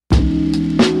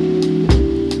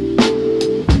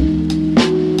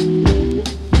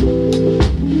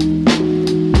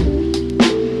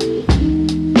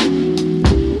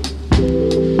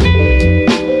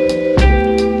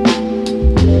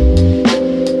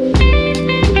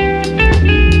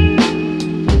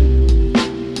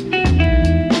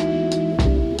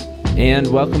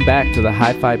And welcome back to the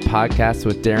Hi-Fi Podcast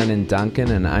with Darren and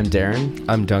Duncan, and I'm Darren.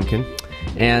 I'm Duncan.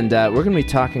 And we're going to be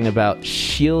talking about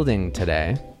shielding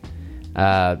today,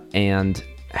 and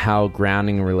how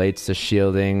grounding relates to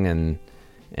shielding,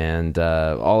 and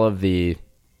all of the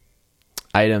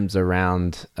items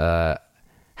around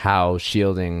how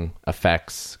shielding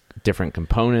affects different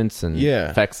components and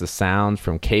affects the sound,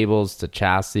 from cables to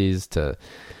chassis to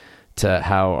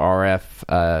how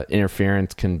RF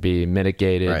interference can be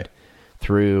mitigated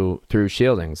through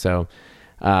shielding. So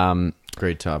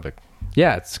great topic.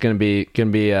 Yeah, it's gonna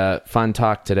be a fun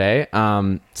talk today.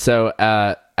 So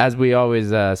as we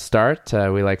always start,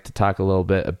 we like to talk a little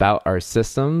bit about our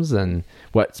systems and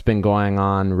what's been going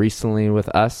on recently with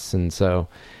us. And so,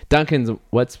 Duncan,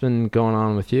 what's been going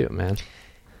on with you, man?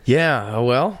 Yeah,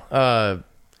 well,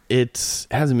 it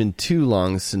hasn't been too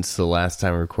long since the last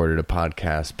time I recorded a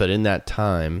podcast, but in that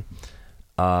time,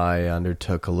 I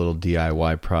undertook a little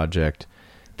DIY project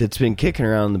that's been kicking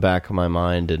around in the back of my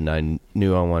mind, and I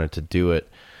knew I wanted to do it.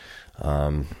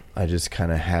 I just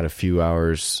kind of had a few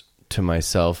hours to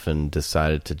myself and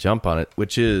decided to jump on it,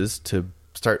 which is to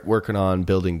start working on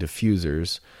building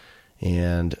diffusers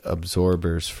and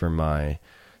absorbers for my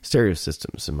stereo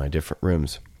systems in my different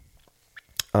rooms.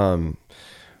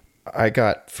 I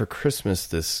got for Christmas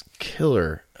this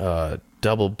killer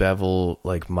double bevel,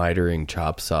 like mitering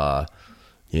chop saw,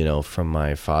 from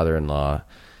my father-in-law.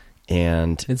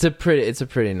 And it's a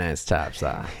pretty nice chop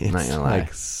saw. I'm not gonna lie.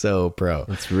 Like so pro.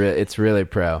 It's really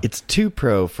pro. It's too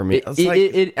pro for me.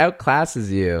 It outclasses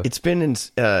you. It's been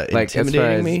like,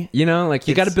 intimidating me. You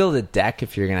got to build a deck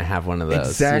if you're gonna have one of those.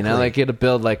 Exactly. You got to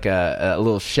build like a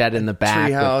little shed in the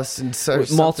back, treehouse,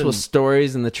 with multiple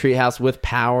stories in the treehouse with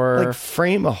power. Like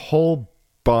frame a whole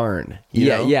barn. You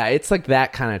know? It's like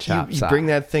that kind of chop saw. You bring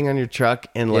that thing on your truck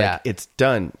and it's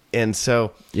done. And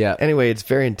so anyway, it's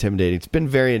very intimidating. It's been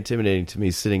very intimidating to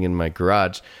me sitting in my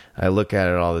garage. I look at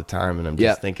it all the time and I'm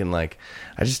just thinking, like,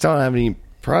 I just don't have any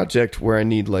project where I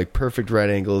need like perfect right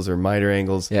angles or miter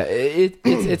angles. Yeah,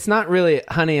 it's not really,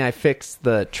 honey, I fixed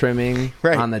the trimming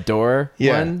on the door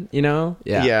one,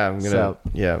 Yeah, I'm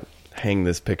gonna hang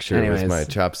this picture with my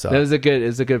chop saw. It was a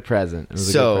good present.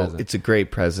 It's a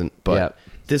great present, but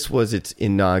this was its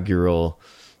inaugural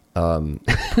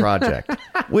project,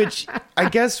 which I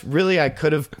guess really I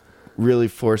could have really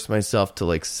forced myself to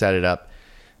like set it up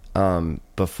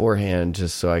beforehand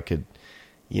just so I could,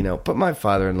 but my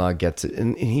father-in-law gets it,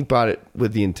 and he bought it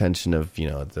with the intention of,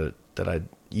 that I'd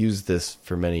use this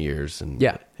for many years, and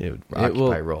it would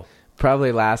occupy a role.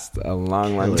 Probably last a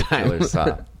long time.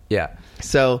 Yeah.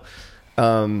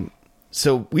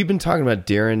 So we've been talking about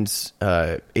Darren's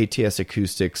ATS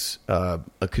Acoustics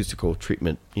acoustical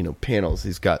treatment, panels.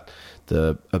 He's got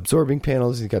the absorbing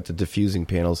panels, he's got the diffusing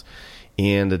panels,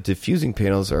 and the diffusing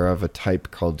panels are of a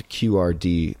type called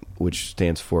QRD, which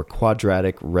stands for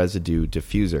Quadratic Residue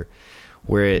Diffuser,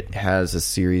 where it has a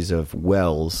series of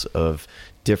wells of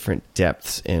different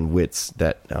depths and widths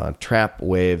that trap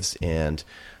waves and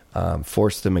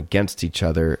force them against each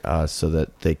other so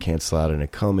that they cancel out in a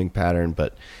combing pattern,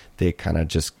 but they kind of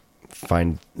just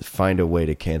find a way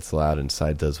to cancel out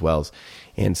inside those wells.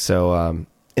 And so,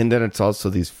 and then it's also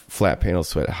these flat panels.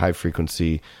 So at high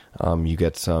frequency, you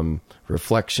get some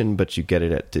reflection, but you get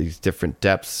it at these different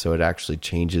depths. So it actually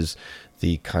changes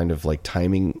the kind of like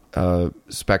timing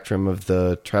spectrum of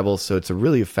the treble. So it's a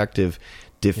really effective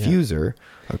diffuser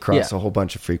across a whole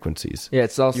bunch of frequencies. Yeah,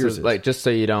 it's also like just so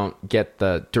you don't get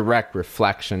the direct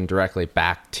reflection directly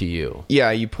back to you.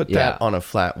 Yeah, you put that on a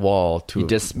flat wall to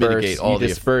mitigate all the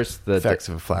effects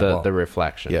of a flat wall. The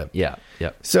reflection. Yeah.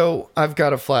 So I've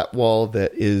got a flat wall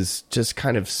that is just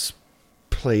kind of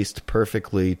placed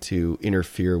perfectly to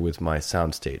interfere with my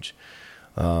soundstage.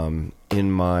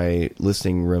 In my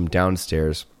listening room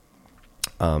downstairs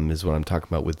is what I'm talking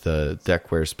about with the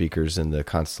Deckware speakers and the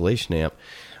Constellation amp.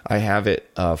 I have it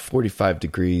 45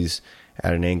 degrees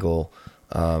at an angle.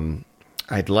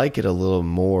 I'd like it a little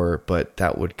more, but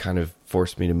that would kind of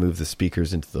force me to move the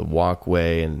speakers into the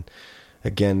walkway. And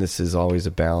again, this is always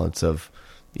a balance of,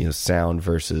 sound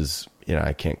versus,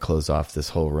 I can't close off this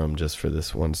whole room just for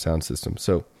this one sound system.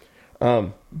 So,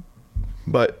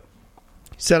 but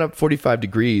set up 45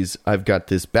 degrees, I've got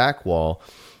this back wall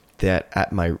that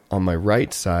on my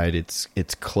right side, it's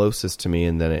closest to me,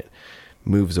 and then it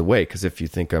moves away, because if you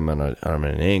think I'm at an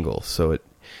angle, so it,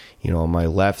 on my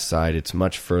left side, it's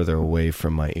much further away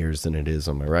from my ears than it is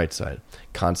on my right side.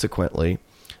 Consequently,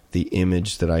 the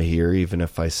image that I hear, even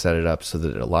if I set it up so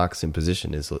that it locks in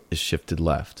position, is shifted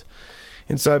left.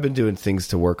 And so I've been doing things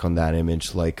to work on that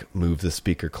image, like move the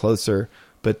speaker closer,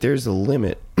 but there's a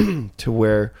limit to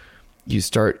where you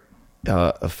start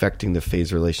affecting the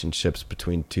phase relationships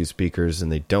between two speakers,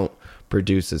 and they don't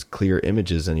produce as clear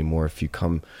images anymore if you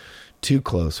come too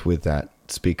close with that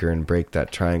speaker and break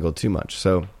that triangle too much.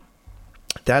 So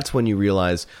that's when you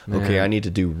realize, okay, I need to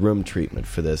do room treatment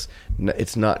for this.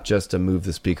 It's not just a move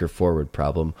the speaker forward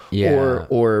problem,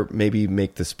 or maybe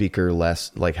make the speaker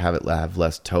less, like have it have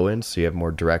less toe in, so you have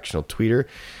more directional tweeter.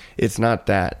 It's not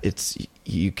that. It's,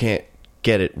 you can't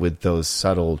get it with those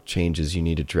subtle changes. You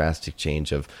need a drastic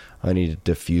change of, I need to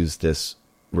diffuse this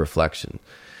reflection.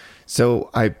 So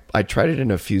I tried it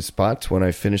in a few spots when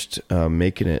I finished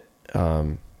making it.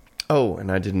 And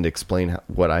I didn't explain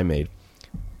what I made.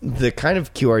 The kind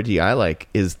of QRD I like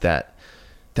is that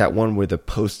one where the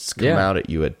posts come out at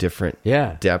you at different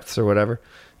depths or whatever.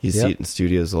 You see it in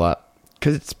studios a lot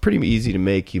because it's pretty easy to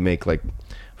make. You make like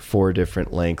 4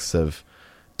 different lengths of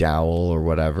dowel or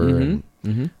whatever.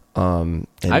 Mm-hmm. And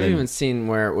I've even seen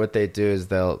where what they do is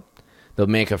they'll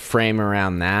make a frame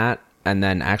around that and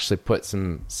then actually put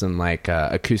some like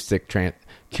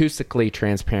acoustically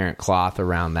transparent cloth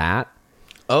around that.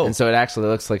 Oh, and so it actually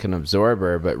looks like an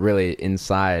absorber, but really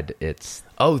inside it's...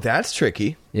 Oh, that's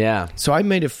tricky. Yeah. So I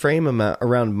made a frame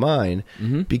around mine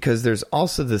because there's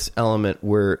also this element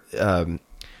where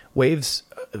waves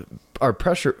are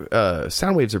pressure...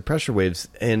 sound waves are pressure waves,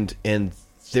 and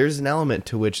there's an element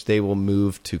to which they will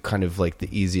move to kind of like the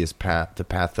easiest path, the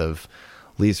path of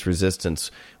least resistance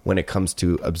when it comes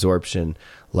to absorption,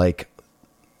 like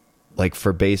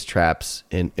for bass traps,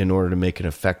 in order to make an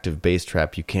effective bass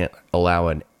trap, you can't allow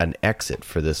an exit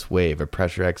for this wave, a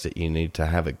pressure exit. You need to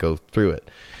have it go through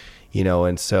it,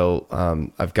 and so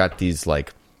I've got these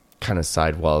like kind of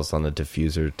sidewalls on the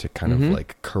diffuser to kind of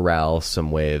like corral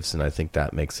some waves, and I think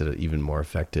that makes it even more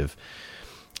effective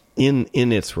in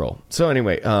its role. So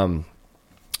anyway,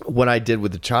 what I did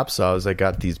with the chop saw is I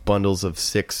got these bundles of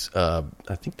 6, I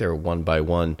think they were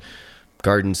 1x1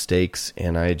 garden stakes,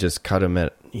 and I just cut them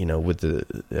at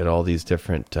all these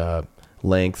different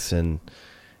lengths and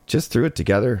just threw it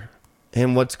together.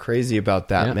 And what's crazy about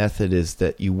that method is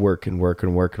that you work and work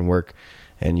and work and work,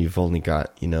 and you've only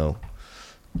got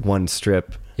one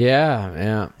strip.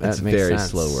 That's very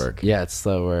slow work. Yeah, it's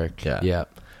slow work. Yeah.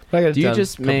 Do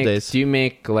Do you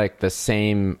make like the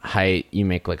same height? You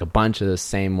make like a bunch of the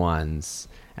same ones,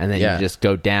 and then you just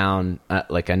go down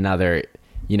like another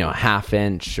half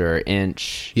inch or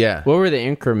inch. Yeah. What were the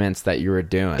increments that you were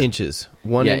doing? Inches.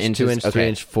 1 inch, inches, 2 inch, 3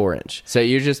 inch, 4 inch. So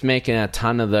you're just making a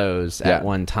ton of those at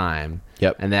one time.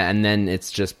 Yep. And then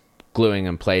it's just gluing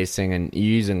and placing, and you're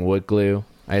using wood glue,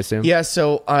 I assume? Yeah,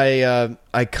 so I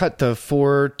cut the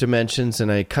 4 dimensions, and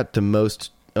I cut the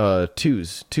most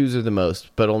twos. Twos are the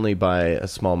most, but only by a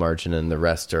small margin, and the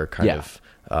rest are kind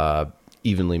of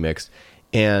evenly mixed.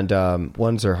 And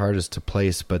ones are hardest to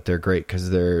place, but they're great because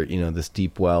they're this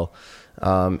deep well.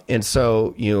 And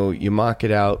so you mock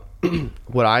it out.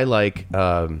 What I like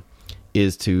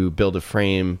is to build a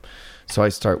frame. So I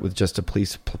start with just a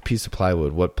piece of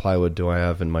plywood. What plywood do I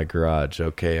have in my garage?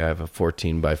 Okay, I have a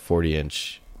 14 by 40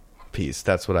 inch piece.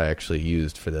 That's what I actually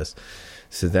used for this.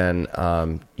 So then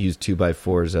use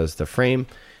 2x4s as the frame,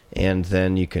 and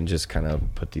then you can just kind of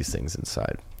put these things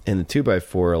inside. And the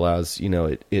 2x4 allows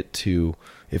it to,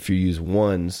 if you use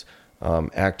ones,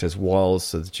 act as walls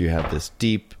so that you have this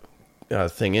deep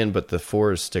thing in, but the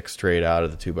 4s stick straight out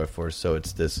of the 2x4. So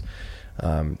it's this,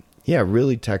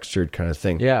 really textured kind of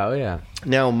thing. Yeah, oh yeah.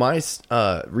 Now my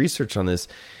research on this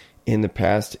in the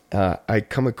past, I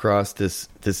come across this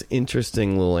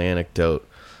interesting little anecdote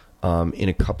in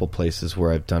a couple places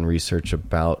where I've done research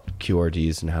about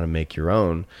QRDs and how to make your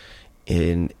own.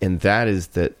 And that is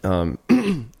that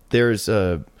there's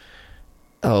a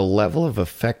level of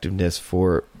effectiveness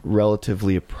for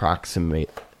relatively approximate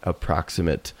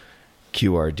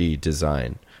QRD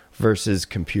design versus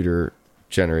computer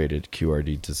generated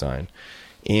QRD design.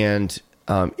 And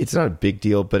it's not a big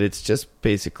deal, but it's just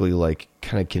basically like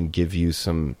kind of can give you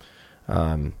some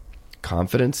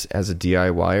confidence as a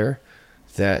DIYer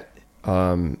that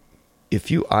if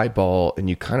you eyeball and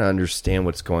you kind of understand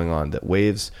what's going on, that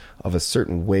waves of a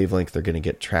certain wavelength are going to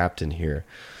get trapped in here,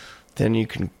 then you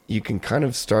can kind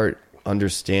of start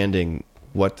understanding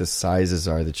what the sizes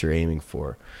are that you're aiming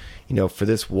for. For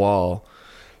this wall,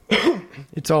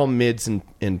 it's all mids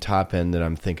and top end that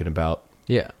I'm thinking about.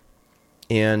 Yeah.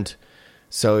 And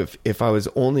so if I was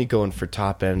only going for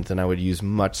top end, then I would use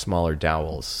much smaller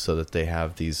dowels so that they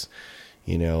have these,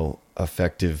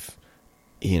 effective,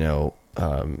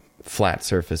 flat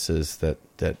surfaces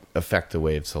that affect the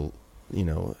waves,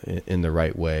 in the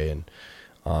right way, and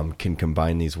can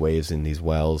combine these waves in these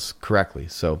wells correctly.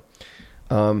 So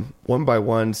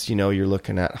 1x1s, you're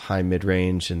looking at high mid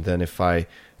range, and then if I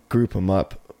group them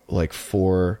up like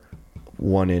 4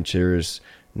 1-inchers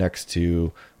next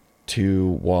to 2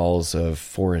 walls of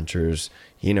 4 inchers,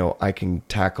 I can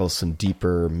tackle some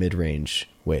deeper mid-range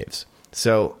waves.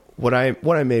 So what I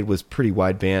made was pretty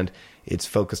wideband. It's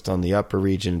focused on the upper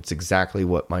region. It's exactly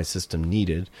what my system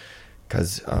needed.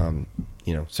 Because,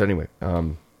 so anyway,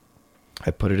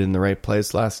 I put it in the right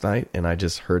place last night, and I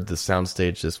just heard the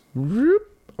soundstage just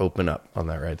open up on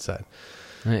that right side.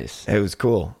 Nice. It was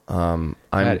cool.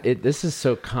 This is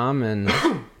so common.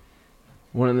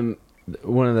 One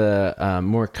of the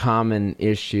more common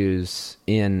issues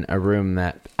in a room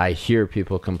that I hear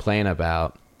people complain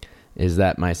about is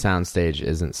that my soundstage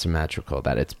isn't symmetrical,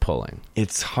 that it's pulling.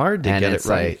 It's hard to get it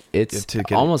right. It's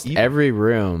almost every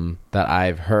room that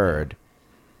I've heard,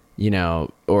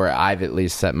 or I've at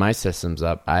least set my systems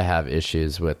up, I have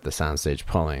issues with the soundstage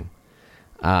pulling.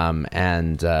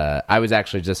 And I was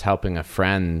actually just helping a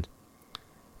friend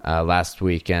last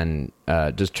weekend,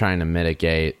 just trying to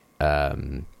mitigate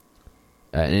an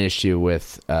issue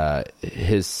with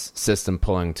his system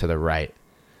pulling to the right.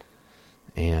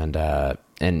 And I'm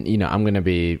going to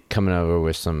be coming over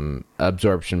with some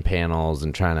absorption panels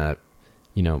and trying to,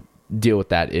 deal with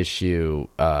that issue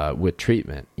with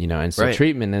treatment, and so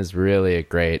treatment is really a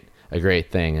great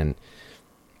thing. And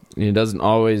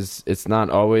it's not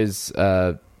always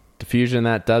diffusion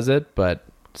that does it, but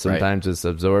sometimes it's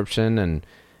absorption,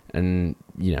 and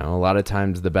a lot of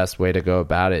times the best way to go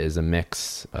about it is a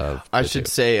mix of I should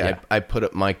say I put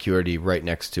up my QRD right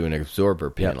next to an absorber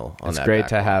panel on it's that great back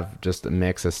to wall. have just a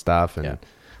mix of stuff, and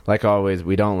like always,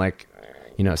 we don't like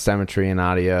symmetry in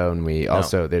audio, and we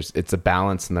also it's a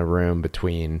balance in the room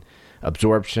between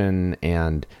absorption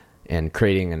and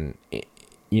creating an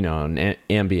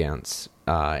ambience,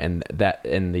 and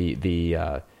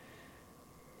the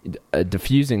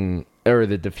diffusing or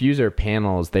the diffuser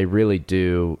panels, they really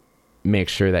do make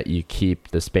sure that you keep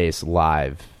the space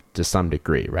live to some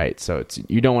degree, right? So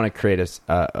you don't want to create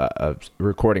a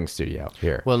recording studio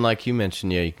here. Well, and like you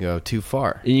mentioned, you can go too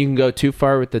far. And you can go too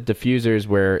far with the diffusers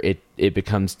where it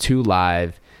becomes too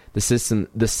live.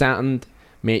 The sound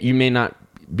you may not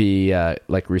be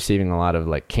like receiving a lot of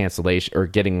like cancellation or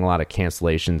getting a lot of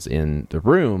cancellations in the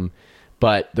room,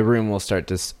 but the room will start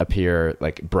to appear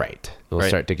like bright. It'll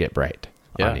start to get bright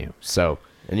on you. So,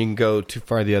 and you can go too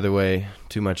far the other way,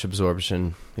 too much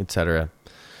absorption, etc.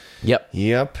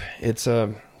 Yep. It's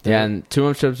and too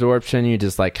much absorption, you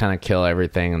just like kind of kill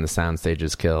everything, and the soundstage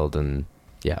is killed, and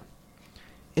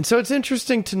And so it's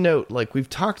interesting to note, like we've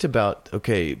talked about,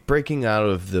 breaking out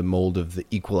of the mold of the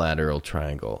equilateral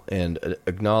triangle and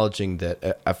acknowledging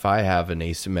that if I have an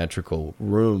asymmetrical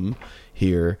room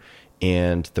here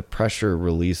and the pressure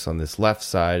release on this left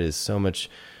side is so much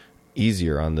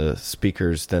easier on the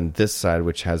speakers than this side,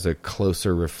 which has a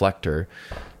closer reflector,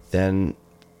 then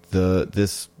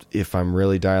if I'm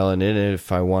really dialing in it,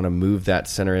 if I want to move that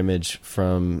center image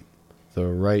from the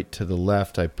right to the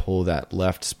left, I pull that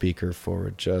left speaker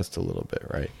forward just a little bit,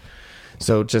 right?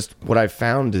 So just what I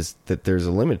found is that there's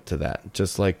a limit to that.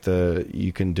 Just like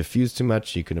you can diffuse too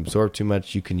much, you can absorb too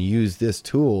much, you can use this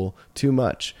tool too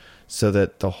much, so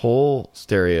that the whole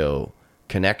stereo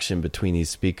connection between these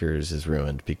speakers is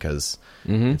ruined because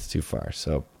it's too far.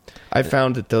 So I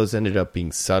found that those ended up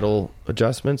being subtle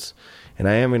adjustments, and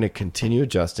I am going to continue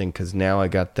adjusting because now I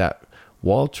got that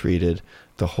wall treated.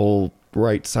 The whole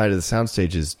right side of the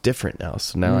soundstage is different now,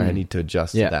 so now I need to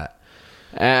adjust to that.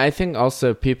 I think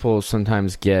also people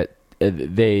sometimes get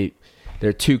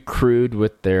they're too crude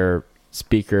with their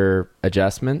speaker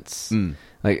adjustments.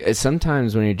 Like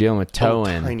sometimes when you're dealing with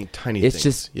toe-in, tiny it's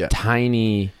things. just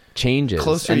tiny changes.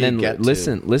 Closer and then you get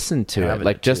listen to it.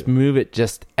 Like just move it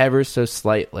just ever so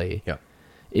slightly. Yeah.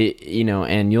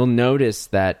 And you'll notice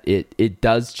that it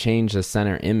does change the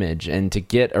center image. And to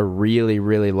get a really,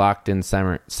 really locked in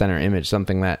center image,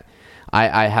 something that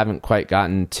I haven't quite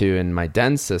gotten to in my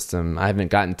DEN system, I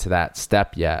haven't gotten to that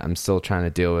step yet. I'm still trying to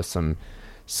deal with some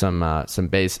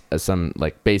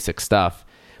basic stuff.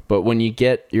 But when you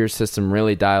get your system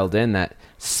really dialed in, that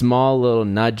small little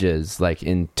nudges, like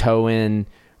in toe in,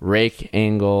 rake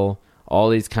angle, all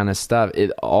these kind of stuff,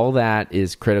 all that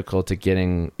is critical to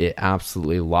getting it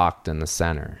absolutely locked in the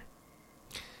center.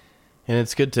 And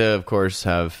it's good to, of course,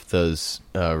 have those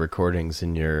recordings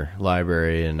in your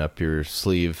library and up your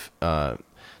sleeve that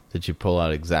you pull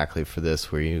out exactly for this,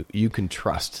 where you can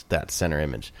trust that center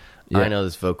image. Yeah. I know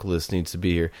this vocalist needs to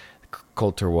be here.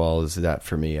 Coulter Wall is that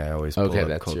for me. I always pull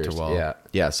up Coulter Wall.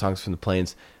 Yeah, Songs from the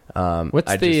Plains.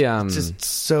 It's just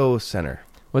so center.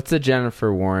 What's the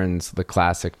Jennifer Warren's, the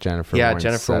classic Jennifer Warren? Yeah,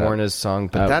 Jennifer Warren's song,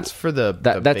 but that's for the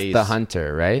that's bass. The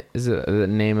Hunter, right? Is it the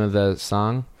name of the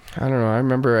song? I don't know. I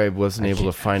remember I wasn't able to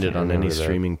I find it can't on any remember that.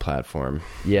 streaming platform.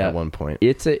 Yeah. At one point.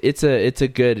 It's a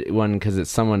good one because it's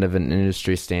somewhat of an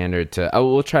industry standard.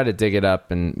 We'll try to dig it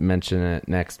up and mention it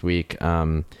next week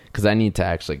because I need to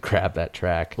actually grab that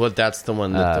track. Well, that's the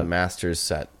one that the Masters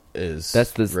set is.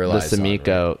 That's the relies on,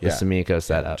 Sumiko right? the Sumiko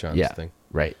setup. John's Yeah, thing.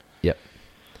 right. Yep.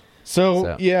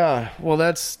 So yeah, well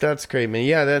that's great, man.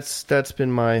 Yeah, that's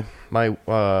been my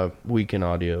week in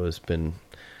audio has been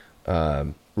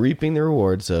reaping the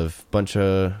rewards of a bunch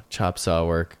of chop saw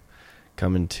work,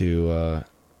 coming to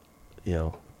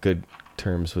good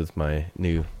terms with my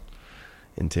new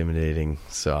intimidating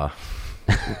saw.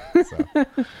 So, there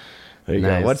you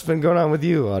Nice. go. What's been going on with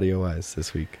you audio wise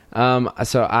this week?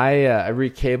 So I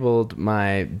recabled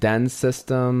my Den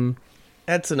system.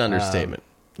 That's an understatement.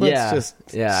 I Let's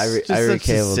recabled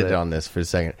just sit it. on this for a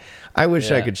second. I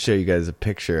wish I Yeah. could show you guys a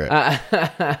picture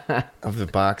of the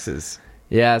boxes.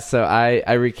 Yeah, so I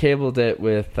recabled it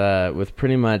with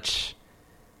pretty much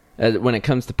when it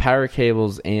comes to power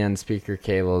cables and speaker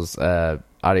cables,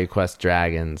 AudioQuest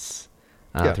Dragons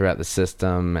throughout the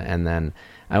system, and then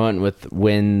I went with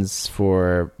Winds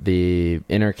for the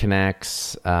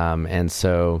interconnects, and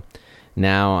so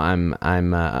now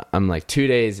I'm like 2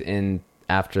 days in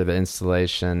after the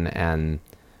installation, and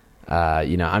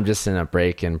I'm just in a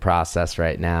break-in process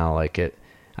right now.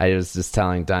 I was just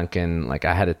telling Duncan, like,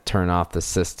 I had to turn off the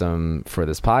system for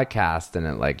this podcast, and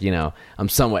I'm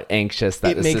somewhat anxious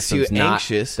that the system's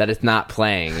anxious that it's not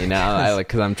playing,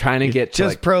 because I'm trying to get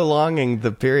to prolonging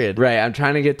the period. Right, I'm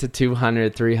trying to get to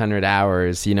 200, 300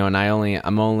 hours, and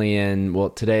I'm only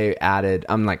in, today added,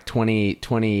 I'm like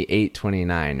 28,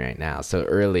 29 right now, so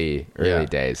early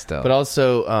days still. But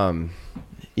also,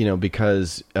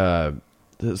 because,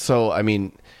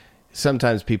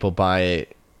 sometimes people buy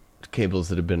cables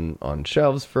that have been on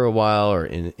shelves for a while or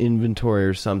in inventory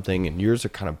or something, and yours are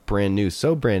kind of brand new,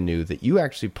 so brand new that you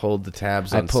actually pulled the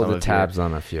tabs on I pulled the tabs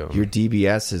on a few of your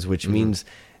DBSs, which means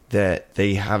that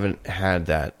they haven't had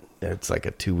that. It's like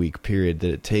a 2-week period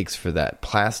that it takes for that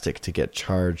plastic to get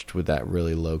charged with that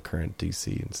really low current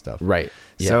DC and stuff. Right.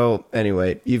 Yep. So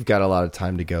anyway, you've got a lot of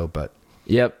time to go, but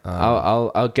yep,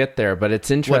 I'll get there. But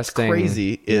it's interesting. What's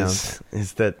crazy is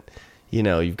that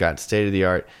you've got state of the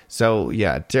art. So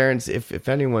yeah, Darren's. If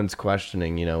anyone's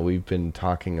questioning, we've been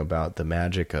talking about the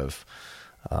magic of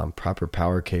proper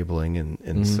power cabling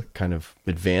and kind of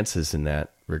advances in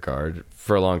that regard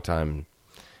for a long time.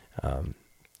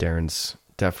 Darren's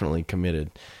definitely committed.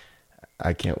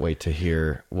 I can't wait to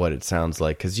hear what it sounds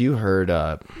like, because you heard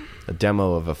a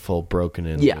demo of a full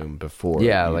broken-in loom before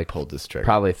you pulled this trigger.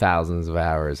 Probably thousands of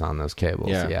hours on those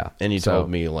cables. Yeah. And you told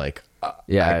me, I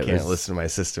can't listen to my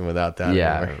system without that.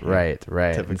 Yeah, anymore. right.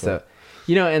 Typical. And so,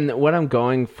 and what I'm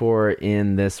going for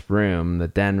in this room, the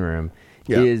Den room,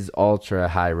 is ultra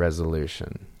high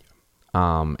resolution.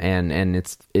 And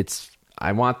it's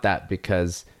I want that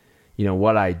because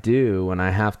what I do when I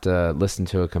have to listen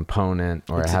to a component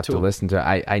or I have to listen to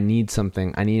I need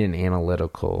an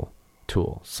analytical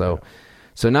tool. So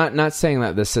not saying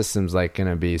that the system's like going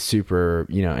to be super,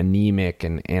 anemic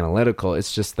and analytical.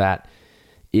 It's just that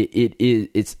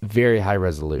it's very high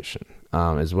resolution,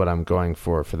 is what I'm going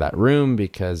for that room,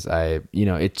 because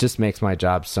it just makes my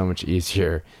job so much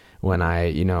easier when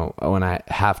I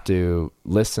have to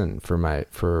listen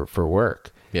for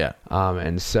work. Yeah.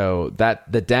 And so that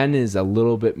the Den is a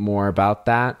little bit more about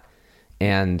that,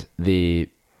 and the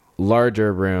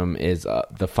larger room is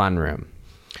the fun room.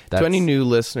 To any new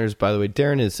listeners, by the way,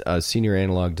 Darren is a senior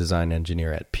analog design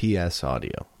engineer at PS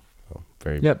Audio.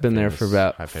 Been there for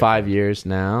about 5 years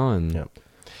now, and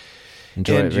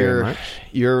enjoy it very much.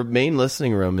 Your main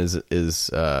listening room is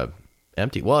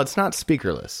empty. Well, it's not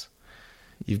speakerless.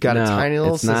 You've got a tiny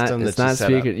little system that's not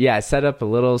speaker. Yeah, I set up a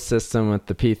little system with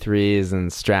the P3s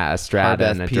and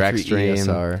Strata and a DirectStream.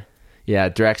 ESR. Yeah,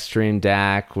 DirectStream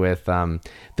DAC with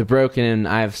the broken in.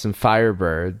 I have some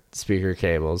Firebird speaker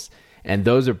cables, and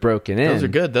those are broken in. Those are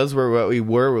good. Those were what we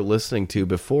were listening to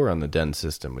before on the Den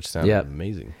system, which sounded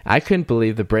amazing. I couldn't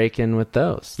believe the break-in with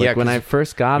those. When I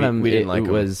first got them, it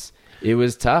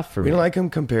was tough for me. We didn't like them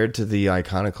compared to the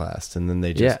Iconoclast, and then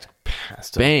they just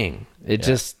passed them. Bang! It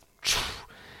just...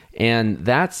 And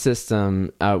that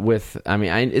system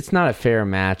it's not a fair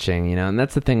matching, and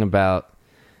that's the thing about,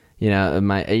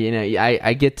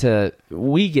 I get to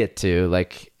we get to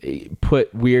like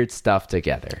put weird stuff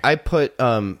together. I put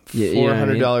 $400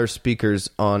 I mean? speakers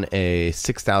on a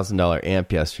 $6,000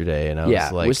 amp yesterday, and I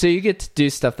was like, so you get to do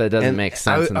stuff that doesn't and make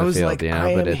sense in the I was field, like, you know.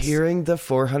 I but am it's hearing the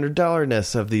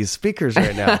 $400-ness of these speakers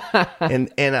right now,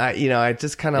 and I, you know, I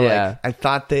just kind of Yeah. like, I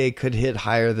thought they could hit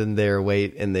higher than their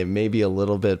weight, and they maybe a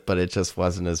little bit, but it just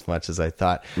wasn't as much as I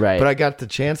thought. Right. But I got the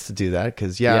chance to do that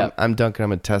because Yep. I'm Duncan.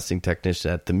 I'm a testing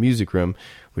technician at the Music Room,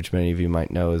 which many of you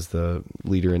might know is the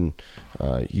leader in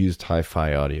used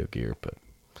hi-fi audio gear, but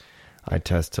I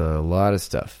test a lot of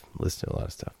stuff, listen to a lot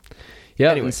of stuff.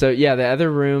 Yeah. Anyway. And so yeah, the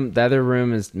other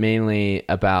room is mainly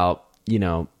about, you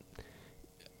know,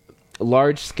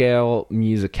 large scale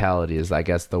musicality is, I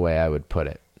guess, the way I would put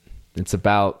it. It's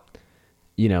about,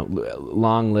 you know,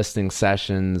 long listening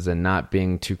sessions and not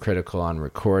being too critical on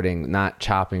recording, not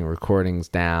chopping recordings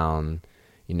down,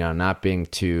 you know, not being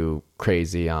too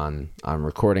crazy on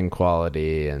recording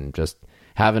quality, and just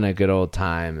having a good old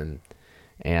time.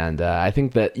 And I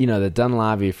think that, you know, the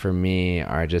Dunlavy for me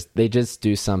they just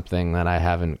do something that I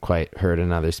haven't quite heard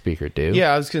another speaker do.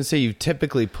 Yeah, I was going to say you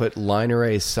typically put line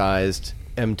array sized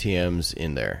MTMs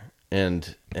in there,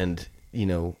 and you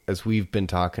know, as we've been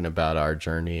talking about our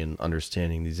journey and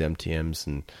understanding these MTMs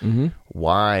and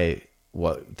why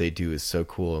what they do is so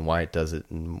cool and why it does it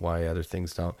and why other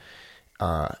things don't.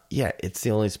 Yeah, it's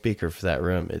the only speaker for that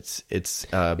room. It's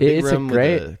a big room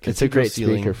It's a great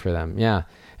speaker for them. Yeah.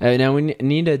 Now we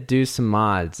need to do some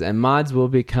mods, and mods will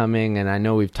be coming. And I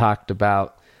know we've talked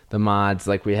about the mods.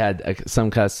 Like we had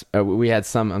someone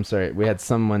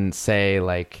say,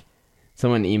 like,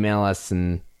 someone email us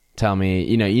and tell me,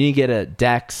 you know, you need to get a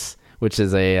DEX, which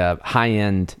is a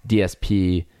high-end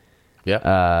DSP.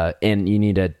 Yeah. And you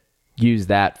need to use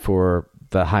that for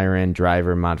the higher end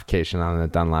driver modification on the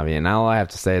Dunlavy. And all I have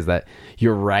to say is that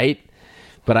you're right,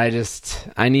 but I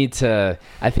think I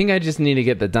just need to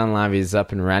get the Dunlavies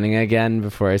up and running again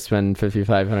before I spend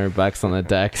 $5,500 on the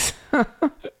DEX.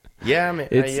 Yeah, I mean,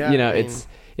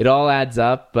 it all adds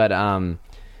up, but in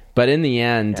the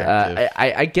end,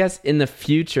 I guess in the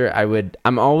future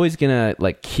I'm always gonna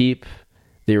like keep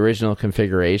the original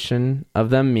configuration of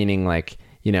them, meaning like,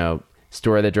 you know,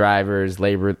 store the drivers,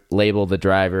 label the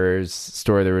drivers,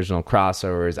 store the original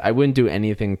crossovers. I wouldn't do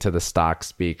anything to the stock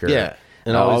speaker. Yeah,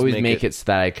 and I'll always make it so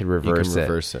that I could reverse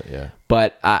it. Yeah,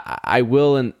 but I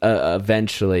will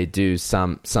eventually do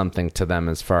something to them,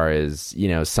 as far as, you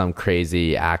know, some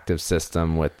crazy active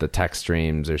system with the tech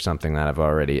streams or something that I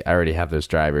already have those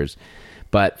drivers.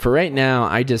 But for right now,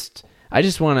 I just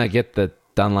want to get the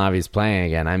Dunlavies playing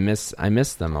again. I miss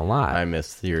them a lot. I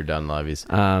miss your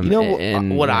Dunlavies. You know,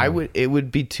 it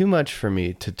would be too much for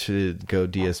me to go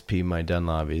DSP my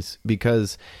Dunlavies,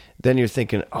 because then you're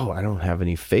thinking, oh, I don't have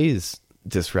any phase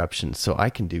disruption, so I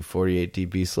can do 48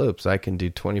 dB slopes, I can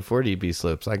do 24 dB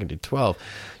slopes, I can do 12.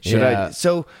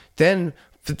 So then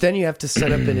you have to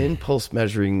set up an impulse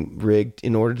measuring rig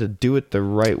in order to do it the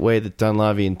right way that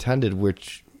Dunlavy intended,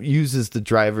 which uses the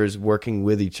drivers working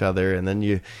with each other, and then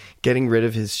you're getting rid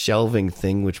of his shelving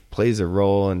thing, which plays a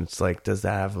role. And it's like, does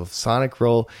that have a sonic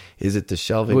role? Is it the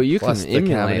shelving? Well, you plus can the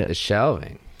emulate cabinet? the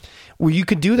shelving. Well, you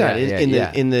could do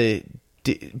that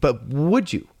but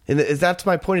would you? That's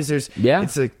my point. Is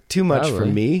it's like too much for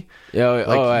me.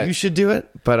 You should do it,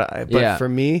 but for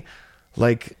me,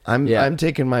 like I'm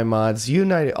taking my mods. You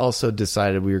and I also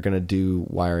decided we were going to do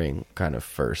wiring kind of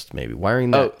first, maybe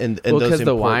wiring that. Because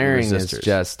the wiring resistors. is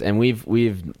just, and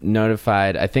we've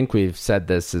notified. I think we've said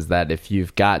this, is that if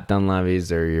you've got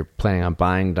Dunlavies or you're planning on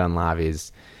buying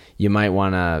Dunlavies, you might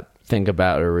want to think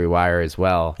about a rewire as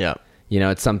well. Yeah. You know,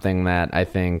 it's something that I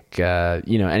think,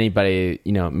 you know, anybody,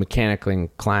 you know, mechanically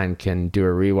inclined can do a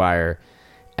rewire.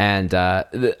 And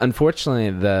unfortunately,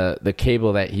 the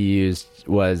cable that he used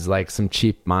was like some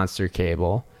cheap monster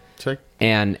cable. Check.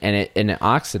 And it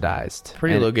oxidized.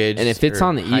 Pretty low gauge. And if it's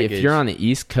you're on the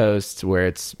East Coast where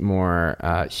it's more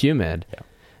humid,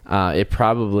 it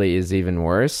probably is even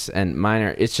worse. And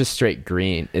it's just straight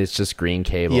green. It's just green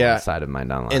cable inside of my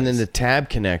Dunlavies. And then the tab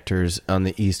connectors on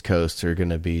the East Coast are going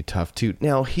to be tough too.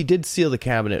 Now, he did seal the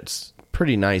cabinets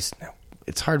pretty nice. Now,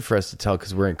 it's hard for us to tell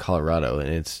because we're in Colorado, and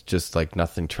it's just like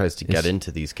nothing tries to get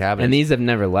into these cabinets. And these have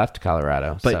never left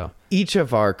Colorado. But each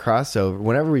of our crossover,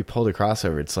 whenever we pulled a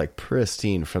crossover, it's like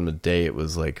pristine from the day it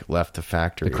was like left the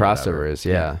factory. The crossover is,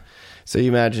 yeah. So you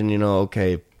imagine, you know,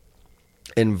 okay,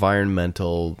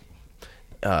 environmental,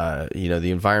 you know,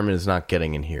 the environment is not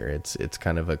getting in here. It's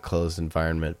kind of a closed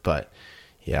environment, but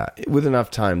yeah, with enough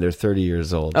time, they're 30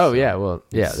 years old. Oh, so yeah, well,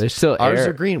 yeah, there's still ours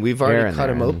are green. We've already cut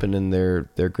them open, and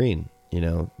they're green. You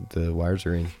know, the wires are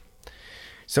green.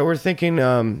 So we're thinking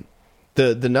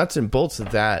The nuts and bolts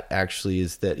of that actually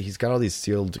is that he's got all these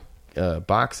sealed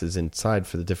boxes inside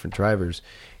for the different drivers,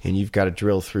 and you've got to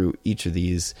drill through each of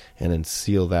these and then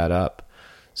seal that up.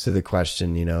 So the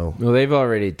question, well, they've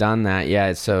already done that,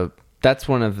 yeah. So that's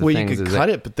one of the things. You could cut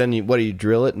it, but then what do you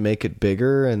drill it and make it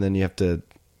bigger, and then you have to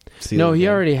seal No, it he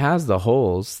again? already has the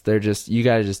holes. They're just, you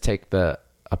got to just take the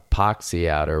epoxy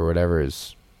out or whatever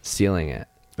is sealing it.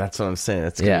 That's what I'm saying.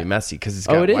 That's gonna Yeah. be messy because it's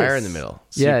got it wire is. in the middle.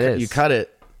 Yeah, it is. You cut it.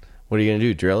 What are you gonna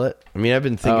do? Drill it? I mean, I've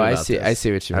been thinking about this. I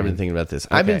see what you I've mean. been thinking about this.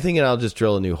 I've been Okay. thinking I'll just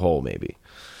drill a new hole maybe.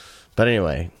 But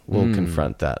anyway, we'll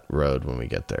confront that road when we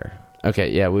get there. Okay,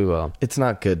 yeah, we will. It's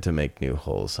not good to make new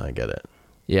holes. I get it.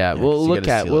 Yeah, 'cause we'll you look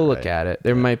gotta at seal we'll it look right. at it.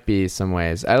 There might be some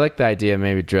ways. I like the idea of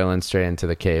maybe drilling straight into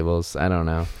the cables. I don't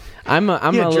know. I'm a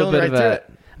little drilling bit right of through a it.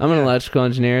 I'm an electrical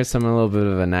engineer, so I'm a little bit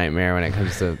of a nightmare when it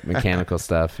comes to mechanical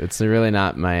stuff. It's really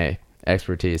not my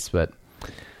expertise, but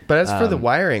But as for the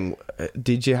wiring,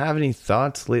 did you have any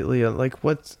thoughts lately? Like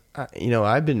what's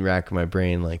I've been racking my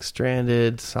brain like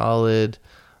stranded, solid.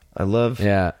 I love.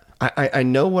 yeah. I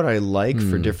know what I like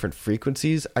for different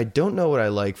frequencies. I don't know what I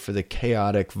like for the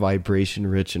chaotic,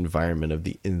 vibration-rich environment of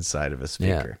the inside of a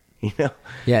speaker.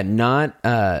 Yeah,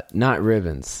 not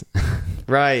ribbons.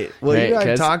 Right. Well, Right, I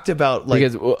 'cause- talked about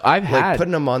because I've like had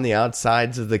putting them on the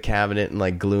outsides of the cabinet and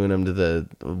like gluing them to the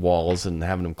walls and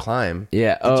having them climb.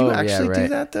 Yeah. Did you yeah, actually do right.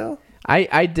 that though?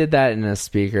 I did that in a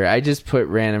speaker. I just put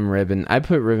random ribbon. I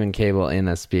put ribbon cable in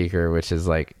a speaker, which is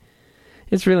like,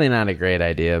 it's really not a great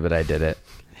idea, but I did it.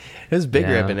 It was big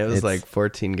Yeah, ribbon. It was it's- like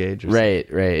 14 gauge or something.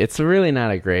 Right. It's really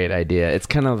not a great idea. It's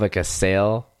kind of like a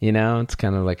sail, It's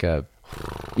kind of like a,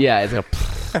 yeah.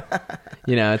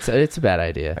 It's it's a bad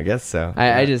idea. I guess so.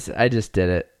 I just did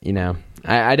it.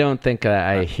 I don't think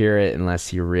I hear it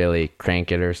unless you really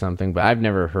crank it or something. But I've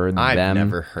never heard I've them.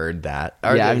 never heard that.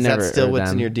 Yeah, I've is never that still heard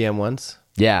what's in them. your DM1s?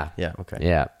 Yeah. Yeah, okay.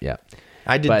 Yeah.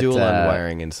 I did But, dual end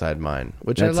wiring inside mine,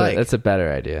 which I like. That's a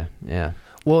better idea. Yeah.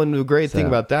 Well, and the great thing So-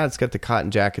 about that, it's got the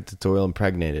cotton jacket that's oil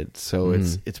impregnated, so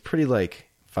it's pretty like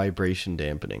vibration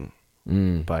dampening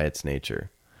by its nature.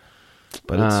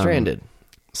 But it's stranded.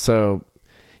 So,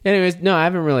 anyways, no, I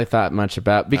haven't really thought much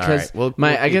about because All right, we'll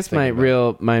I keep guess my thinking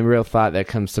about real thought that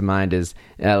comes to mind is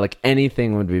like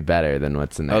anything would be better than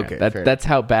what's in there. Okay, fair That's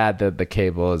how bad the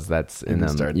cable is that's in can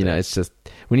them. start there. It's just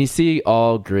when you see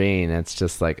all green, it's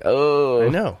just like, oh, I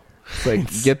know. It's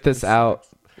like get this out.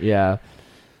 Yeah.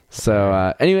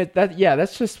 So anyway,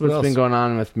 that's just what's else? been going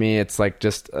on with me. It's like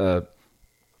just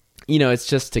it's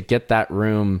just to get that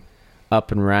room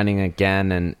up and running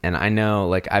again, and I know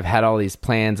like I've had all these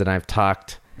plans and I've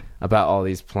talked about all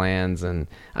these plans, and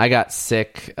I got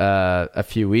sick a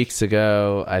few weeks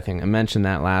ago. I think I mentioned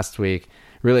that last week.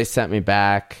 Really sent me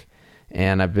back,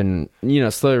 and I've been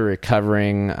slowly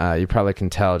recovering. You probably can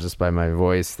tell just by my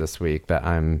voice this week that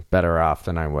I'm better off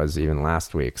than I was even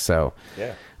last week. So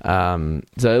Yeah.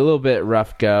 so a little bit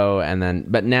rough go,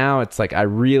 but now it's like I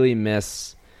really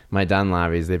miss my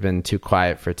Dunlavies. They've been too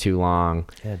quiet for too long.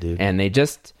 Yeah, dude. And they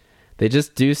just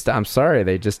do I'm sorry,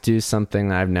 they just do something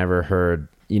that I've never heard.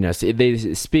 So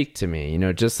they speak to me.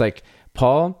 Just like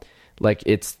Paul, like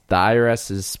it's the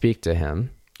IRS's speak to him.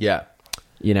 Yeah.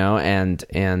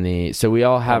 So we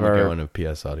all have our going of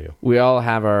PS Audio. we all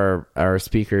have our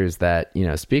speakers that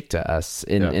speak to us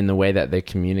in the way that they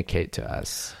communicate to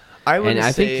us.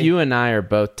 I think you and I are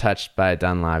both touched by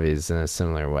Dunlavies in a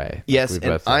similar way. Yes, We and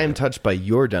both I are. am touched by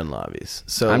your Dunlavies.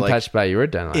 So I'm like, touched by your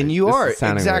Dunlavies. and you This are is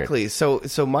sounding exactly. So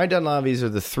my Dunlavies are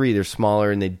the 3. They're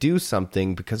smaller and they do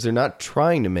something because they're not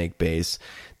trying to make bass.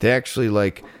 They actually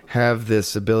like have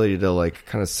this ability to like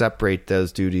kind of separate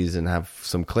those duties and have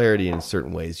some clarity in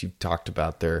certain ways. You've talked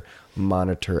about their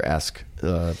monitor-esque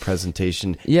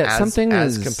presentation. Yeah,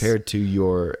 as compared to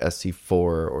your SC4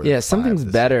 or the 5 something's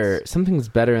this better. is. Something's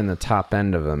better in the top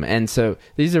end of them, and so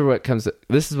this is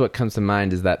what comes to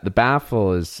mind is that the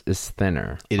baffle is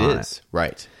thinner. It on is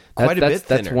right. That's- Quite a bit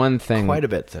thinner. That's one thing. Quite a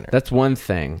bit thinner. That's one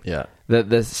thing. Yeah.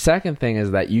 The second thing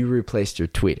is that you replaced your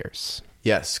tweeters.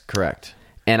 Yes, correct.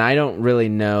 And I don't really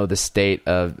know the state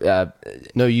of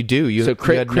No, you do. You So had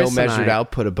Chris no and measured I-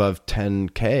 output above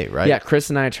 10K, right? Yeah, Chris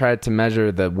and I tried to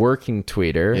measure the working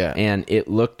tweeter, Yeah. and it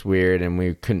looked weird, and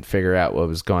we couldn't figure out what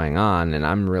was going on. And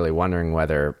I'm really wondering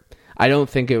whether I don't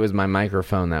think it was my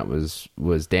microphone that was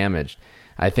damaged.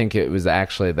 I think it was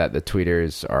actually that the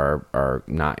tweeters are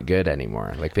not good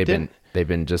anymore. Like they've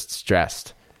been just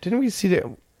stressed. Didn't we see that?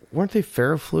 Weren't they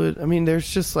ferrofluid? I mean, there's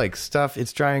just like stuff.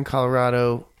 It's dry in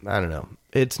Colorado. I don't know.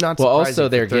 It's not. Well, surprising also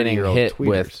they're for getting 30-year-old hit tweeters.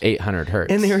 with 800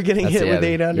 hertz, and they were getting That's hit the with other-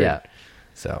 800. Yeah.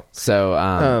 So So,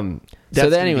 that's gonna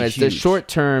be anyways, the huge. short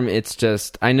term, it's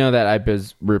just I know that I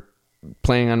was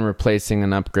planning on replacing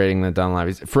and upgrading the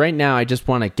Dunlavies. For right now, I just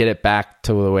want to get it back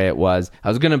to the way it was. I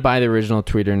was going to buy the original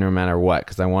tweeter no matter what,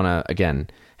 because I want to, again,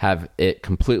 have it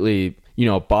completely,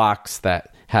 a box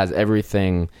that has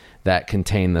everything that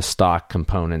contain the stock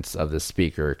components of the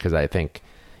speaker, because I think,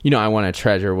 I want to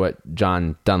treasure what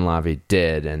John Dunlavy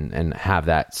did and have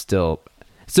that still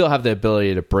have the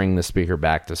ability to bring the speaker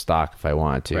back to stock if I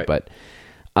wanted to. Right.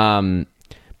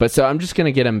 But so I'm just going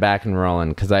to get him back and rolling,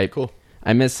 because I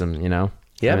miss him,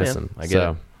 Yeah, I miss man. him. I get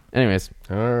it. Anyways,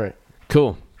 All right.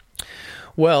 cool.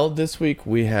 Well, this week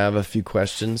we have a few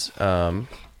questions.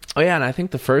 Oh yeah, and I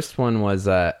think the first one was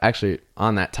actually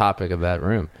on that topic of that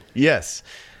room. Yes.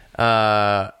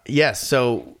 Yes.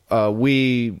 So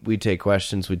we take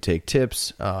questions, we take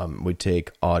tips, we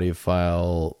take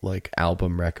audiophile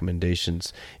album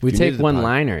recommendations. If We you're new take to the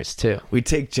one-liners too. We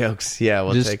take jokes. Yeah,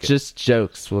 we'll take it. Just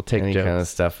jokes. We'll take Any jokes. kind of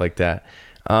stuff like that.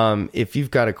 If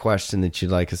you've got a question that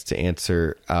you'd like us to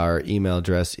answer, our email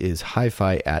address is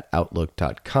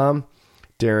hifi@outlook.com.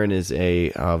 Darren is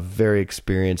a very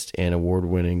experienced and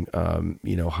award-winning,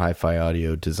 hi-fi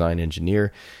audio design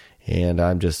engineer, and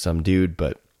I'm just some dude,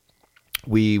 but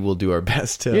we will do our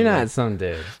best to You're not some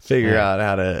dude. figure out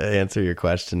how to answer your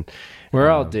question.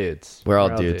 We're all dudes. We're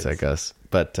all dudes, I guess.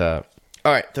 But all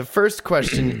right, the first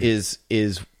question is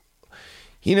it's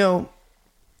been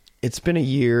a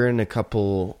year and a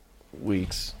couple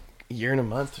weeks, a year and a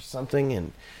month or something,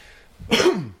 and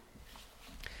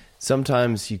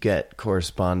sometimes you get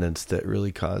correspondence that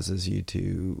really causes you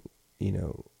to,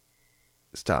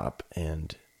 stop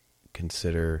and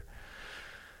consider,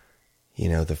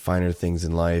 the finer things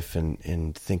in life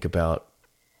and think about,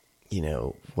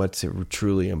 what's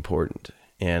truly important.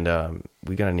 And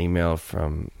we got an email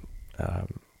from a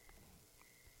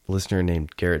listener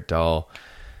named Garrett Dahl,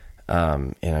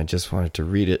 and I just wanted to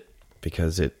read it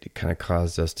because it kind of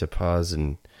caused us to pause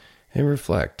and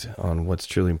reflect on what's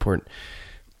truly important.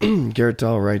 Garrett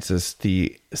Dahl writes us,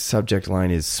 the subject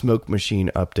line is smoke machine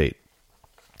update.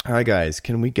 Hi guys,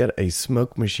 can we get a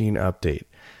smoke machine update?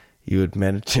 You had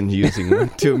mentioned using one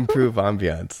to improve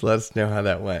ambiance. Let us know how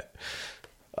that went.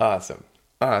 Awesome.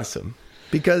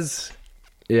 Because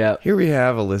here we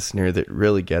have a listener that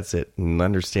really gets it and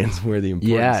understands where the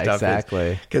important stuff exactly.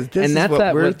 is. Because this and is that's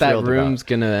what we're what that thrilled room's about.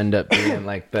 gonna end up being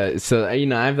like. So I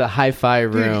have the hi-fi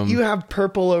room. You have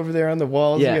purple over there on the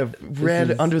walls. Yeah, you have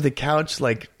red under the couch,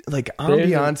 like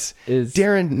ambiance. is-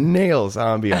 Darren nails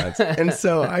ambiance, and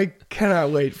so I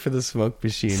cannot wait for the smoke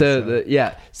machine. So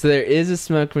there is a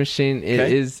smoke machine. It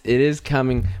is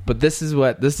coming. But this is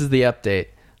the update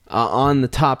on the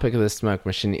topic of the smoke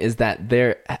machine, is that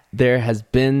there has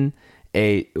been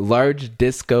a large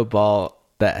disco ball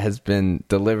that has been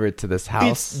delivered to this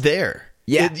house. it's there.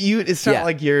 Yeah. It's not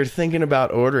like you're thinking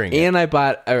about ordering it. And I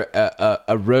bought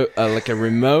a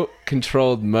remote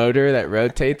controlled motor that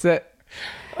rotates it.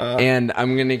 And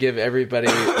I'm gonna give everybody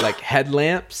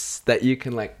headlamps that you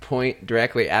can point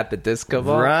directly at the disco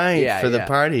ball, right? For the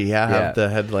party, have the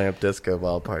headlamp disco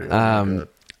ball party.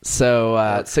 So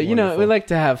we like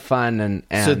to have fun, and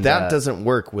so that doesn't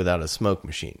work without a smoke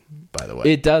machine. By the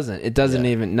way, it doesn't. It doesn't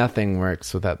even. Nothing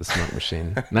works without the smoke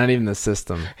machine. Not even the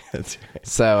system. That's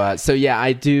right. So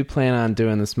I do plan on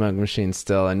doing the smoke machine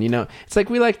still, and it's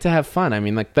we like to have fun. I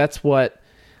mean, that's what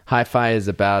hi-fi is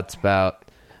about. It's about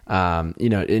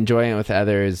enjoying it with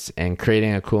others and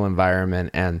creating a cool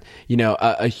environment, and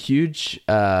a huge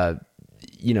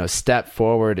step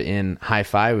forward in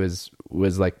hi-fi was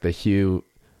the Hue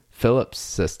Philips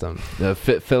system, the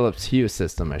Philips Hue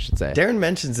system, I should say. Darren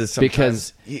mentions this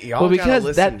sometimes.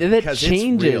 because that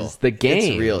changes the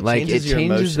game. It's real. It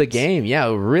changes the game. Yeah,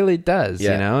 it really does.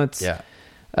 Yeah.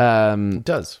 It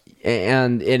does.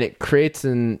 And it creates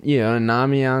an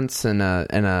ambiance and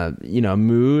a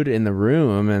mood in the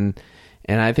room, and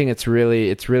I think it's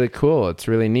really cool. It's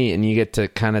really neat, and you get to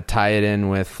kind of tie it in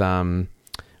with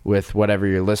whatever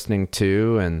you're listening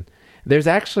to. And there's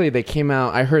actually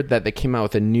I heard that they came out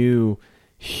with a new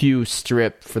Hue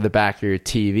strip for the back of your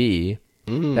TV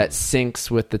that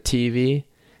syncs with the TV,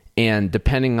 and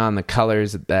depending on the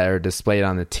colors that are displayed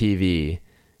on the TV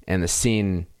and the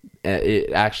scene,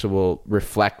 it actually will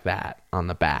reflect that on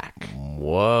the back.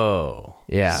 Whoa.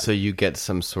 Yeah. So you get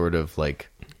some sort of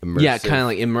immersive. Yeah, kind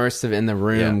of immersive in the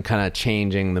room, kind of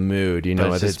changing the mood.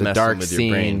 Whether it's a dark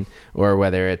scene or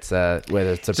whether it's a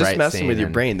bright scene. Just messing with your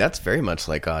brain. That's very much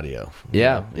like audio.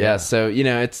 Yeah. So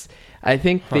it's. I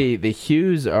think the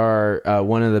Hues are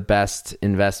one of the best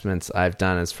investments I've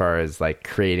done as far as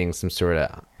creating some sort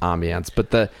of ambiance.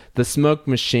 But the smoke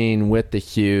machine with the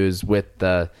Hues with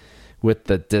the with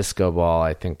the disco ball,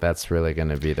 I think that's really going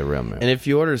to be the real move. And if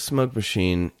you order a smoke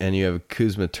machine and you have a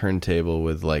Kuzma turntable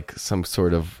with like some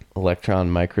sort of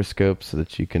electron microscope so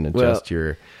that you can adjust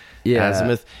your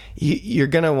azimuth, you're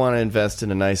going to want to invest in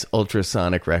a nice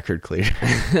ultrasonic record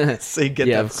cleaner so you get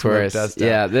that smoke dust out.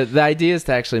 Yeah, the idea is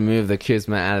to actually move the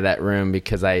Kuzma out of that room,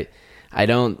 because I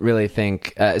don't really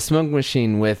think a smoke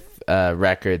machine with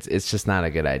records, it's just not a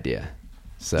good idea.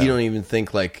 So you don't even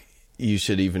think like you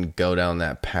should even go down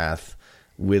that path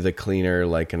with a cleaner,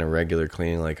 like in a regular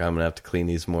cleaning, like I'm gonna have to clean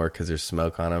these more because there's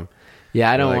smoke on them. Yeah,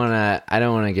 I don't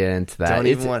want to get into that.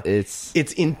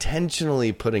 It's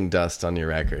intentionally putting dust on your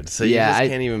record, so you just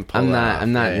can't even pull I'm that off.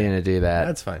 I'm not going to do that.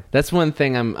 That's fine. That's one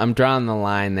thing I'm drawing the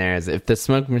line there. Is if the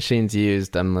smoke machine's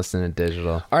used, I'm listening to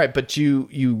digital. All right, but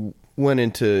you went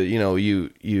into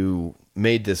you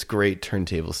made this great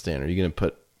turntable stand. Are you going to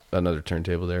put another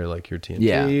turntable there, like your TNT?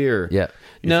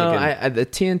 No, the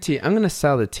TNT. I'm going to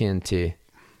sell the TNT.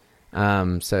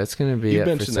 So it's going to be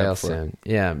up for sale soon.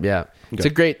 Yeah. Okay. It's a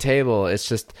great table. It's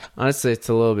just, honestly, it's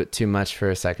a little bit too much for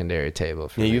a secondary table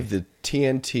for me. You have the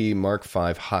TNT Mark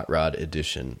V Hot Rod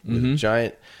Edition with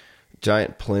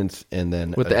giant plinth and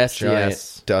then with the SDS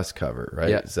giant dust cover, right?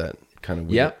 Yep. Is that kind of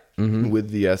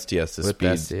with the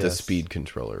SDS, the speed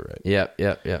controller, right?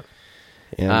 Yep.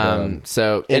 And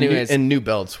so anyways, and new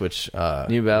belts, which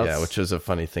which was a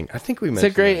funny thing. I think we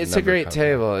mentioned it's a great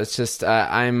table. It's just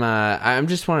I'm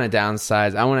just want to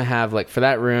downsize. I want to have, like, for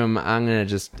that room,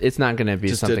 it's not going to be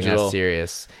just something digital. As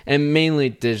serious, and mainly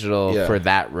digital for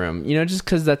that room. Just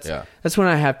because that's when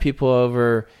I have people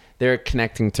over. They're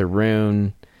connecting to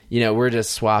Rune. We're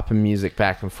just swapping music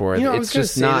back and forth. It's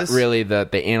just not really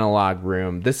the analog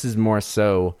room. This is more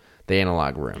so the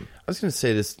analog room. I was going to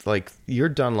say this, like, your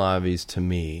Dunlavies to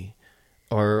me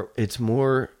it's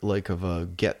more like of a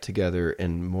get together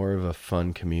and more of a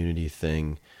fun community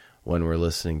thing when we're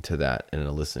listening to that in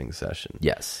a listening session.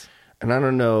 Yes. And I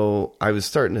don't know, I was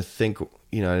starting to think, I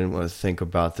didn't want to think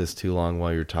about this too long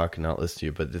while you're talking, not listen to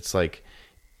you, but it's like,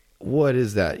 what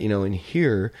is that? In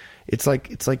here, it's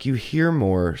like you hear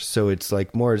more, so it's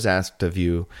like more is asked of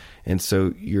you, and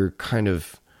so you're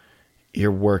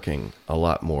working a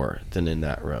lot more than in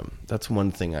that room. That's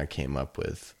one thing I came up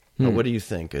with. But what do you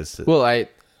think? Well, I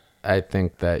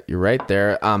think that you're right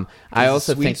there. I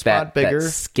also think that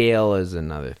scale is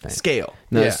another thing. Scale.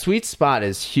 No, the sweet spot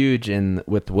is huge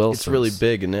with Wilson's. It's really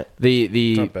big, isn't it?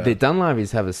 The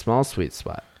Dunlavies have a small sweet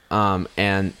spot. But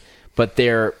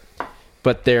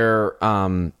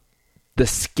the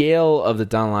scale of the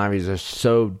Dunlavies are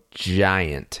so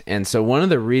giant. And so one of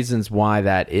the reasons why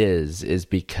that is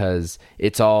because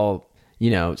it's all, 6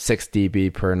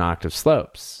 dB per an octave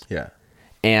slopes. Yeah.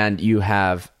 And you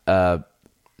have a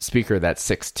speaker that's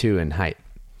 6'2" in height.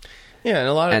 Yeah, and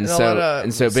a lot of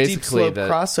so basically steep slope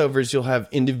crossovers, you'll have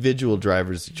individual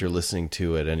drivers that you're listening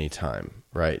to at any time,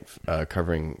 right?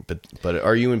 Covering, but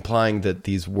are you implying that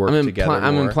these work together more?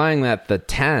 I'm implying that the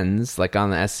 10s, like on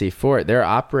the SC4, they're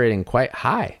operating quite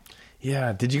high.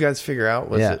 Yeah. Did you guys figure out,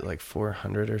 was it like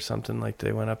 400 or something like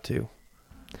they went up to?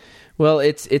 Well,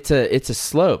 it's a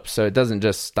slope, so it doesn't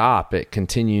just stop; it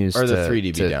continues. Or the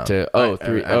 3 dB down.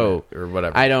 Or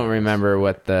whatever. I don't remember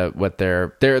what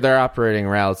they're operating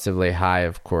relatively high,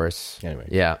 of course. Anyway,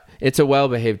 yeah, it's a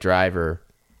well-behaved driver.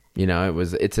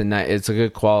 It's a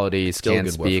good quality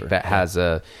ScanSpeak that has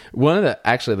one of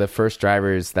the first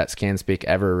drivers that ScanSpeak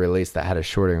ever released that had a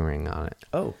shorting ring on it.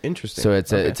 Oh, interesting. So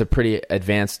it's a pretty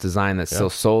advanced design that's still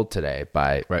sold today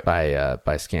by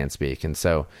ScanSpeak, and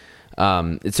so.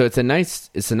 So it's a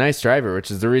nice driver,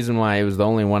 which is the reason why it was the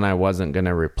only one I wasn't going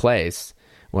to replace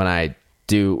when I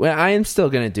do. Well, I am still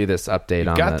going to do this update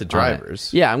on the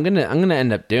drivers. Yeah, I'm gonna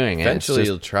end up doing it. Eventually,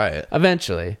 you'll try it.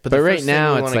 Eventually, but right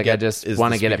now it's like I just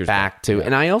want to get it back to,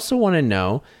 and I also want to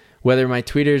know whether my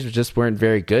tweeters just weren't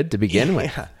very good to begin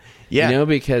with. Yeah,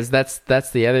 because that's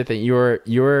the other thing.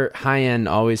 Your high end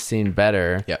always seemed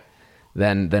better. Yeah.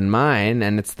 Than mine,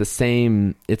 and it's the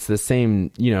same,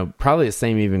 probably the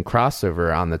same even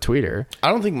crossover on the tweeter. I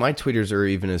don't think my tweeters are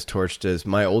even as torched as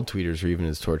my old tweeters are even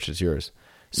as torched as yours.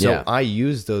 So I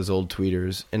use those old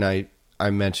tweeters, and I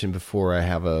mentioned before I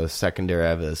have a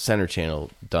center channel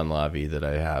Dunlavy that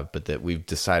I have, but that we've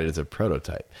decided is a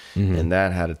prototype, and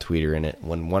that had a tweeter in it.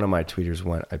 When one of my tweeters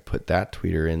went, I put that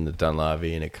tweeter in the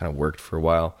Dunlavy, and it kind of worked for a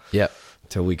while. Yep.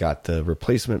 Until we got the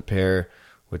replacement pair,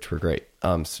 which were great.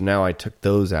 So now I took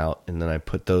those out, and then I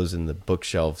put those in the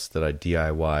bookshelves that I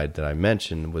DIY'd that I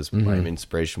mentioned was my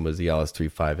inspiration was the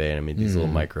LS35A, and I made these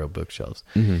little micro bookshelves.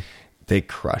 They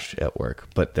crush at work,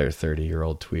 but they're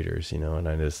 30-year-old tweeters, and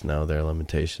I just know their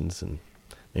limitations, and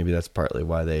maybe that's partly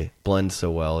why they blend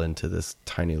so well into this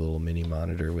tiny little mini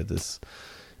monitor with this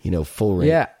full range.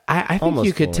 Yeah, I think Almost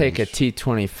you could full take range. a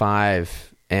T25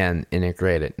 and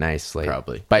integrate it nicely.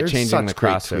 Probably. By They're changing such the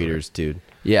great crossover. tweeters, dude.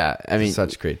 Yeah, I mean,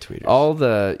 Such great tweeters. all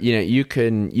the, you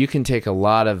can take a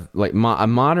lot of, like, a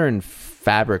modern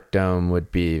fabric dome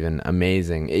would be even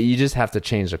amazing. You just have to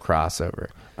change the crossover.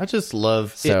 I just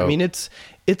love So- I mean, it's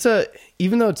a,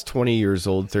 even though it's 20 years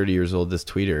old, 30 years old, this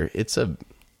tweeter, it's a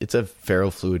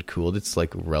ferrofluid cooled. It's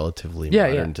like relatively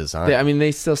modern design. I mean,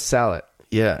 they still sell it,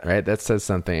 Yeah. right? That says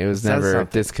something. It was It says never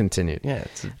something. discontinued.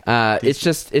 Yeah. It's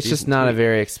just decent not a tweet.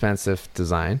 very expensive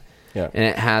design. Yeah. And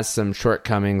it has some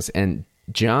shortcomings, and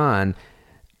John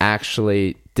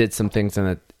actually did some things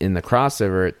in the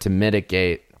crossover to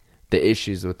mitigate the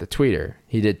issues with the tweeter.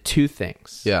 He did two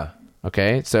things. Yeah.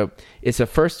 Okay, so it's a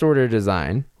first order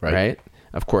design, right?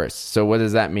 Of course. So what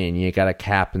does that mean? You got a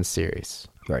cap and series.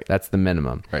 Right. That's the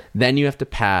minimum. Right. Then you have to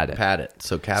pad it. Pad it.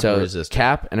 So cap So and resistor.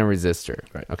 cap and a resistor.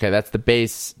 Right. Okay, that's the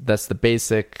base. That's the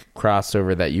basic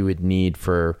crossover that you would need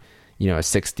for, a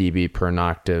 6 dB per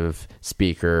octave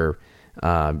speaker.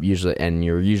 Usually, and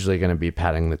you're usually going to be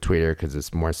padding the tweeter because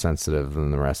it's more sensitive than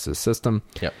the rest of the system.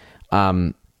 Yep.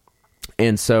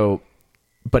 And so,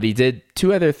 but he did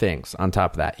two other things on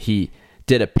top of that. He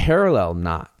did a parallel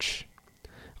notch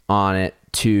on it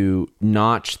to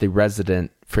notch the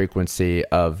resident frequency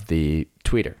of the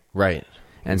tweeter. Right.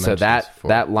 And You so mentioned this before.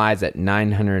 that lies at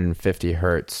 950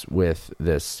 hertz with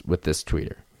this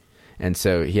tweeter. And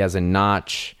so he has a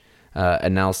notch,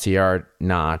 an LCR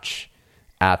notch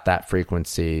at that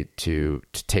frequency to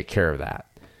take care of that.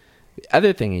 The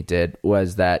other thing he did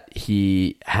was that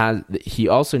he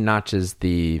also notches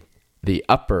the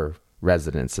upper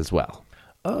resonance as well.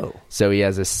 Oh. So he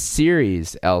has a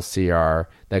series LCR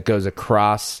that goes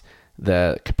across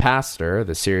the capacitor,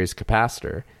 the series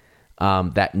capacitor,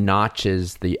 that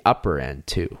notches the upper end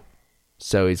too.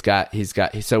 So he's got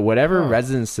so whatever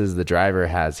resonances the driver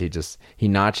has, he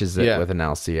notches it with an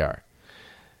LCR.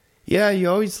 Yeah, you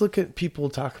always look at people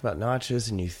talk about notches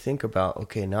and you think about,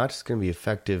 okay, notch is going to be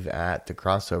effective at the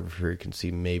crossover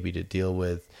frequency maybe to deal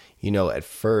with, at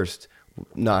first,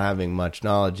 not having much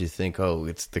knowledge, you think, oh,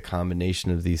 it's the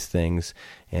combination of these things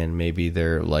and maybe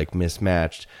they're like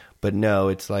mismatched. But no,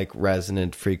 it's like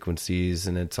resonant frequencies,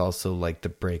 and it's also like the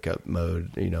breakup mode,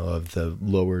 of the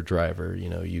lower driver,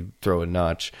 you throw a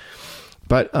notch.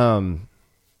 But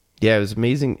yeah, it was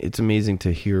amazing. It's amazing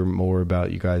to hear more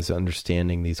about you guys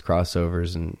understanding these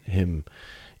crossovers and him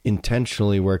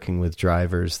intentionally working with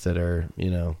drivers that are,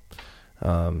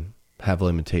 have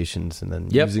limitations and then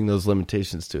using those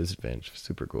limitations to his advantage.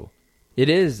 Super cool. It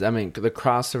is. I mean, the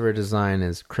crossover design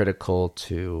is critical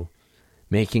to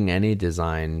making any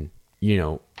design,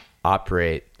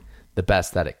 operate the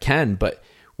best that it can. But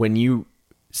when you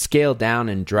scale down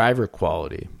in driver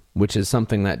quality, which is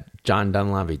something that John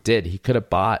Dunleavy did, he could have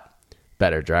bought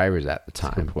better drivers at the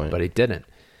time, but he didn't.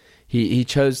 He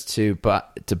chose to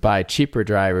buy cheaper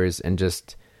drivers and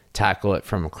just tackle it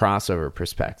from a crossover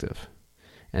perspective.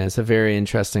 And it's a very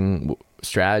interesting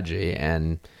strategy.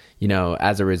 And,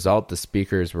 as a result, the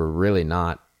speakers were really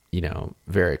not,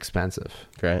 very expensive.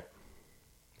 Right.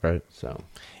 So,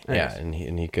 yeah, and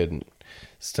he couldn't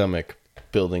stomach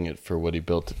building it for what he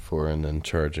built it for and then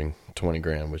charging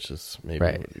 $20,000, which is maybe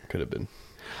what it could have been.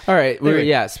 All right.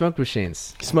 Anyway. Smoke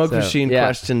machines. Machine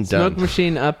question done. Smoke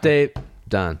machine update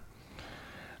done.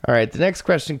 All right. The next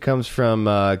question comes from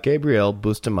Gabriel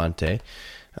Bustamante,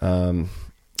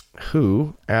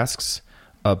 who asks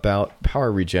about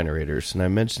power regenerators. And I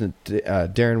mentioned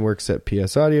that Darren works at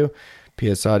PS Audio.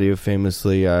 PS Audio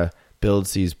famously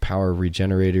builds these power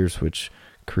regenerators, which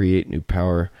create new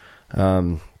power.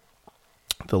 The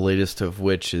latest of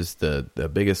which is the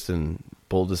biggest and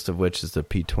boldest of which is the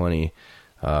P20,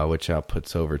 which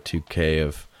outputs over 2K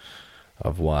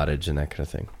of wattage and that kind of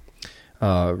thing.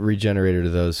 Regenerator, to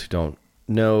those who don't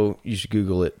know, you should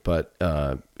Google it, but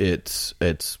it's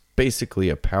basically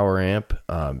a power amp.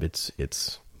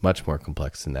 It's much more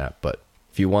complex than that, but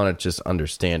if you want to just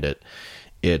understand it,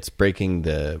 it's breaking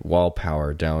the wall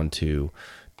power down to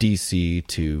DC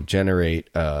to generate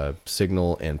a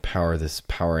signal and power this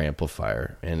power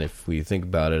amplifier. And if we think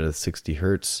about it at 60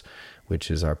 hertz, which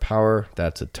is our power,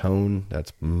 that's a tone,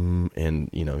 that's and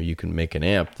you can make an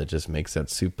amp that just makes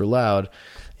that super loud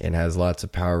and has lots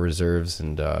of power reserves,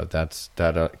 and that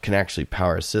can actually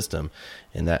power a system,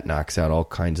 and that knocks out all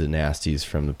kinds of nasties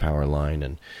from the power line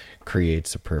and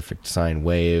creates a perfect sine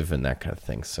wave and that kind of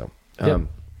thing. So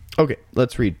okay,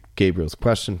 let's read Gabriel's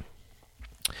question.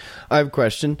 I have a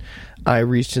question. I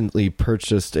recently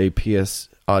purchased a PS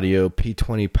Audio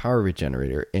P20 power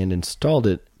regenerator and installed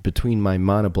it between my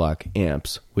monoblock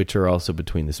amps, which are also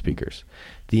between the speakers.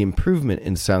 The improvement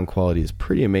in sound quality is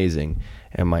pretty amazing,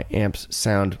 and my amps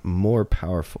sound more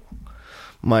powerful.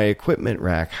 My equipment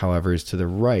rack, however, is to the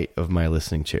right of my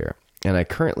listening chair, and I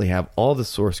currently have all the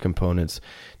source components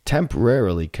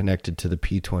temporarily connected to the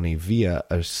P20 via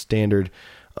a standard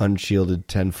unshielded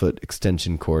 10-foot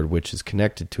extension cord, which is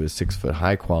connected to a 6-foot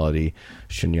high-quality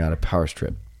Shunyata power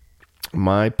strip.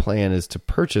 My plan is to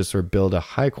purchase or build a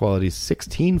high-quality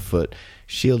 16-foot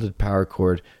shielded power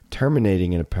cord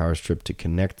terminating in a power strip to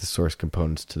connect the source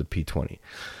components to the P20.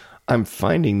 I'm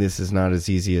finding this is not as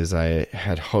easy as I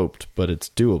had hoped, but it's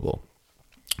doable.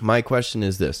 My question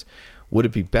is this: would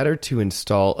it be better to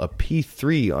install a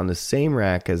P3 on the same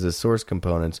rack as the source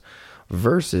components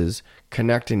versus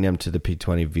connecting them to the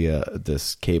P20 via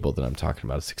this cable that I'm talking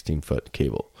about, a 16-foot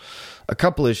cable? A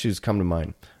couple issues come to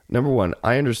mind. Number one,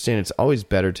 I understand it's always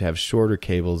better to have shorter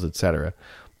cables, etc.,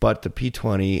 but the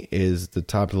P20 is the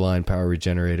top-of-the-line power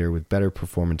regenerator with better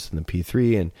performance than the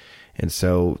P3, and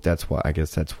so that's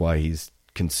why he's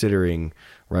considering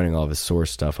running all of his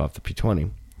source stuff off the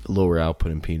P20. Lower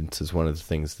output impedance is one of the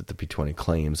things that the P20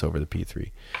 claims over the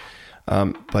P3.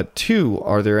 But two,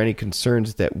 are there any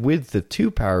concerns that with the two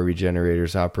power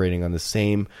regenerators operating on the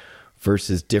same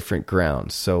versus different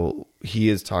grounds? So he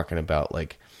is talking about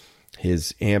like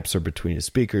his amps are between his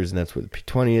speakers, and that's where the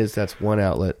P20 is. That's one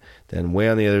outlet. Then way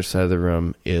on the other side of the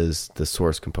room is the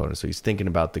source component. So he's thinking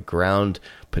about the ground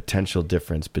potential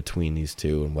difference between these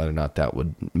two and whether or not that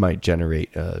might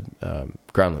generate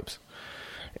ground loops.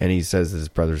 And he says his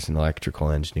brother's an electrical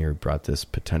engineer who brought this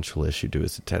potential issue to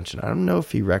his attention. I don't know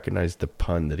if he recognized the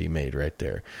pun that he made right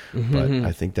there, but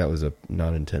I think that was a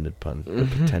non-intended pun, the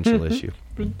potential issue.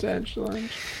 Potential.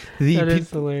 That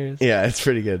is hilarious. Yeah, it's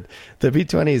pretty good. The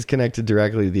P20 is connected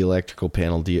directly to the electrical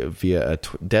panel via a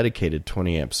dedicated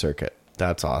 20-amp circuit.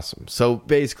 That's awesome. So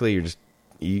basically,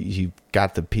 you've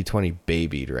got the P20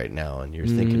 babied right now, and you're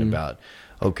thinking about,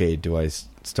 okay, do I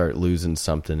start losing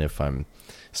something if I'm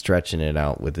stretching it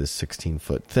out with this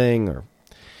 16-foot thing?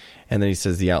 And then he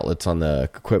says the outlets on the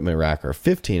equipment rack are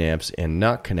 15 amps and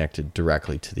not connected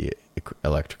directly to the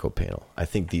electrical panel. I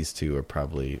think these two are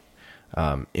probably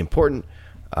important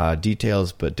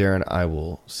details, but Darren, I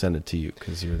will send it to you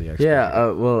because you're the expert.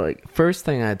 Yeah, first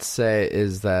thing I'd say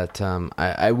is that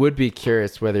I would be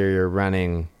curious whether you're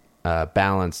running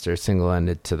balanced or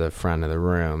single-ended to the front of the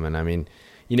room. And I mean,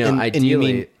 ideally... And you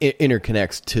mean it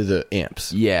interconnects to the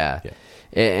amps. Yeah.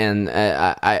 And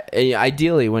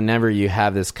ideally, whenever you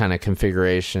have this kind of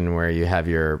configuration where you have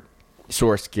your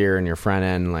source gear and your front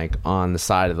end like on the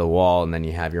side of the wall, and then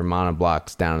you have your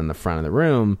monoblocks down in the front of the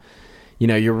room,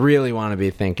 you really want to be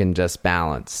thinking just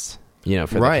balanced, for the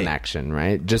connection,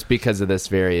 right? Just because of this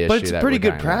very issue. But it's pretty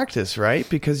good practice, right?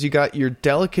 Because you got your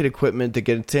delicate equipment that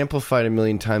gets amplified a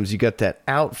million times. You got that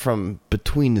out from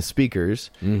between the speakers.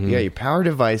 Mm-hmm. You got your power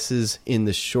devices in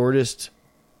the shortest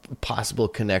possible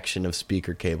connection of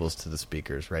speaker cables to the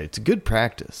speakers, right? It's a good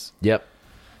practice. Yep.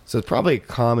 So it's probably a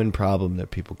common problem that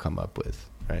people come up with,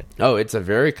 right? Oh, it's a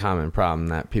very common problem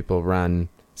that people run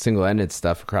single-ended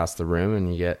stuff across the room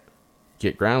and you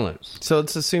get ground loops. So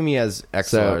let's assume he has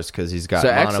XLRs because he's got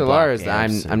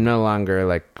XLRs. I'm no longer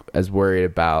like as worried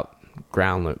about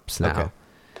ground loops now.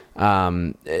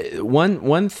 Okay.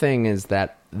 One thing is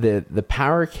that the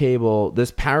power cable,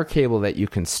 this power cable that you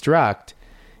construct,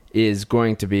 is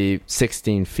going to be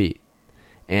 16 feet,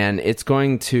 and it's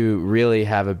going to really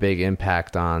have a big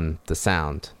impact on the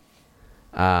sound.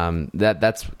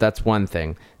 That's one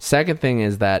thing. Second thing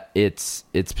is that it's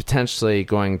potentially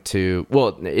going to,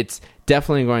 it's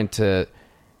definitely going to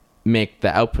make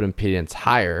the output impedance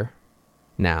higher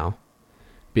now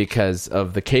because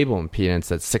of the cable impedance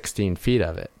that's 16 feet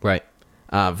of it. Right.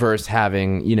 Versus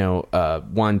having, a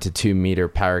 1 to 2 meter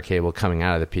power cable coming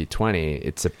out of the P20,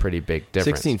 it's a pretty big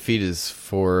difference. 16 feet is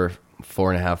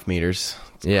 4.5 meters.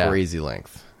 It's crazy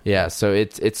length. Yeah, so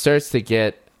it starts to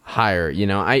get higher.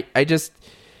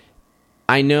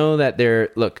 I know that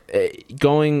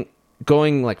going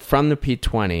like from the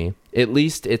P20, at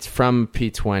least it's from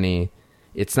P20.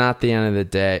 It's not the end of the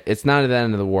day. It's not the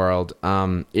end of the world.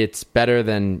 It's better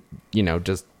than,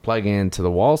 just plugging into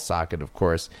the wall socket, of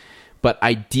course. But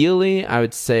ideally, I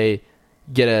would say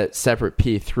get a separate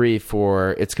P3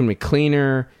 for, it's going to be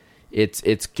cleaner. It's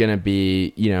going to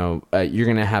be, you're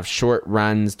going to have short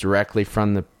runs directly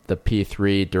from the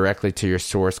P3 directly to your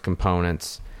source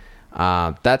components.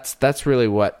 That's really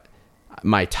what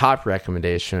my top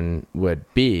recommendation would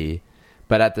be.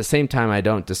 But at the same time, I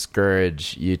don't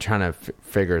discourage you trying to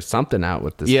figure something out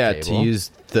with this cable. To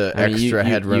use the extra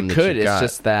headroom you could. It's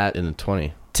just that in the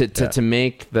 20. to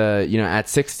make the, at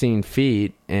 16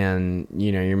 feet and,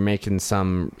 you're making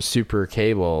some super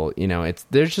cable,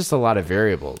 there's just a lot of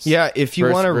variables. Yeah. If you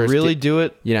want to really do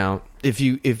it,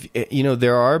 if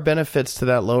there are benefits to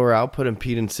that lower output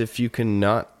impedance if you can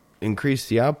not increase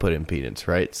the output impedance,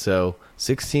 right? So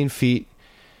 16 feet,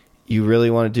 you really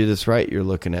want to do this right. You're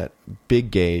looking at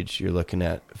big gauge. You're looking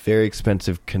at very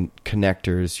expensive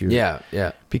connectors.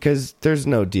 Yeah. Because there's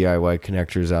no DIY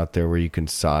connectors out there where you can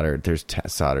solder. There's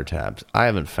solder tabs. I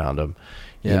haven't found them.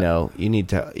 Yeah. You need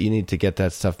to get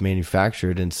that stuff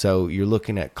manufactured, and so you're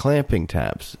looking at clamping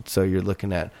tabs. So you're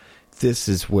looking at, this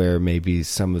is where maybe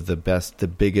some of the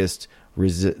biggest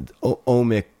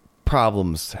ohmic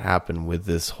problems happen with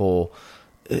this whole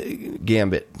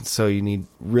gambit. So you need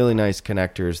really nice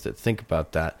connectors that think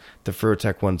about that. The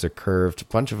Furutech ones are curved. A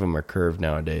bunch of them are curved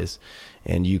nowadays,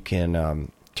 and you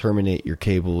can terminate your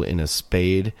cable in a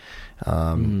spade.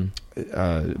 I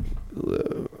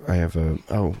have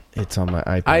it's on my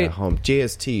iPad at home.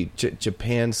 JST,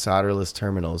 Japan Solderless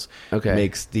Terminals,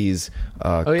 makes these.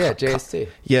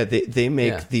 JST. They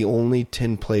make the only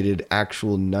tin-plated,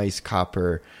 actual nice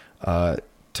copper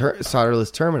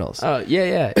solderless terminals.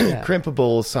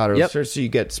 Crimpable solderless. So you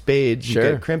get spades, you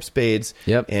get crimp spades,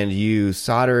 and you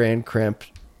solder and crimp,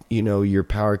 your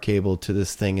power cable to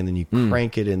this thing, and then you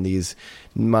crank it in these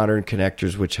modern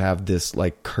connectors, which have this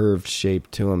like curved shape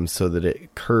to them, so that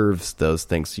it curves those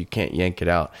things, so you can't yank it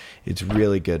out. It's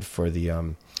really good for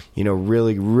the,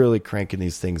 really, really cranking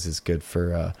these things is good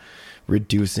for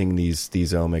reducing these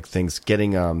ohmic things.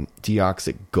 Getting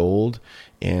deoxic gold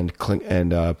and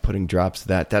putting drops of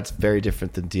that's very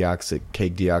different than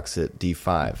Keg Deoxit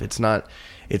D5. It's not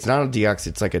a deoxit.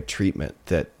 It's like a treatment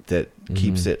that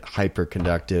keeps it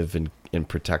hyperconductive and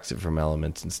protects it from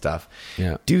elements and stuff.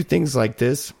 Yeah. Do things like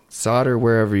this, solder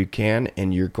wherever you can,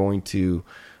 and you're going to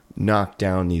knock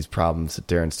down these problems that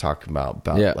Darren's talking about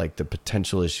like the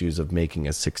potential issues of making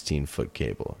a 16-foot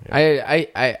cable.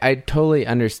 I totally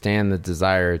understand the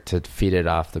desire to feed it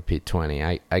off the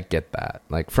P20. I get that.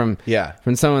 Like from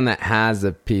someone that has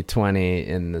a P20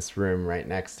 in this room right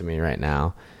next to me right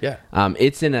now. Yeah.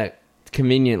 It's in a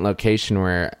convenient location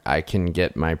where I can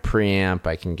get my preamp,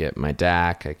 I can get my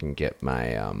DAC, I can get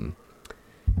my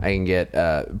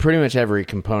pretty much every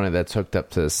component that's hooked up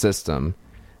to the system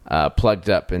plugged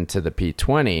up into the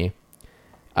P20.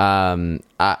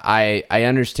 I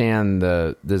understand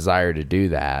the desire to do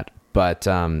that, but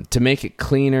to make it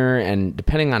cleaner, and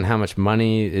depending on how much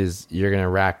money you're going to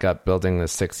rack up building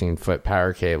this 16-foot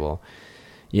power cable,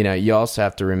 you also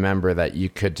have to remember that you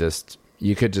could just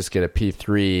get a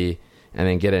P3 and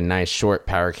then get a nice short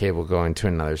power cable going to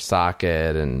another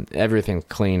socket, and everything's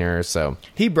cleaner. So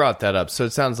he brought that up. So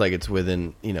it sounds like it's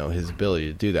within, his ability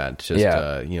to do that. It's just,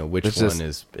 which one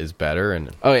is better. And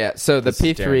so the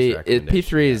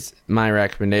P3 is my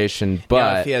recommendation,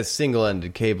 but if he has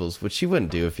single-ended cables, which he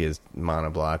wouldn't do if he has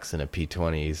monoblocks and a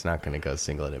P20, he's not going to go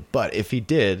single-ended. But if he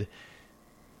did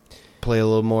play a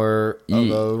little more of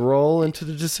a role into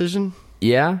the decision,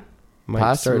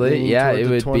 possibly,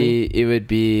 it would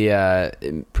be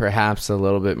perhaps a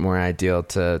little bit more ideal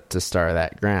to star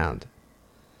that ground,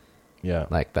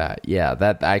 like that.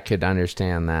 That I could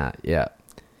understand that.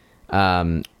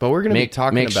 But we're going to be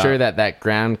talking about, make sure that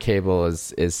ground cable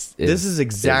is this is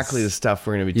exactly the stuff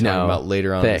we're going to be talking about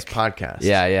later on in this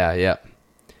podcast.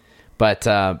 But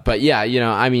I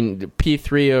mean,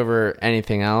 P3 over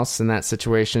anything else in that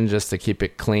situation, just to keep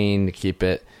it clean, to keep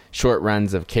it short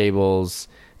runs of cables.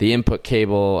 The input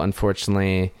cable,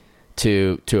 unfortunately,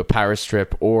 to a power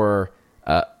strip or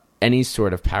any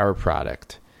sort of power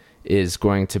product is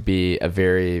going to be a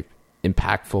very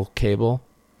impactful cable.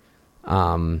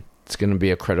 It's going to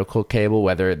be a critical cable,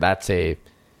 whether it's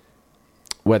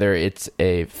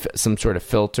some sort of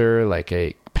filter like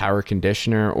a power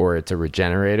conditioner, or it's a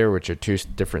regenerator, which are two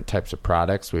different types of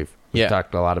products. We've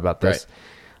talked a lot about this. Right.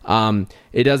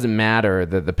 It doesn't matter.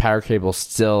 The power cable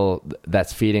still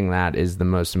that's feeding that is the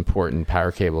most important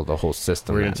power cable of the whole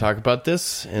system. We're going to talk about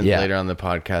this and later on the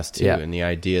podcast too, and the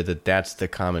idea that that's the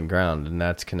common ground, and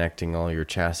that's connecting all your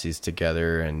chassis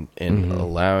together and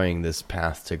allowing this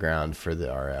path to ground for the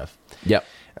RF. Yep.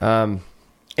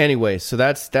 Anyway, so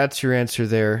that's your answer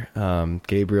there,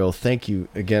 Gabriel. Thank you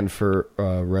again for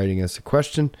writing us a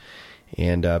question,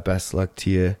 and best luck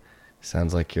to you.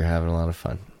 Sounds like you're having a lot of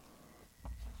fun.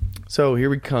 So here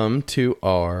we come to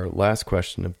our last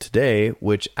question of today,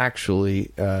 which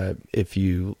actually, if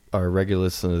you are a regular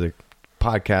listener to the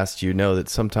podcast, you know that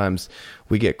sometimes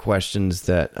we get questions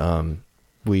that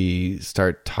we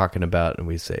start talking about and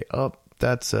we say, oh,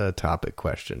 that's a topic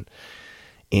question.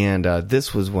 And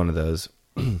this was one of those.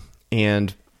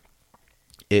 And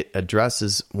it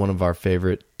addresses one of our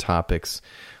favorite topics,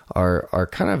 are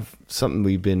kind of something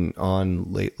we've been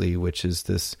on lately, which is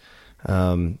this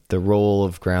the role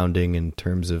of grounding in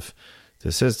terms of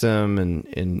the system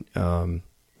and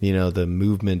the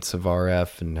movements of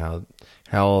RF and how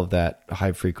all of that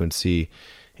high frequency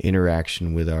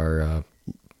interaction with our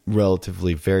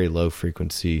relatively very low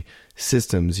frequency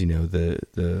systems,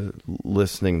 the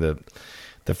listening,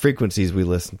 the frequencies we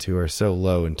listen to are so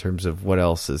low in terms of what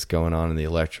else is going on in the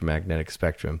electromagnetic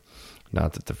spectrum.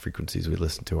 Not that the frequencies we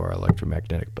listen to are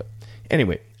electromagnetic, but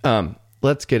anyway,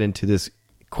 let's get into this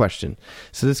question.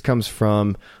 So this comes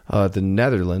from the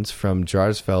Netherlands, from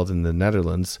Jarsveld in the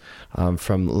Netherlands,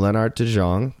 from Lennart de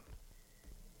Jong.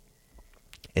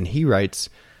 And he writes,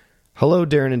 "Hello,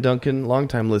 Darren and Duncan,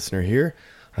 longtime listener here.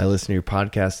 I listen to your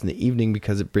podcast in the evening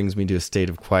because it brings me to a state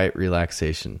of quiet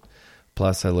relaxation.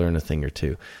 Plus, I learn a thing or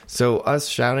two." So us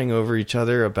shouting over each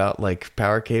other about like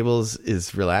power cables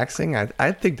is relaxing.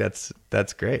 I think that's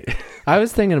great. I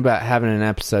was thinking about having an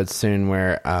episode soon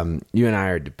where you and I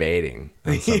are debating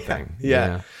on something.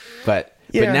 Yeah. But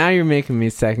now you're making me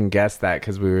second guess that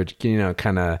because we were,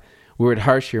 we would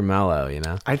harsh your mellow,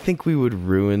 I think we would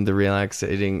ruin the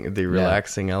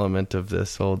relaxing element of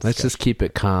this whole discussion. Let's just keep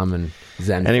it calm and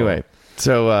zen. Anyway.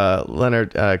 So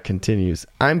Leonard continues,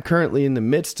 "I'm currently in the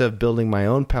midst of building my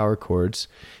own power cords,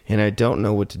 and I don't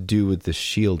know what to do with the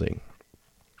shielding.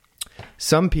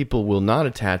 Some people will not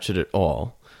attach it at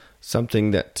all,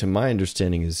 something that to my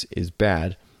understanding is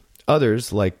bad.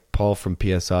 Others, like Paul from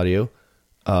PS Audio,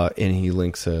 and he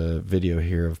links a video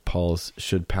here of Paul's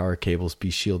Should Power Cables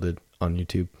Be Shielded on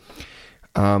YouTube,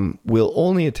 will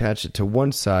only attach it to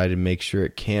one side and make sure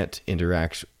it can't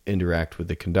interact with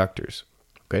the conductors.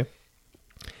 Okay?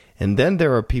 And then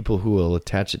there are people who will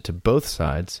attach it to both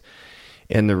sides,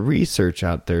 and the research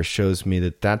out there shows me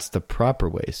that that's the proper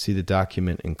way. See the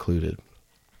document included."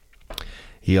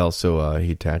 He also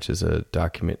he attaches a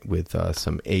document with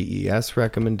some AES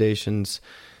recommendations.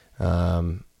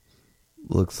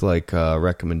 Looks like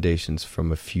recommendations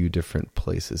from a few different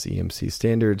places: EMC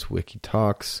Standards,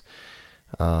 WikiTalks.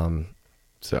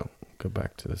 So go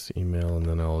back to this email, and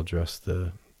then I'll address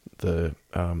the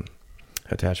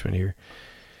attachment here.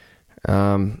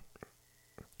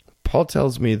 Paul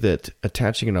tells me that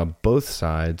attaching it on both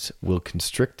sides will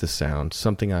constrict the sound,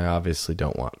 something I obviously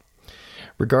don't want.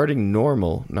 Regarding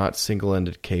normal, not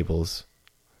single-ended cables,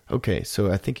 okay,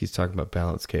 so I think he's talking about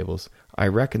balanced cables. I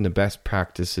reckon the best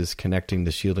practice is connecting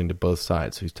the shielding to both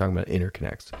sides. So he's talking about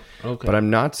interconnects. Okay. But I'm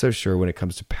not so sure when it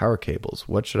comes to power cables.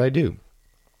 What should I do?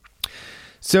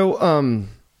 So,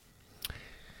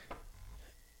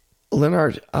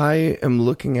 Leonard, I am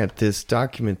looking at this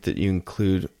document that you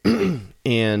include,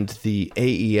 and the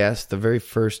AES, the very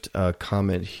first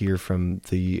comment here from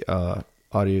the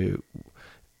Audio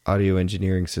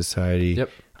Engineering Society,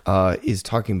 is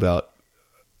talking about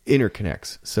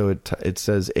interconnects. So it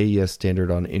says AES standard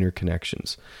on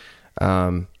interconnections,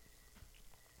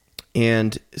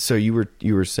 and so you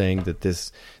were saying that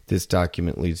this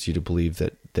document leads you to believe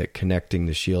that connecting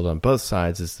the shield on both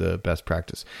sides is the best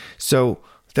practice. So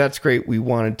that's great. We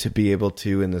wanted to be able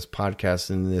to, in this podcast,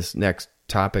 in this next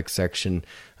topic section,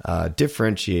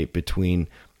 differentiate between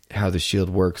how the shield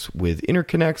works with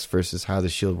interconnects versus how the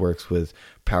shield works with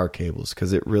power cables,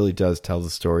 because it really does tell the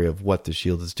story of what the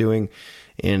shield is doing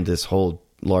and this whole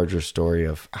larger story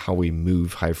of how we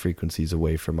move high frequencies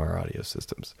away from our audio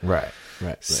systems. Right.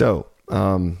 So,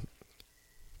 and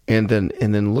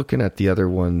then looking at the other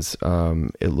ones,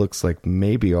 it looks like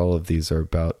maybe all of these are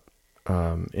about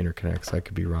interconnects. I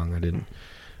could be wrong. I didn't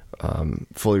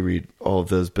fully read all of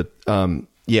those, but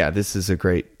this is a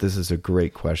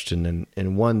great question,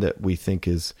 and one that we think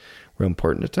is real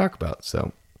important to talk about.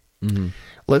 So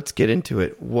let's get into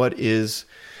it. What is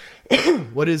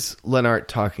Lennart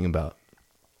talking about?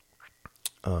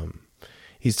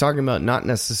 He's talking about not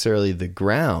necessarily the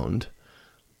ground,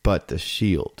 but the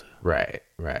shield. Right.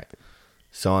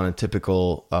 So on a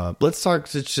typical, let's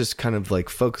just kind of like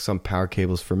focus on power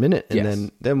cables for a minute,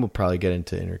 and then we'll probably get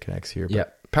into interconnects here.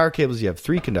 But power cables, you have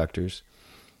 3 conductors.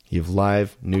 You have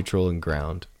live, neutral, and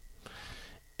ground.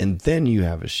 And then you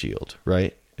have a shield,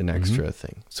 right? An extra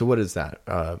thing. So what is that,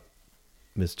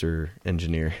 Mr.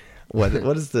 Engineer? Why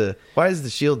is the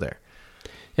shield there?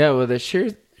 Yeah, well, the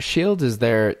shield is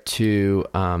there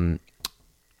to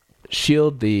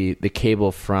shield the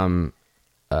cable from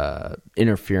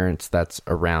interference that's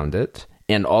around it,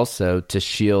 and also to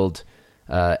shield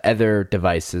other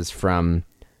devices from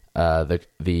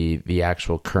the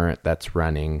actual current that's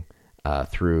running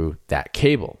through that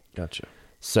cable. Gotcha.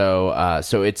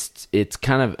 So it's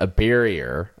kind of a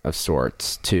barrier of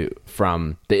sorts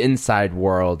from the inside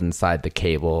world inside the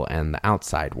cable and the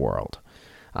outside world.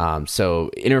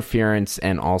 So interference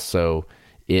and also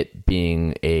it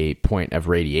being a point of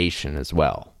radiation as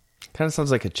well. Kind of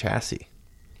sounds like a chassis.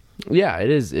 Yeah, it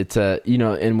is. It's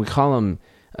and we call them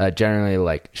generally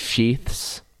like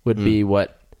sheaths would be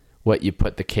what you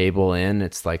put the cable in.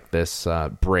 It's like this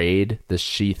braid, this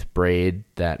sheath braid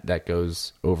that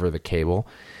goes over the cable.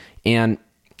 And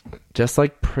just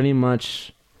like pretty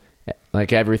much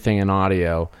like everything in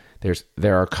audio,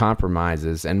 there are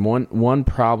compromises. And one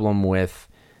problem with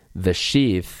the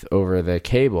sheath over the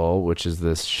cable, which is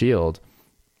this shield,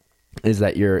 is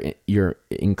that you're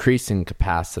increasing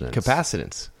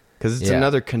capacitance. Because it's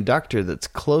another conductor that's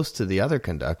close to the other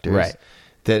conductors, right,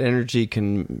 that energy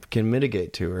can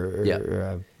mitigate to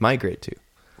or migrate to.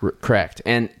 Correct.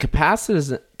 And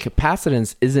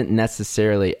capacitance isn't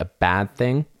necessarily a bad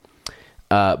thing,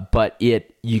 but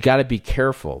you got to be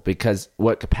careful, because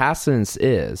what capacitance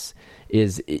is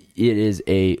it is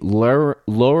a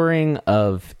lowering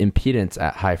of impedance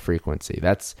at high frequency.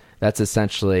 That's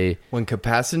essentially when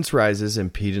capacitance rises,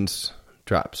 impedance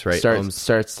drops, right?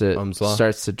 Starts Ohm's law?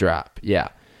 Starts to drop. Yeah.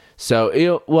 So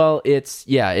it's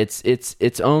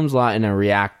Ohm's law in a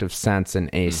reactive sense in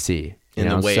AC. In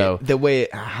the way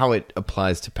how it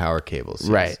applies to power cables. Yes.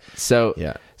 Right.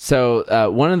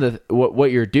 So one of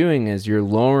what you're doing is you're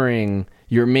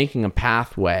making a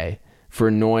pathway for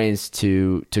noise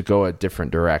to go a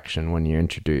different direction when you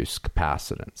introduce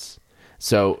capacitance.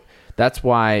 So that's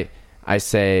why I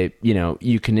say,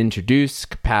 you can introduce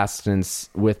capacitance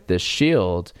with this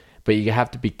shield, but you have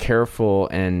to be careful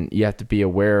and you have to be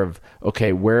aware of,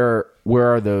 okay, where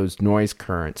are those noise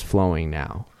currents flowing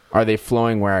now? Are they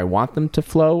flowing where I want them to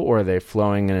flow, or are they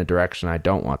flowing in a direction I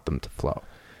don't want them to flow?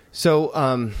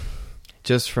 So,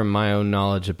 just from my own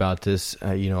knowledge about this,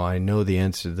 I know the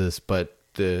answer to this, but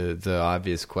the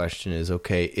obvious question is,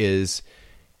 okay, is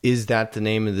that the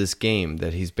name of this game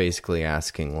that he's basically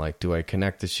asking? Like, do I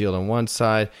connect the shield on one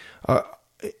side?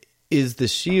 Is the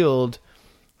shield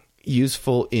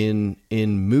useful in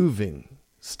moving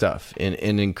stuff and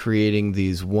in creating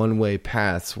these one-way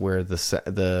paths where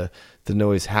the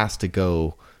noise has to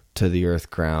go to the earth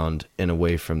ground and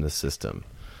away from the system?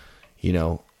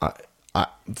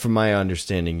 From my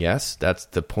understanding, yes, that's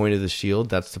the point of the shield.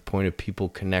 That's the point of people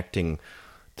connecting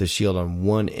the shield on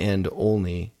one end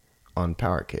only on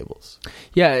power cables.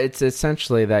 Yeah, it's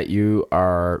essentially that you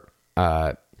are,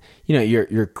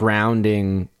 you're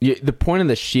grounding. The point of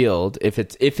the shield, if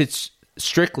it's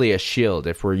strictly a shield,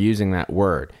 if we're using that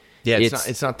word,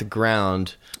 it's not the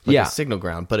ground, like a signal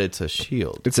ground, but it's a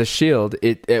shield. It's a shield.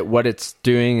 What it's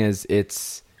doing is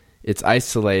it's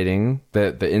isolating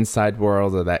the inside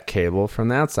world of that cable from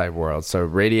the outside world. So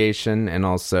radiation and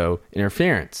also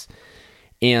interference.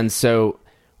 And so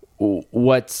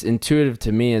what's intuitive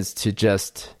to me is to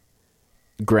just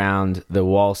ground the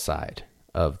wall side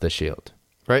of the shield.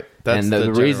 Right. That's and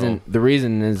the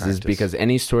reason is because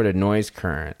any sort of noise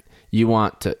current, you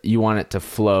want it to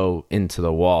flow into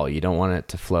the wall. You don't want it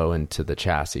to flow into the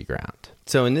chassis ground.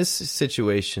 So in this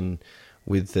situation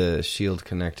with the shield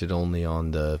connected only on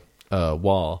the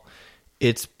wall,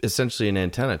 it's essentially an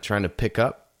antenna trying to pick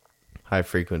up high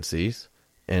frequencies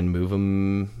and move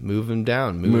them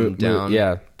down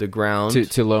the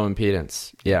ground to low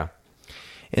impedance. Yeah.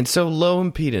 And so low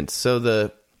impedance. So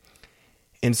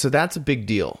that's a big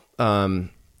deal. When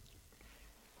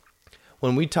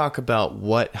we talk about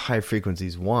what high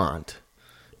frequencies want,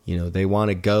 they want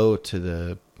to go to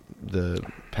the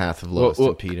path of lowest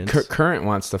impedance. Current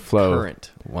wants to flow.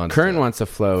 Current wants to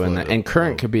flow, and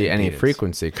current could be any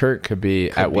frequency. Current could be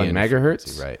at 1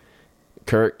 megahertz. Right.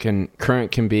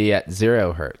 Current can be at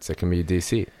 0 hertz. It can be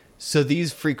DC. So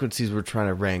these frequencies we're trying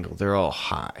to wrangle, they're all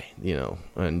high,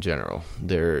 in general.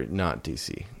 They're not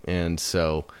DC. And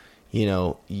so,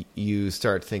 you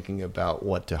start thinking about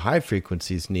what do high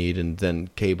frequencies need, and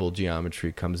then cable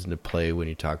geometry comes into play when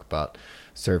you talk about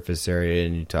surface area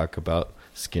and you talk about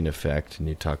skin effect and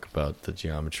you talk about the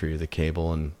geometry of the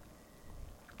cable.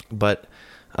 But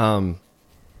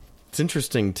it's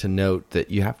interesting to note that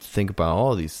you have to think about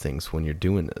all these things when you're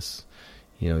doing this.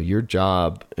 Your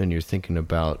job, and you're thinking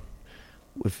about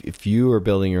if you are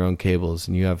building your own cables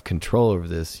and you have control over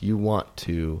this, you want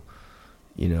to,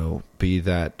 be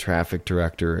that traffic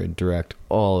director and direct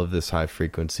all of this high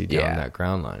frequency down that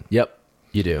ground line. Yep,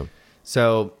 you do.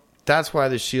 So that's why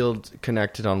the shield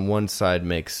connected on one side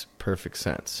makes perfect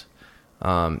sense.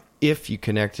 If you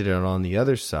connected it on the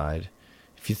other side,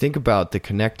 if you think about the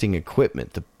connecting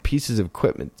equipment, the pieces of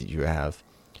equipment that you have,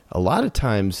 a lot of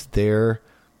times they're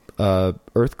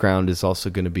earth ground is also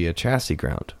going to be a chassis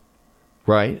ground,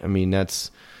 right? I mean,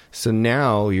 so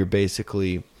now you're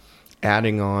basically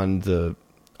adding on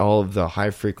all of the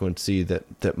high frequency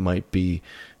that might be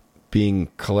being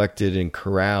collected and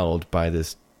corralled by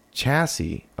this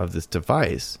chassis of this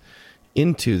device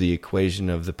into the equation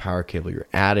of the power cable. You're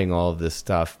adding all of this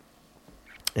stuff.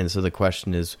 And so the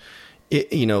question is,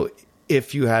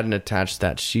 if you hadn't attached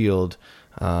that shield,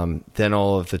 then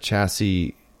all of the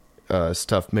chassis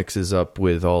stuff mixes up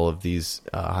with all of these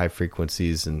high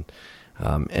frequencies. And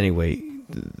anyway,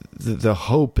 the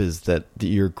hope is that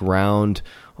your ground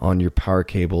on your power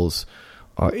cables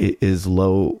is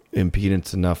low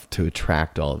impedance enough to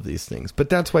attract all of these things. But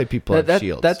that's why people have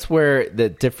shields. That's where the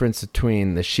difference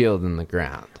between the shield and the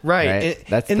ground. Right.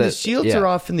 And the shields are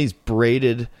often these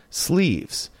braided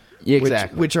sleeves. Yeah,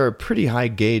 exactly. Which are pretty high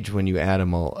gauge when you add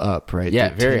them all up, right? Yeah,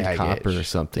 They're very high copper gauge. or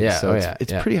something. Yeah, so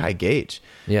it's pretty high gauge.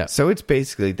 Yeah. So it's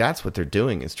basically, that's what they're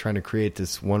doing, is trying to create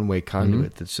this one-way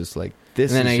conduit that's just like,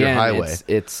 this and then is again, your highway.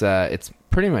 It's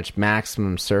pretty much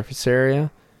maximum surface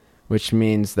area, which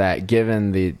means that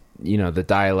given the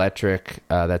dielectric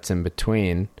that's in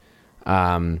between,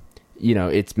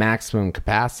 it's maximum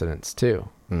capacitance too,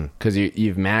 because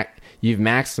you've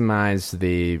maximized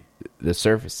the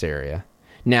surface area.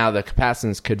 Now the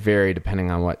capacitance could vary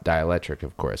depending on what dielectric.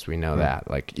 Of course, we know that.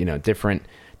 Like different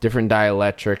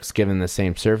dielectrics given the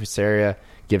same surface area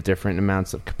give different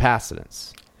amounts of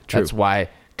capacitance. True. That's why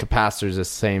capacitors the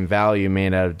same value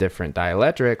made out of different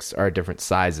dielectrics are different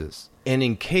sizes. And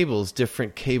in cables,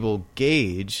 different cable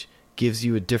gauge gives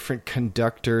you a different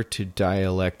conductor to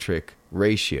dielectric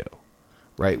ratio,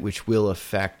 right? Which will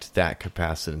affect that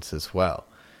capacitance as well,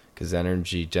 because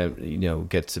energy,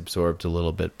 gets absorbed a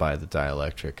little bit by the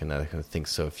dielectric and that kind of thing.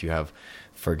 So if you have,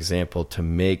 for example, to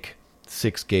make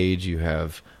 6 gauge, you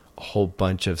have a whole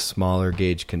bunch of smaller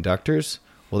gauge conductors.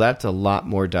 Well, that's a lot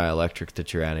more dielectric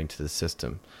that you're adding to the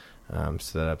system.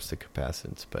 So that ups the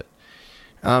capacitance. But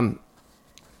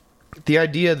the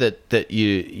idea that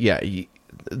the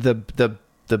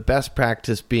best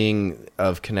practice being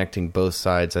of connecting both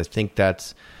sides, I think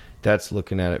that's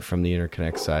looking at it from the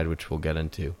interconnect side, which we'll get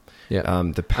into. Yeah.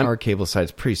 The power cable side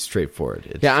is pretty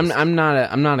straightforward. I'm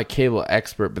not a cable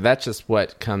expert, but that's just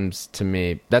what comes to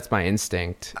me. That's my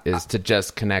instinct, is to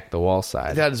just connect the wall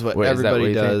side. That is what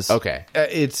everybody does. Think? Okay.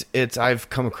 It's I've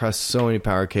come across so many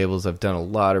power cables. I've done a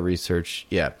lot of research.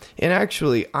 Yeah. And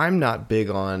actually, I'm not big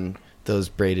on those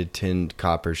braided tinned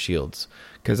copper shields,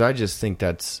 because I just think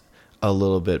that's a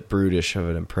little bit brutish of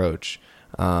an approach.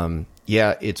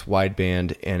 It's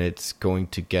wideband and it's going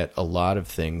to get a lot of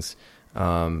things.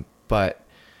 But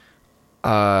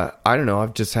I don't know.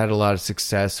 I've just had a lot of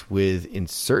success with, in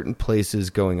certain places,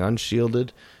 going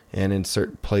unshielded, and in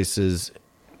certain places,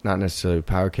 not necessarily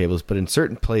power cables, but in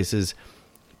certain places,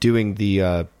 doing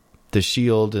the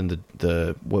shield and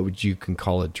the what you can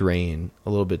call a drain a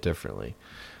little bit differently.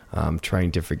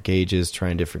 Trying different gauges,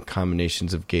 trying different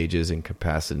combinations of gauges and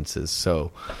capacitances.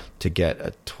 So to get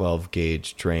a 12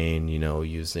 gauge drain,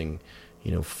 using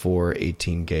 4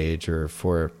 18 gauge or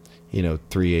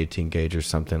 3 18 gauge or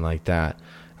something like that,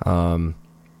 in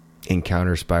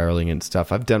counter spiraling and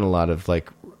stuff. I've done a lot of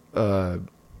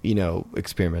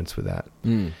experiments with that.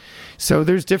 So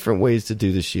there's different ways to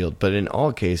do the shield, but in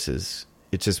all cases,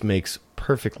 it just makes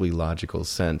perfectly logical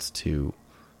sense to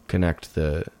connect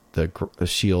the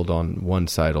shield on one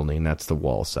side only, and that's the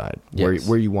wall side, yes,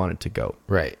 where you want it to go.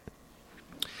 Right.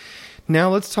 Now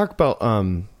let's talk about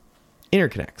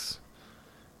interconnects.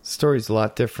 Story's a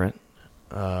lot different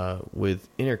with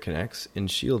interconnects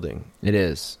and shielding. It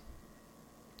is.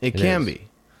 It can be.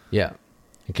 Yeah,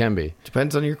 it can be.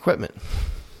 Depends on your equipment.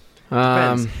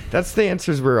 Depends. That's the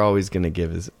answers we're always going to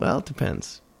give is, well, it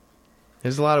depends.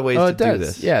 There's a lot of ways to do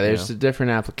this. Yeah, there's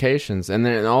different applications. And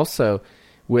then also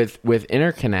with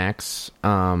interconnects,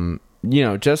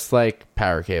 just like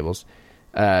power cables,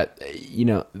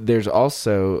 there's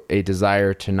also a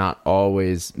desire to not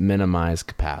always minimize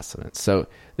capacitance. So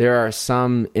there are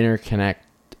some interconnect,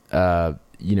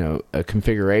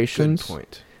 configurations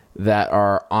that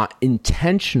are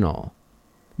intentional.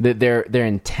 That their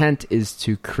intent is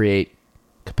to create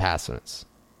capacitance.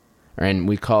 And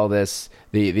we call this,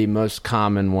 the most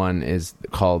common one is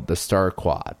called the star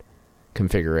quad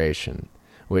configuration,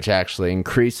 which actually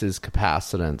increases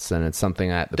capacitance, and it's something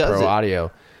that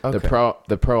the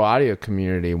pro audio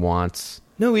community wants.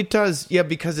 No, it does. Yeah,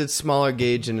 because it's smaller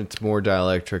gauge and it's more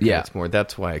dielectric. Yeah, and it's more.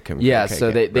 That's why it can. Yeah,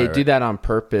 so they do that on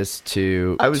purpose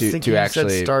to. I was thinking you actually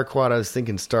said star quad. I was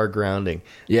thinking star grounding.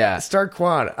 Yeah, star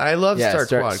quad. I love star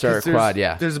quad. Star quad.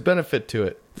 Yeah, there's a benefit to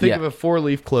it. Think of a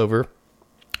 4-leaf clover.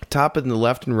 Top and the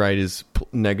left and right is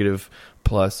negative,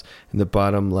 plus, and the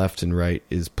bottom left and right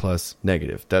is plus,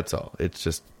 negative. That's all. It's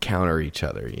just counter each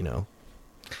other, you know.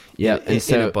 Yeah,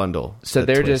 in a bundle. So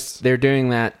they're doing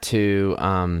that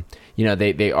to, you know,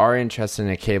 they are interested in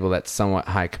a cable that's somewhat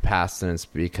high capacitance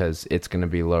because it's going to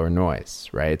be lower noise,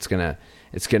 right? It's going to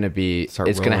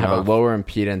have a lower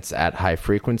impedance at high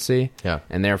frequency,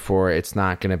 and therefore it's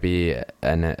not going to be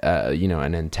an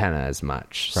antenna as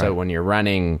much. Right. So when you're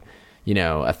running, you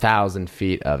know, 1,000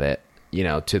 feet of it, you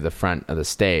know, to the front of the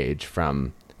stage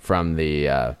from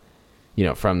the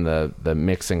from the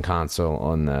mixing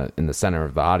console in the center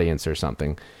of the audience or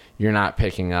something, you're not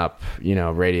picking up, you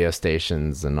know, radio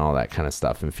stations and all that kind of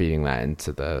stuff and feeding that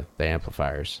into the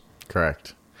amplifiers. Correct.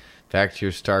 In fact,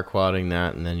 you're star quadding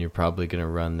that, and then you're probably going to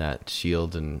run that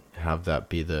shield and have that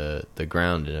be the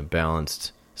ground in a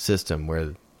balanced system where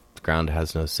the ground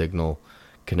has no signal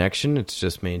connection. It's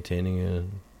just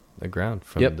maintaining a ground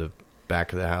from the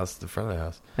back of the house to the front of the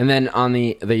house. And then on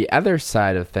the other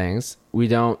side of things, we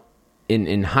don't,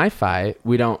 in hi-fi,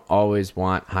 we don't always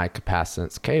want high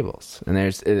capacitance cables. And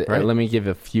there's let me give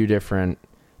a few different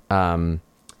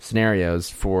scenarios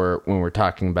for when we're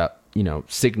talking about, you know,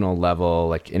 signal level,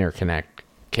 like interconnect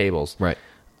cables. Right.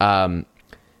 One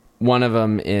of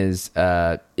them is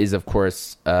of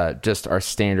course just our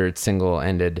standard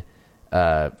single-ended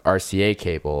RCA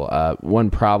cable. One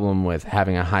problem with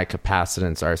having a high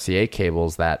capacitance RCA cable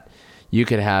is that you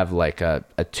could have like a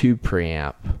tube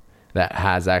preamp that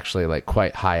has actually like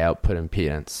quite high output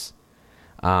impedance.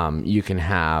 You can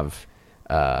have,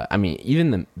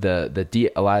 even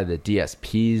a lot of the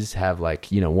DSPs have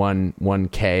like, you know,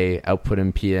 1K output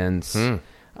impedance.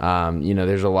 You know,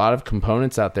 there's a lot of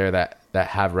components out there that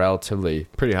have relatively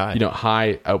pretty high, you know,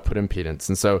 high output impedance.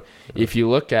 And so if you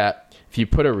put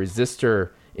a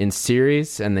resistor in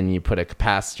series and then you put a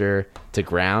capacitor to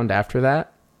ground after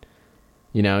that,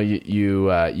 you know,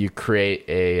 you create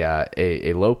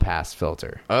a low pass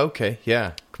filter. Okay,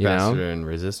 yeah, capacitor and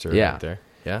resistor right there.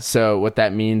 Yeah. So what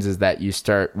that means is that you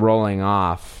start rolling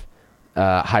off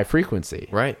high frequency,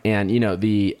 right? And you know,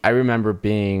 I remember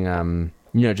being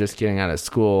you know, just getting out of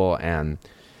school and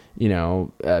you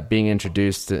know being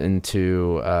introduced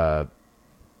into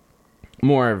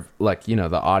more of like, you know,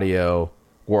 the audio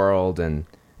world and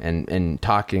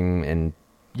talking and,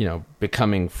 you know,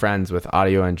 becoming friends with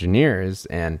audio engineers,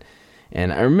 and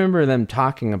I remember them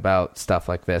talking about stuff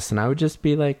like this, and I would just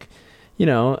be like, you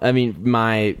know, I mean,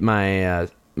 my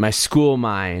school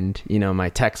mind, you know, my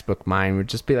textbook mind would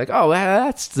just be like, oh,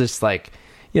 that's just like,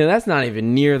 you know, that's not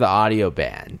even near the audio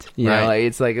band, you know, like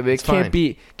it's like it's got to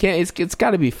be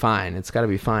fine, it's got to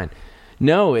be fine.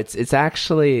 No, it's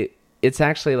actually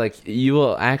like you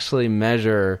will actually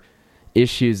measure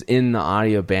issues in the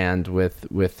audio band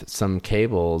with some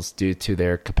cables due to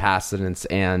their capacitance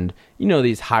and, you know,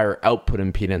 these higher output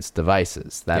impedance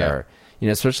devices that are, you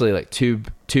know, especially like tube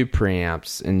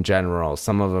preamps in general.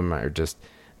 Some of them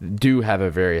do have a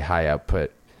very high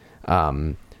output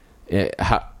impedance.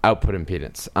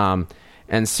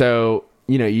 And so,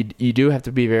 you know, you do have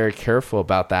to be very careful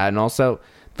about that. And also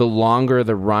the longer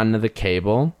the run of the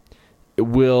cable, it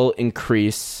will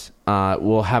increase,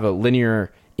 will have a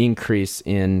linear increase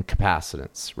in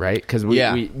capacitance, right? Because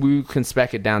we can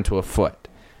spec it down to a foot,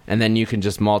 and then you can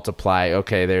just multiply.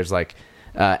 Okay, there's like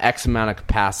X amount of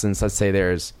capacitance. Let's say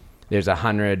there's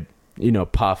 100, you know,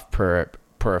 puff per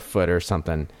foot or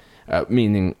something,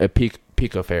 meaning a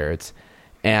picofarads,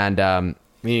 and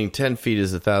meaning 10 feet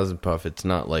is 1,000 puff. It's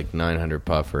not like 900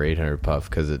 puff or 800 puff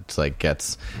because it's like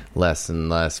gets less and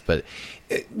less. But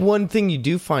one thing you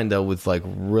do find though with like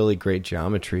really great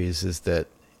geometries is that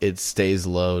it stays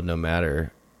low no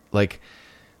matter. Like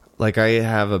I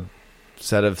have a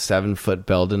set of 7-foot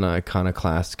Belden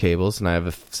Iconoclast cables, and I have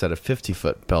a set of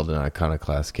 50-foot Belden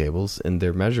Iconoclast cables, and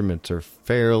their measurements are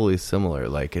fairly similar.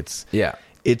 Like that's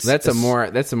a more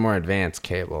advanced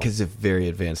cable. Because it's a very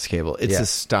advanced cable. It's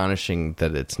astonishing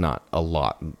that it's not a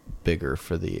lot bigger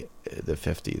for the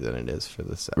 50 than it is for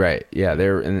the 7. Right. Yeah.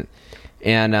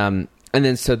 And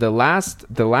then so the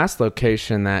last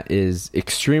location that is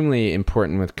extremely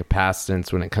important with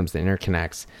capacitance when it comes to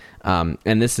interconnects,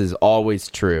 and this is always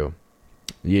true.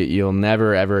 You'll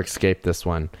never ever escape this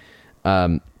one.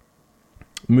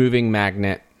 Moving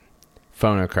magnet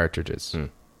phono cartridges.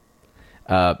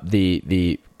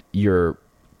 Your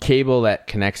cable that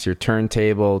connects your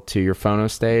turntable to your phono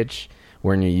stage,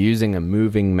 when you're using a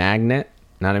moving magnet,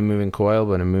 not a moving coil,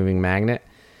 but a moving magnet,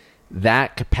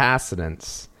 that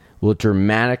capacitance will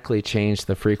dramatically change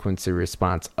the frequency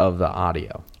response of the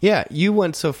audio. Yeah, you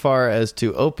went so far as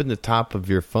to open the top of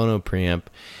your phono preamp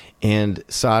and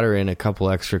solder in a couple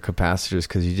extra capacitors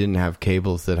because you didn't have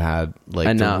cables that had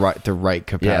like the right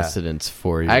capacitance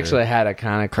for your I actually had a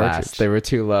kind of class. cartridge. They were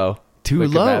too low. Too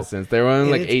low. Capacitance. They were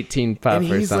only like 18 puff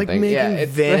and or he's something. like making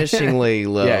it's vanishingly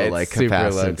low it's like super low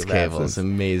capacitance cables.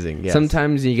 Amazing. Yes.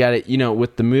 Sometimes you got to,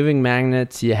 with the moving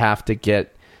magnets, you have to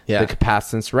get Yeah. the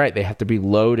capacitance right. They have to be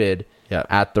loaded Yeah.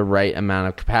 at the right amount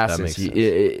of capacitance. That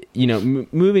makes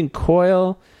sense. Moving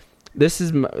coil. This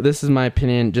is my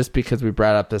opinion. Just because we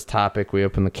brought up this topic, we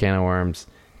opened the can of worms.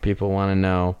 People want to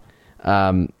know.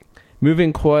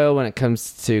 Moving coil when it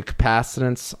comes to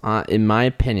capacitance, in my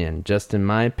opinion,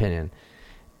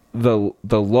 the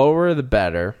lower the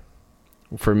better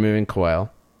for moving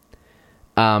coil,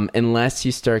 unless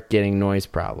you start getting noise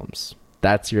problems.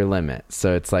 That's your limit.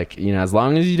 So it's like, as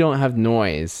long as you don't have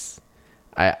noise,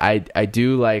 I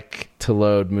do like to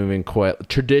load moving coil,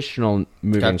 traditional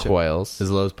moving coils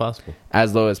as low as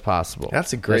possible.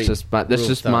 That's a great. That's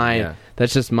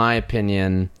just my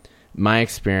opinion, my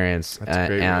experience,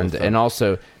 and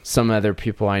also some other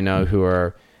people I know who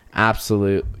are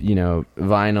absolute,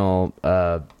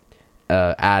 vinyl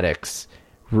addicts.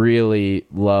 Really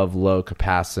love low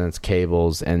capacitance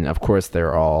cables, and of course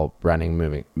they're all running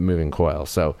moving coil.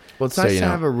 So it's nice to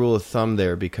have a rule of thumb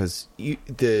there, because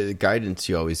the guidance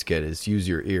you always get is use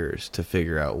your ears to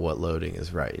figure out what loading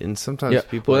is right. And sometimes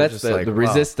people are just like, the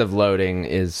resistive loading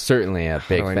is certainly a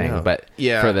big thing, but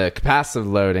for the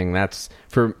capacitive loading, that's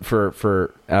for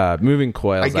moving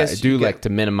coils. I do like to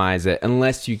minimize it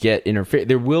unless you get interference.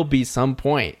 There will be some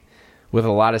point with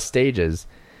a lot of stages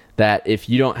that if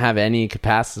you don't have any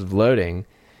capacitive loading,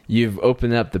 you've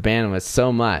opened up the bandwidth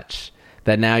so much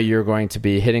that now you're going to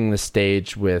be hitting the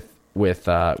stage with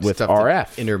RF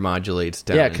intermodulates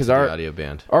down into the audio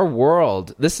band. Our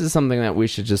world, this is something that we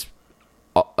should just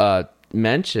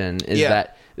mention, is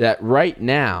that right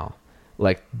now,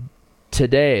 like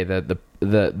today,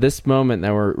 this moment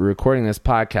that we're recording this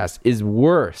podcast is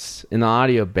worse in the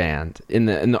audio band, in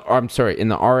the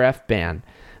RF band,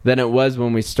 than it was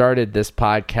when we started this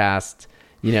podcast,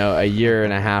 a year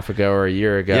and a half ago or a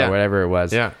year ago, whatever it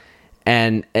was. Yeah.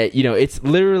 And, it's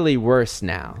literally worse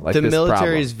now. Like the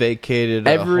military's vacated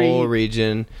a whole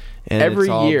region. And every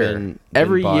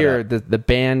year, the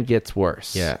band gets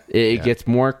worse. Yeah. It gets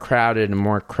more crowded and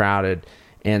more crowded.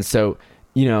 And so,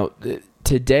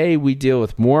 today we deal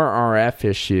with more RF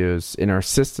issues in our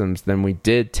systems than we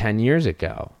did 10 years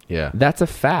ago. Yeah. That's a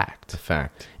fact. It's a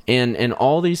fact. And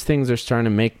all these things are starting to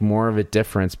make more of a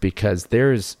difference, because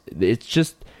it's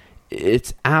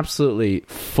absolutely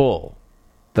full,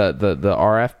 the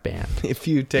RF band. If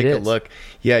you take a look,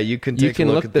 you can take a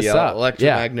look at the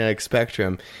electromagnetic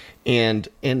spectrum, and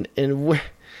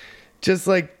just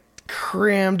like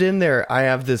crammed in there. I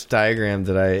have this diagram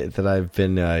that I've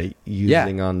been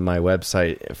using on my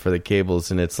website for the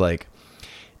cables, and it's like,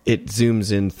 it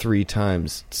zooms in 3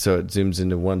 times. So it zooms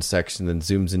into one section, then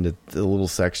zooms into the little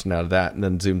section out of that, and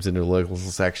then zooms into a little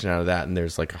section out of that. And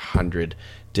there's like 100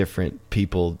 different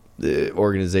people,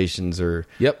 organizations, or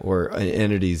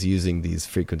entities using these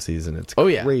frequencies, and it's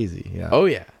crazy. Yeah. Oh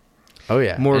yeah.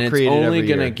 More and creative. It's only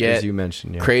going to get, as you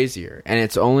mentioned, crazier, and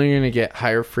it's only going to get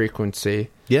higher frequency.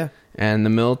 Yeah. And the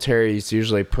military is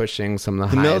usually pushing some of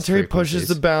the highest military frequencies. Pushes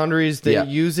the boundaries. They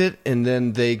use it, and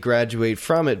then they graduate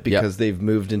from it because they've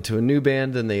moved into a new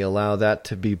band, and they allow that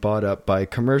to be bought up by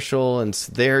commercial. And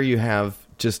so there you have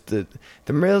just the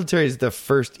military is the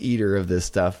first eater of this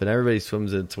stuff, and everybody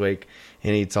swims in its wake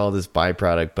and eats all this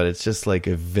byproduct. But it's just like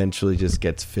eventually just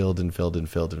gets filled and filled and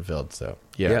filled and filled. So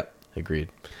agreed.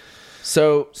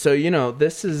 So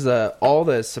this is all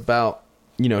this about.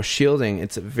 Shielding,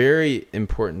 it's a very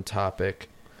important topic.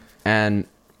 And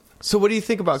so what do you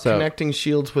think about connecting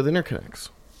shields with interconnects?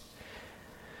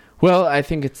 Well, I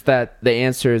think it's that the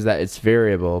answer is that it's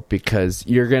variable, because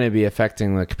you're going to be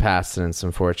affecting the capacitance,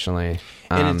 unfortunately.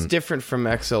 And it's different from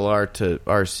XLR to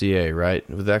RCA, right?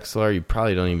 With XLR, you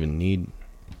probably don't even need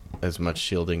as much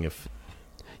shielding if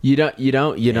you don't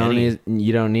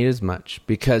need as much,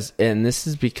 because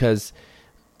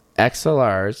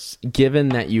XLRs, given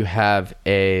that you have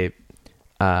a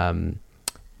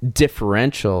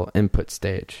differential input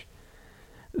stage,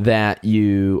 that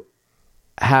you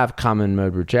have common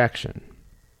mode rejection.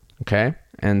 Okay?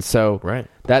 And so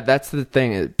that's the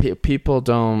thing. People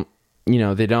don't,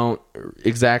 they don't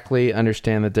exactly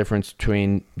understand the difference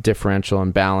between differential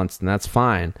and balanced, and that's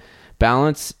fine.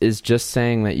 Balance is just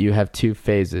saying that you have 2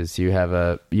 phases. You have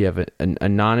a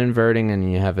non-inverting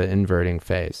and you have an inverting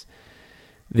phase.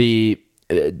 The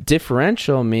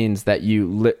differential means that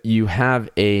you have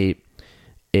a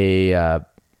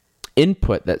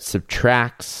input that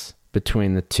subtracts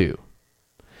between the two.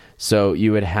 So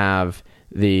you would have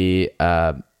the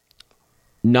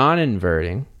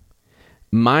non-inverting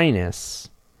minus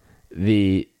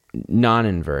the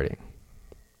non-inverting.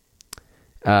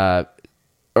 Or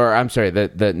I'm sorry,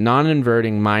 the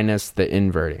non-inverting minus the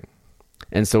inverting.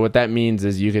 And so what that means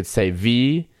is you could say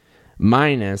V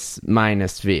minus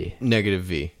V. Negative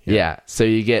V. Yeah. So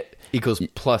you get... Equals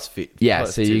plus V. Yeah,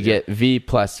 plus so you 2, get V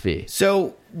plus V.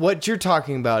 So what you're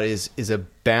talking about is a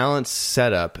balanced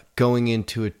setup going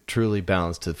into a truly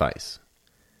balanced device.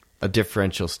 A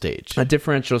differential stage. A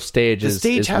differential stage The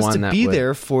stage has one to that be would-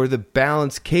 there for the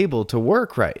balanced cable to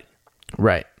work right.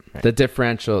 Right. The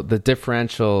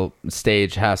differential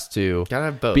stage has to Gotta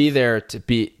have both. be there to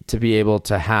be able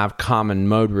to have common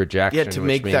mode rejection. Yeah, to which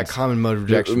make that means- common mode It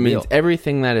rejection means real.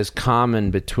 everything that is common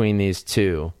between these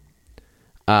two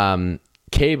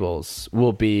cables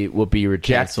will be rejected.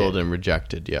 Canceled and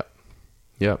rejected. Yep.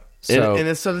 Yep. So-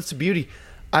 and so that's the beauty.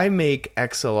 I make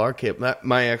XLR cable.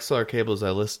 My XLR cables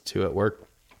I listen to at work.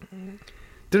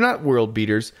 They're not world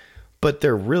beaters, but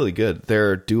they're really good.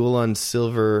 They're dual on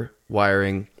silver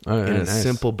wiring Oh, and a nice.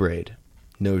 simple braid,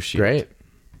 no shield, Great.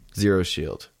 zero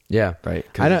shield. Yeah. Right,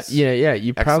 'cause I don't. it's Yeah.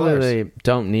 You XLRs. probably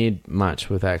don't need much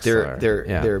with XLR.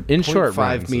 They're in short 0.5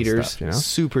 runs and meters, stuff, you know?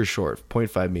 super short,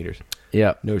 0.5 meters,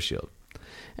 Yep. no shield.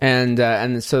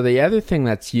 And so the other thing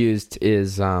that's used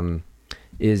is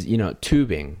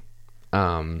tubing,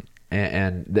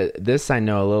 this I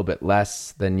know a little bit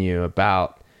less than you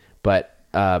about, but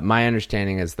my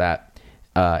understanding is that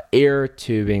air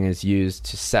tubing is used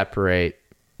to separate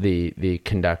the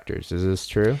conductors. Is this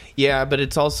true? Yeah, but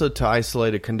it's also to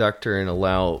isolate a conductor and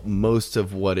allow most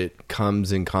of what it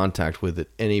comes in contact with at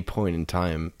any point in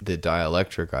time, the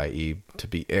dielectric, i.e., to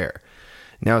be air.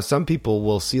 Now, some people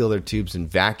will seal their tubes and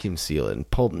vacuum seal it and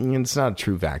pull. And it's not a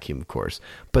true vacuum, of course,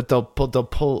 but they'll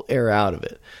pull air out of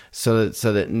it so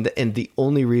that and the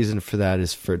only reason for that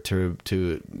is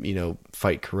to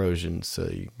fight corrosion, so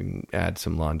you can add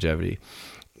some longevity.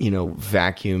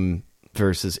 Vacuum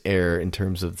versus air in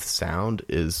terms of the sound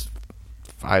is,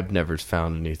 I've never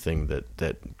found anything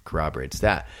that corroborates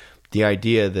that. The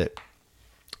idea that,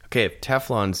 okay, if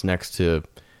Teflon's next to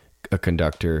a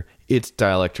conductor, its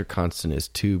dielectric constant is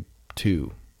 2.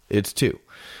 It's 2.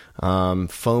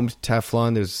 Foamed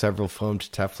Teflon, there's several foamed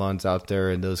Teflons out there,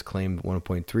 and those claim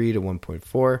 1.3 to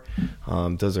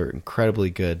 1.4. Those are incredibly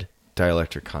good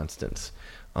dielectric constants.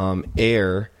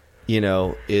 Air,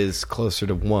 is closer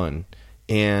to 1,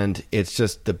 and it's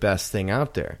just the best thing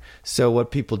out there. So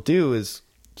what people do is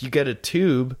you get a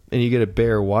tube and you get a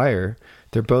bare wire.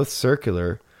 They're both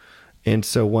circular. And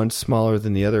so one's smaller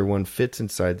than the other, one fits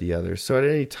inside the other. So at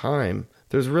any time,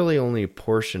 there's really only a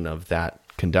portion of that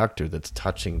conductor that's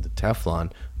touching the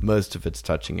Teflon. Most of it's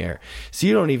touching air. So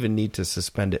you don't even need to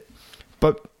suspend it.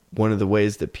 But one of the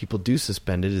ways that people do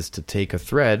suspend it is to take a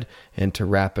thread and to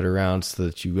wrap it around so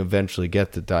that you eventually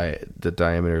get the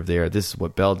diameter of the air. This is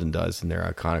what Belden does in their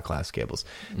Iconoclast cables.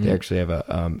 They actually have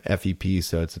a FEP,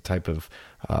 so it's a type of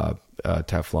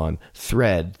Teflon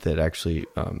thread that actually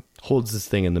holds this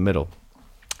thing in the middle.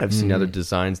 I've seen other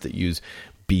designs that use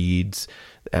beads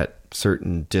at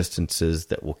certain distances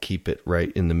that will keep it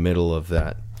right in the middle of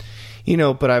that.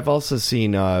 But I've also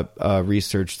seen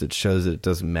research that shows that it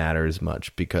doesn't matter as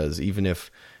much, because even if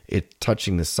it's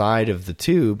touching the side of the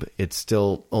tube, it's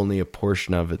still only a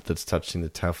portion of it that's touching the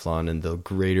Teflon, and the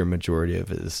greater majority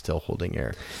of it is still holding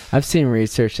air. I've seen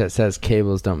research that says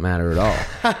cables don't matter at all.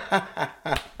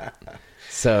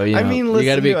 So you got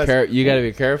to be you got to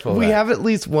be careful. We have at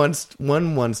least one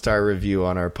 1-star review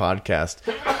on our podcast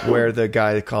where the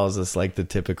guy calls us like the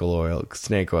typical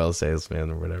snake oil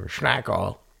salesman or whatever. Snack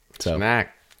oil. So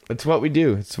Snack. it's what we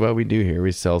do. It's what we do here.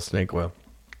 We sell snake oil.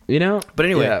 But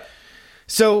anyway, yeah.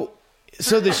 So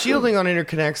the shielding on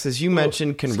interconnects, as you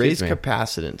mentioned, can raise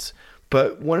capacitance.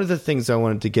 But one of the things I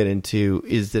wanted to get into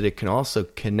is that it can also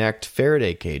connect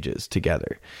Faraday cages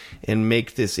together and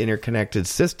make this interconnected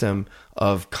system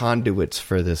of conduits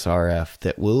for this RF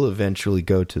that will eventually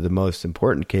go to the most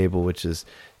important cable, which is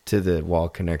to the wall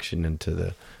connection and to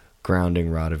the grounding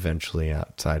rod eventually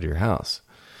outside your house.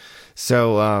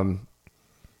 So,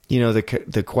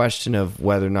 the question of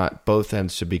whether or not both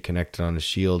ends should be connected on a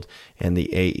shield, and the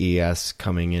AES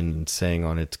coming in and saying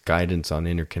on its guidance on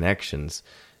interconnections,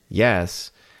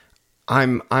 yes,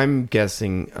 I'm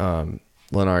guessing,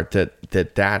 Lennart,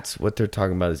 that's what they're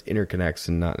talking about is interconnects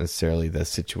and not necessarily the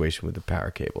situation with the power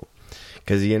cable.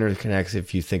 Because the interconnects,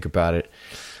 if you think about it,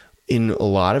 in a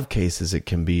lot of cases, it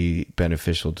can be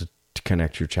beneficial to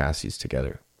connect your chassis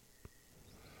together.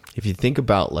 If you think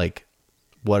about, like,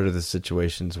 what are the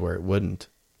situations where it wouldn't?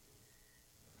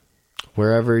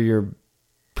 Wherever you're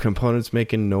component's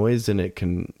making noise and it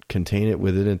can contain it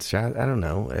within its chassis. I don't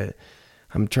know.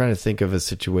 I'm trying to think of a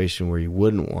situation where you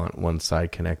wouldn't want one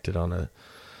side connected on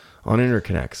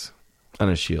interconnects on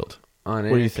a shield. On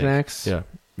What do you think? interconnects?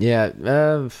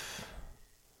 Yeah.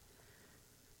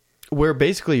 Where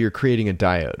basically you're creating a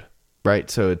diode, right?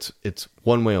 So it's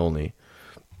one way only.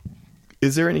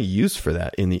 Is there any use for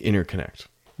that in the interconnect?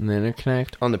 In the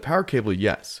interconnect? On the power cable,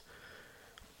 yes.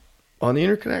 On the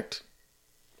interconnect,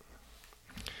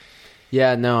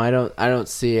 Yeah, no, I don't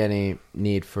see any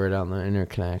need for it on the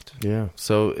interconnect. yeah.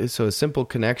 So a simple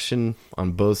connection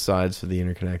on both sides for the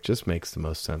interconnect just makes the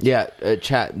most sense. Yeah,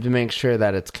 to make sure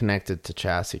that it's connected to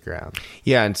chassis ground.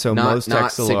 Yeah, and so Not most signal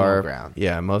XLR, ground.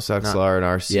 most XLR and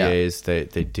RCAs,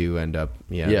 they do end up,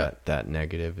 that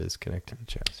negative is connected to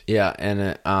chassis. Yeah,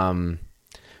 and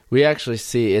we actually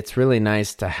see it's really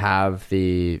nice to have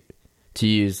to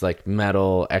use like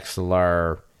metal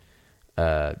XLR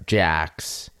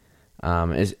jacks,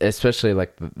 especially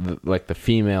like the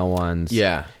female ones.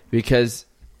 Yeah, because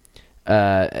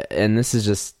and this is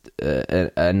just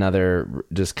another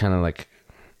just kind of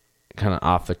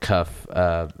off the cuff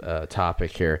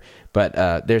topic here,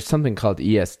 but there's something called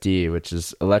ESD, which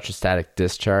is electrostatic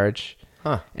discharge.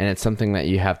 Huh. And it's something that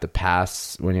you have to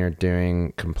pass when you're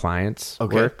doing compliance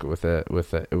work with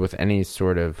any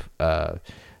sort of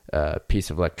piece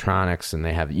of electronics, and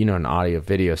they have an audio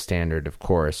video standard, of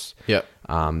course. Yep.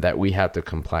 That we have to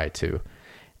comply to,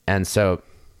 and so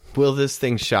will this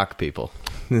thing shock people?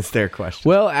 Is their question.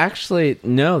 Well, actually,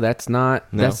 no, that's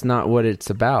not what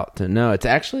it's about. No, it's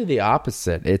actually the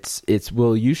opposite. It's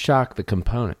will you shock the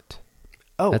component?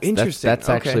 Oh, interesting. That's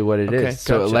actually what it is.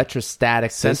 So gotcha. electrostatic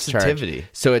sensitivity. Discharge.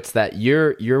 So it's that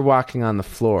you're walking on the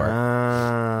floor.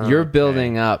 You're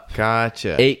building up.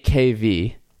 Gotcha. 8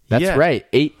 kV. That's right.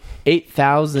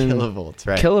 8,000 kilovolts.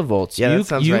 Right. Kilovolts. Yeah, that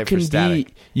sounds right for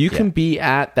static. You can be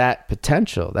at that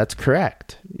potential. That's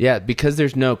correct. Yeah, because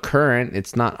there's no current.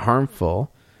 It's not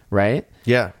harmful, right?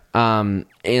 Yeah. So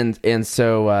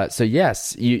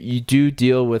yes, you do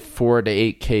deal with 4 to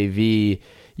 8 kV.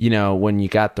 When you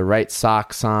got the right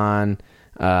socks on,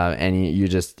 and you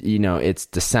just, it's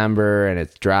December and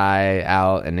it's dry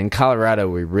out, and in Colorado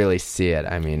we really see it.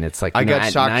 I mean, it's like I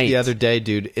got shocked night. the other day,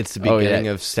 dude. It's the beginning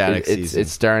of static season.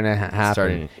 It's starting to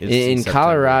happen. In In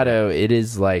Colorado, it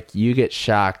is like you get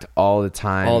shocked all the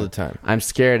time. All the time. I'm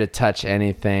scared to touch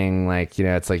anything. Like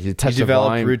it's like you touch. You develop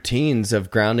volume. routines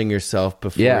of grounding yourself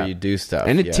before you do stuff,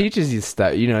 and it teaches you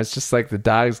stuff. It's just like the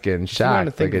dog's getting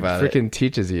shocked. Think like about it freaking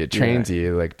teaches you. It trains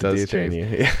you. Like to does do train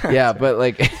things. you. Yeah, but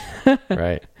like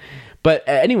right. But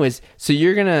anyways, so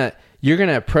you're gonna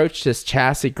approach this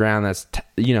chassis ground that's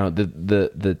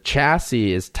the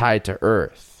chassis is tied to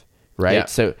Earth, right? Yeah,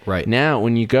 so right. Now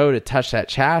when you go to touch that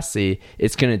chassis,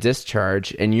 it's gonna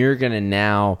discharge, and you're gonna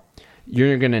now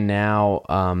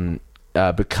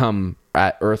become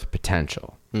at Earth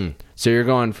potential. So you're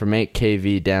going from 8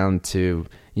 kV down to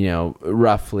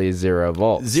roughly 0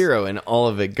 volts. 0, and all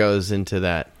of it goes into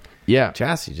that. Yeah,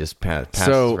 chassis just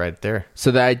passes right there. So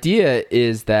the idea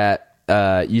is that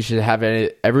you should have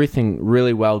everything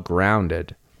really well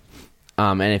grounded,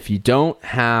 and if you don't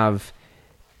have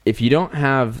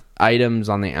items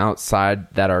on the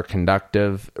outside that are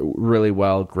conductive, really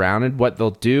well grounded, what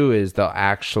they'll do is they'll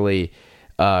actually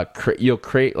you'll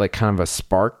create like kind of a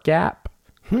spark gap,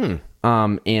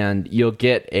 and you'll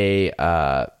get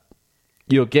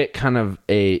kind of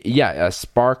a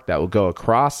spark that will go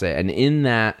across it, and in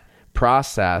that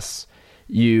process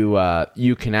you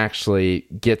can actually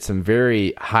get some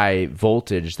very high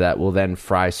voltage that will then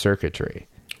fry circuitry.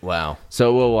 Wow.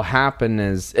 So what will happen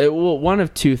is one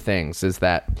of two things is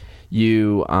that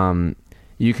you can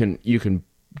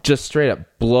just straight up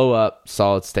blow up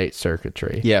solid state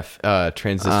circuitry. Yeah,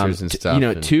 transistors and stuff.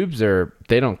 Tubes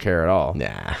they don't care at all.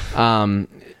 Nah.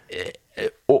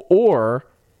 Or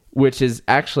which is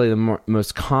actually the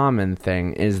most common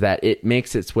thing, is that it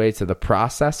makes its way to the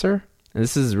processor. And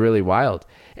this is really wild.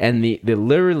 And the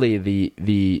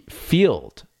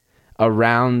field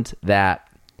around that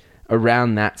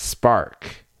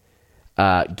spark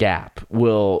gap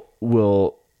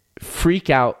will freak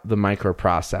out the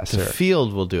microprocessor. The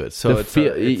field will do it. So it's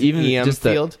even EM just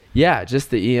field? Just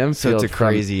the EM so field. It's a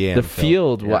crazy EM the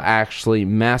field. will actually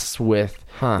mess with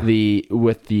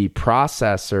the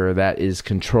processor that is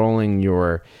controlling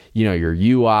your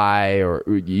UI or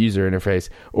user interface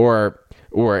or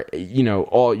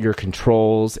all your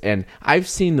controls. And I've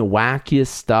seen the wackiest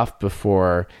stuff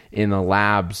before in the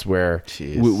labs where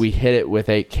we hit it with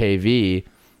 8 kV.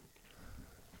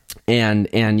 And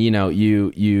if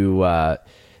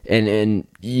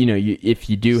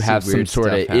you do have some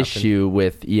sort of issue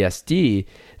with ESD,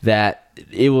 that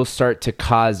it will start to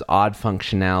cause odd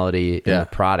functionality in the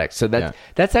product. So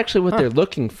that's actually what they're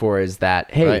looking for, is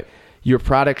that, hey, your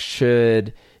product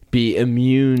should be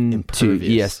immune to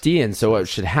ESD. And so what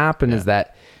should happen is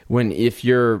that if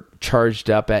you're charged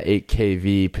up at 8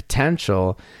 kV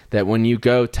potential, that when you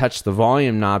go touch the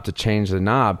volume knob to change the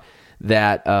knob,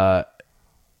 that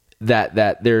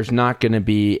there's not going to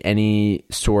be any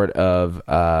sort of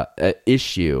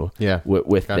issue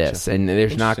with this. And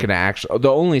there's not going to actually...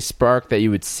 The only spark that you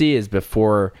would see is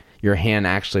before your hand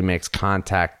actually makes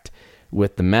contact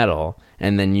with the metal.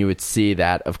 And then you would see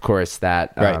that, of course,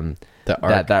 that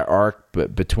arc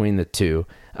between the two.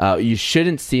 You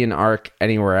shouldn't see an arc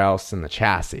anywhere else in the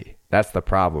chassis. That's the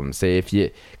problem. Say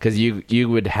because you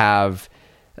would have...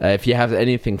 if you have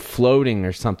anything floating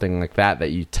or something like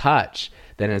that you touch,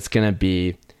 then there's going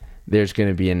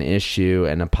to be an issue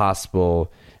and a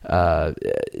possible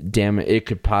damage. It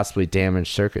could possibly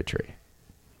damage circuitry,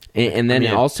 and then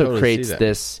it also totally creates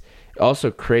this.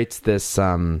 Also creates this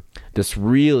this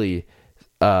really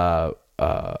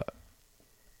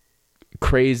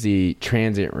crazy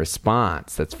transient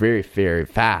response that's very, very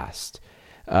fast.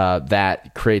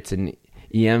 That creates an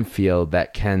EM field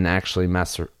that can actually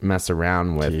mess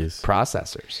around with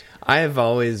processors. I have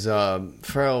always,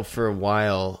 for a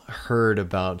while, heard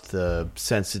about the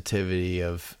sensitivity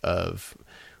of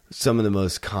some of the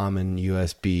most common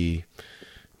USB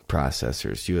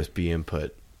processors, USB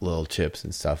input, little chips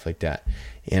and stuff like that.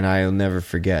 And I'll never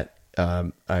forget,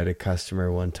 I had a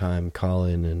customer one time call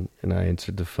in, and I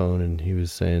answered the phone, and he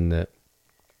was saying that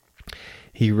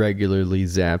he regularly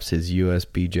zaps his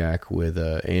USB jack with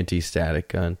a anti-static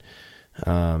gun,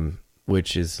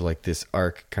 which is like this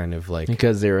arc kind of like...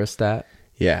 Because zero stat?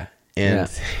 Yeah. And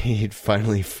he'd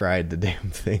finally fried the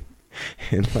damn thing.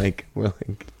 And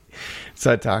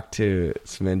so I talked to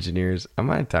some engineers. I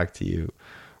might have talked to you.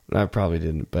 I probably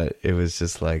didn't, but it was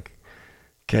just like,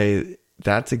 okay,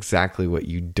 that's exactly what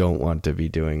you don't want to be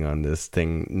doing on this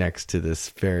thing next to this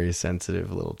very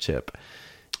sensitive little chip.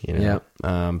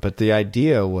 But the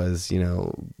idea was,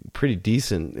 pretty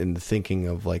decent in the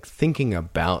thinking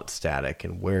about static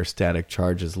and where static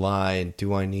charges lie, and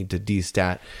do I need to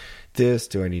destat this?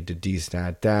 Do I need to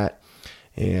destat that?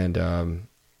 And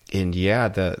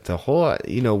the whole,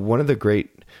 one of the great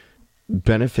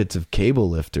benefits of cable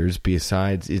lifters,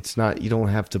 besides you don't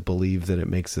have to believe that it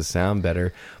makes the sound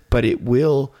better, but it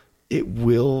will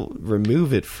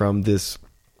remove it from this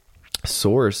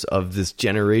source of this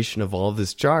generation of all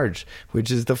this charge,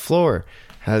 which is the floor.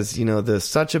 Has the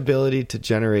such ability to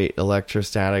generate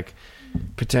electrostatic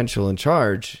potential and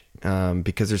charge,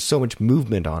 because there's so much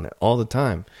movement on it all the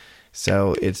time.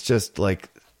 So it's just like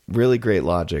really great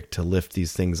logic to lift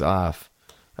these things off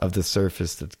of the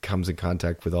surface that comes in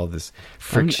contact with all this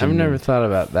friction. I've never thought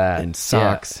about that. And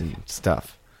socks and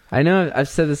stuff. I know I've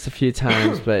said this a few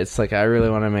times, but it's like I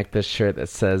really want to make this shirt that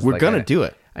says we're gonna do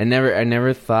it. I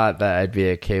never thought that I'd be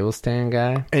a cable stand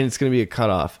guy. And it's going to be a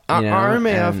cutoff.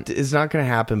 RMAF is not going to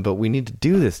happen, but we need to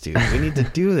do this, dude. We need to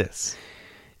do this.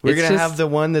 We're going to have the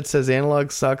one that says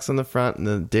analog sucks on the front and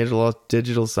the digital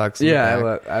sucks on the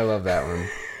back. I love that one.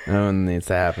 That one needs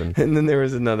to happen. And then there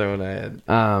was another one I had.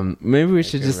 Maybe we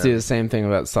should just do the same thing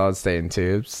about solid state and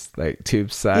tubes. Like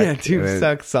tubes suck. Yeah, tubes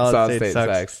suck. Solid state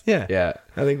sucks. Yeah.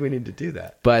 I think we need to do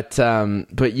that. But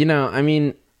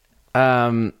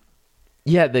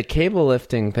the cable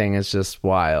lifting thing is just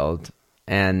wild,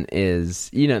 and is,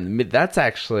 that's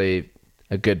actually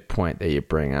a good point that you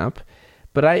bring up,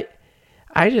 but I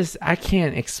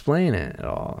can't explain it at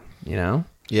all,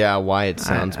 Yeah, why it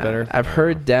sounds better. I've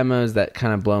heard demos that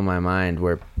kind of blow my mind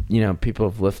where, people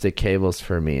have lifted cables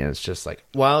for me, and it's just like,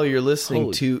 while you're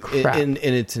listening to crap. And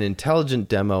it's an intelligent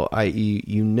demo, i.e.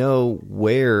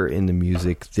 where in the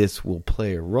music this will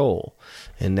play a role.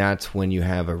 And that's when you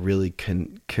have a really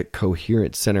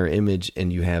coherent center image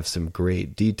and you have some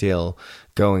great detail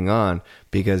going on,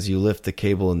 because you lift the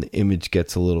cable and the image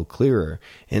gets a little clearer.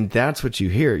 And that's what you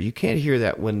hear. You can't hear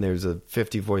that when there's a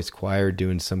 50-voice choir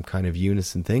doing some kind of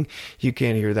unison thing. You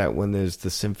can't hear that when there's the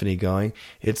symphony going.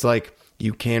 It's like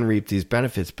you can reap these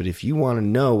benefits, but if you want to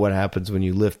know what happens when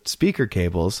you lift speaker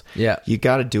cables, you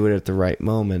got to do it at the right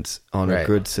moments on a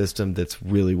good system that's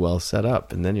really well set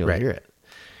up, and then you'll hear it.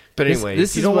 But anyway,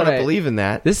 if you don't want to believe in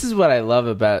that. This is what I love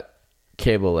about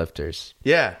cable lifters.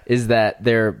 Yeah. Is that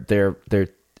they're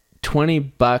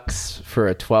 $20 for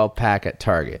a 12-pack at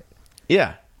Target.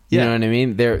 Yeah. You know what I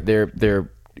mean?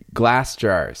 They're glass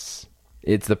jars.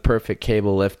 It's the perfect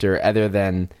cable lifter, other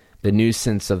than the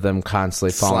nuisance of them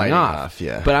constantly falling Sliding off.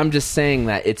 yeah. But I'm just saying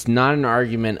that it's not an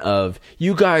argument of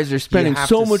you guys are spending have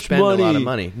so to much spend money. a lot of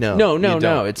money. No, no, you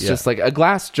don't. It's Yeah. just like a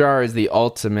glass jar is the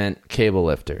ultimate cable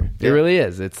lifter. It Yeah. really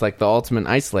is. It's like the ultimate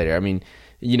isolator. I mean,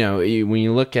 when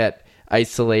you look at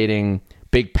isolating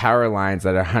big power lines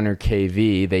at 100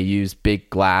 kV, they use big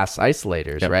glass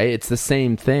isolators, right? It's the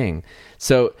same thing.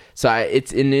 So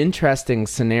it's an interesting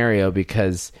scenario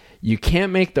because you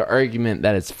can't make the argument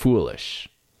that it's foolish.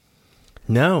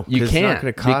 No, You it's not can't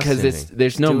gonna cost because anything.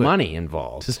 there's no Do it. money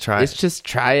involved. Just try It's it. just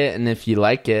try it, and if you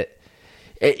like it,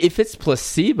 if it's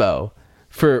placebo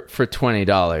for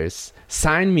 $20,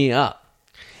 sign me up.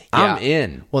 Yeah. I'm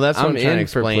in. Well, that's what I'm trying to in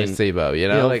explain. for placebo. You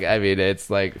know, Like I mean, it's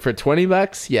like for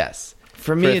 $20, yes.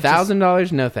 For me, for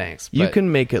 $1,000, no thanks. You But-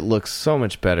 can make it look so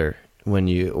much better when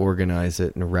you organize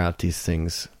it and route these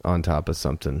things on top of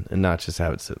something and not just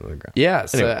have it sit on the ground. Yeah,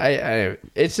 so Anyway. I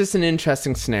it's just an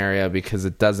interesting scenario because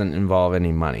it doesn't involve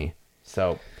any money.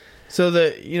 So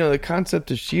the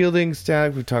concept of shielding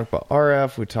static, we talked about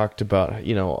RF, we talked about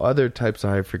other types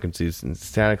of high frequencies and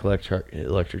static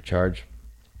electric charge.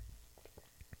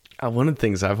 One of the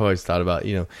things I've always thought about,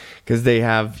 because they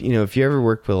have, if you ever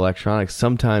work with electronics,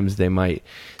 sometimes they might,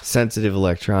 sensitive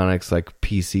electronics like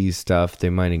PC stuff, they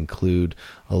might include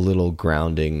a little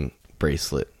grounding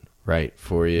bracelet, right,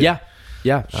 for you.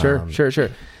 Yeah, sure.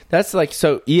 That's like,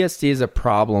 so ESD is a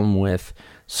problem with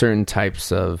certain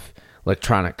types of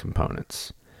electronic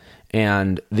components.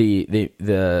 And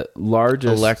the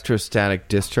largest... Electrostatic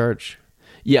discharge?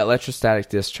 Yeah, electrostatic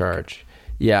discharge.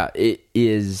 Yeah, it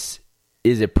is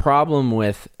a problem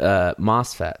with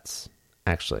MOSFETs,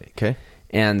 actually. Okay.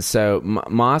 And so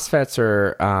MOSFETs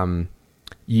are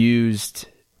used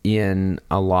in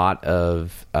a lot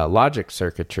of logic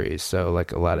circuitries. So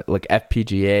like a lot of like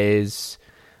FPGAs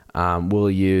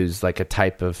will use like a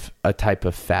type of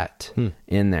FET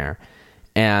in there,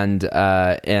 and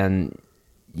that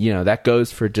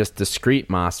goes for just discrete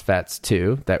MOSFETs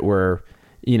too. That were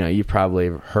you probably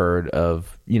have heard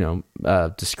of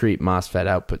discrete MOSFET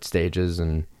output stages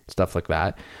and stuff like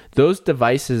that. Those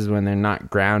devices, when they're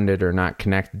not grounded or not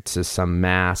connected to some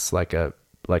mass like a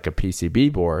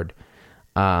PCB board,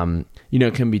 can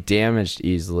be damaged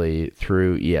easily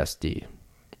through ESD.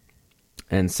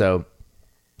 And so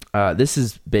this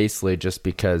is basically just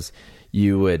because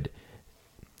you would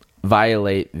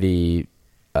violate the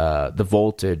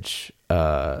voltage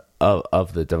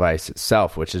of the device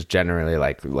itself, which is generally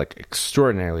like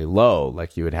extraordinarily low.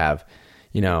 Like you would have,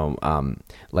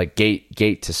 like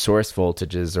gate to source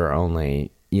voltages are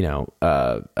only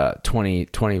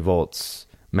 20 volts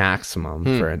maximum,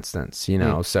 for instance.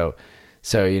 So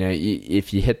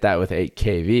if you hit that with 8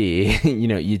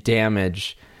 kV, you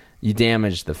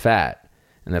damage the FET,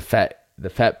 and the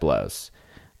FET blows.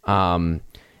 And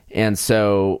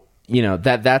so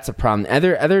that's a problem.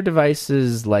 Other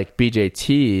devices like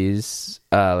BJTs,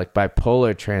 like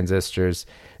bipolar transistors,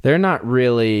 they're not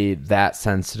really that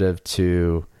sensitive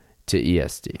to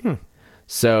ESD.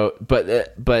 So, but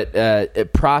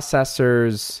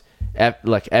processors,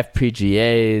 like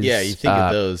FPGAs, Yeah, you think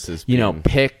of those as being...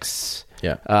 PICs,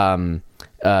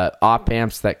 op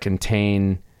amps that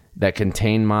contain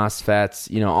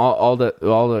MOSFETs, all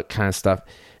the kind of stuff.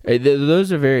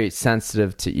 Those are very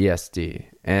sensitive to ESD.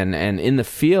 And in the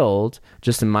field,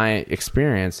 just in my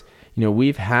experience,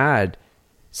 we've had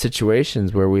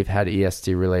situations where we've had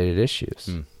ESD related issues.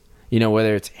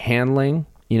 Whether it's handling,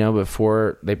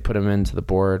 before they put them into the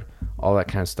board, all that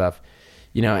kind of stuff.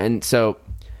 And so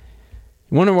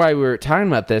one of why we were talking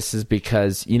about this is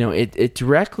because, it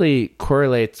directly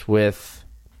correlates with,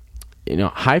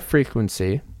 high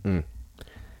frequency.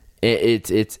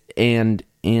 It's and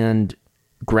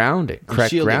grounding, correct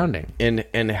shielding, grounding,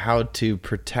 and how to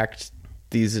protect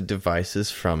these devices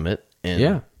from it,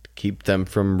 and keep them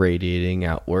from radiating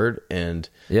outward, and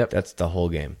that's the whole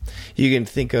game. You can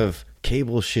think of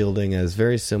cable shielding as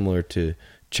very similar to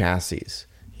chassis,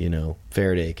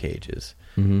 Faraday cages.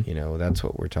 That's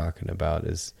what we're talking about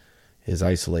is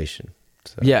isolation.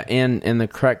 So. Yeah, and the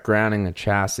correct grounding of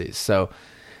chassis. So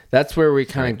that's where we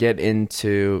kind of get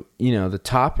into the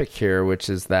topic here, which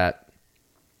is that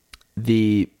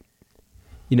the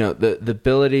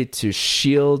ability to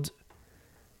shielding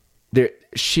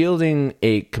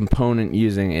a component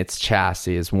using its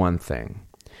chassis is one thing,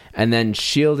 and then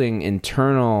shielding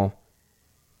internal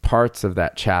parts of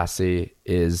that chassis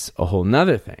is a whole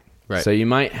nother thing. Right. So you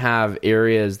might have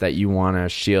areas that you want to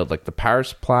shield, like the power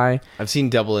supply. I've seen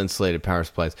double insulated power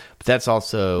supplies, but that's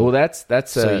also that's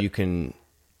so you can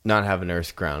not have an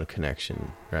earth ground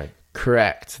connection, right?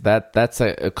 Correct. That's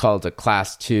called a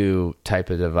class 2 type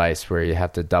of device where you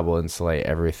have to double insulate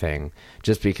everything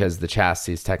just because the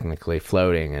chassis is technically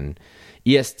floating, and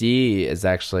ESD is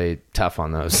actually tough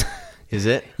on those. Is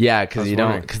it? Yeah,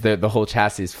 because the whole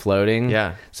chassis is floating.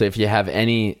 Yeah. So if you have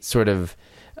any sort of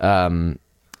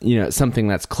something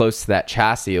that's close to that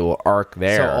chassis, it will arc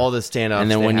there. So all the standoffs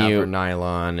and then when are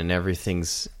nylon and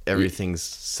everything's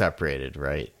separated,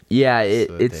 right? Yeah,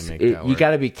 So you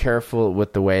got to be careful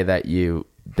with the way that you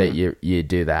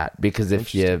do that, because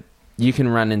if you can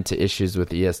run into issues with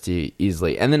ESD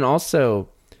easily, and then also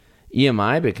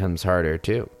EMI becomes harder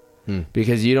too,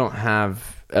 because you don't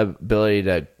have ability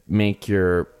to make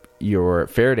your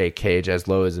Faraday cage as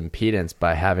low as impedance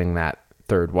by having that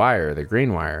third wire, the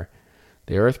green wire,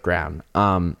 the earth ground.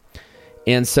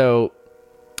 And so,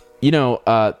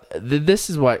 this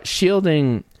is what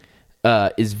shielding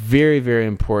is very, very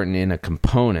important in a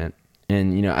component.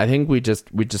 And, I think we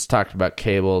just talked about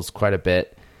cables quite a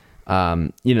bit.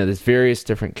 There's various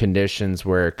different conditions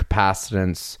where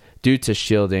capacitance due to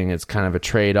shielding is kind of a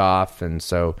trade-off. And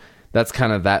so that's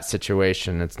kind of that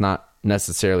situation. It's not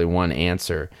necessarily one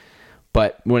answer.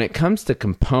 But when it comes to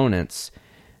components,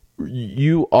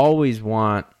 you always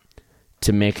want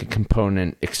to make a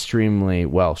component extremely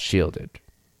well shielded,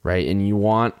 right? And you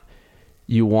want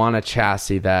a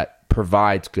chassis that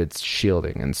provides good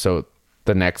shielding. And so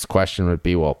the next question would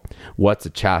be, well, what's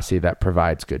a chassis that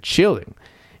provides good shielding?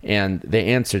 And the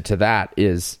answer to that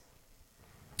is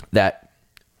that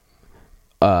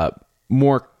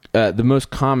the most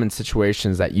common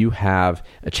situations that you have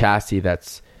a chassis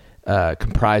that's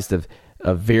comprised of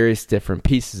various different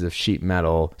pieces of sheet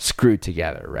metal screwed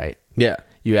together, right? Yeah.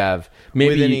 You have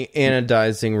maybe with any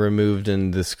anodizing removed in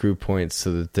the screw points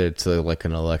so that it's like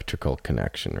an electrical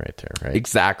connection right there, right?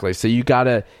 Exactly. So you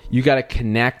gotta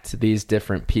connect these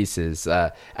different pieces.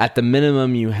 At the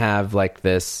minimum, you have like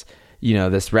this,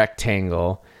 this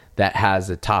rectangle that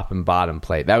has a top and bottom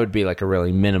plate. That would be like a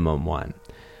really minimum one.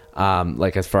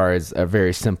 Like as far as a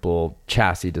very simple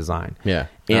chassis design. Yeah.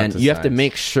 And you have to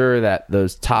make sure that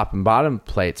those top and bottom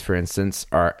plates, for instance,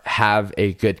 have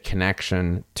a good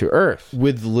connection to earth.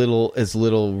 With as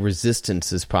little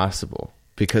resistance as possible.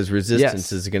 Because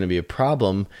resistance is going to be a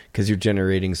problem because you're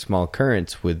generating small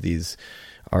currents with these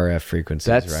RF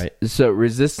frequencies, right? So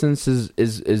resistance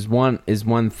is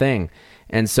one thing.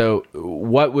 And so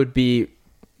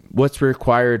what's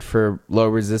required for low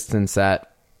resistance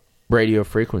at radio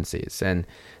frequencies? And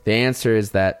the answer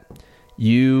is that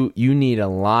you need a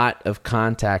lot of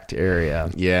contact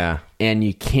area. Yeah. And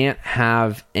you can't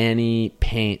have any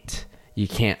paint. You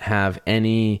can't have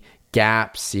any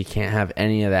gaps. You can't have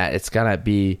any of that. It's got to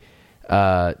be,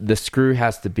 the screw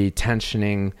has to be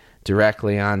tensioning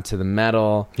directly onto the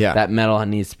metal. Yeah. That metal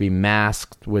needs to be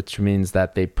masked, which means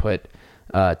that they put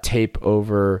tape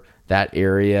over that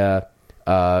area,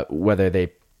 whether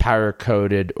they powder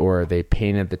coated or they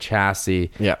painted the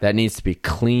chassis. Yeah. That needs to be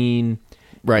clean.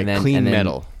 Right, clean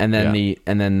metal. And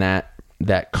then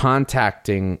that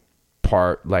contacting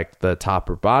part, like the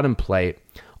top or bottom plate,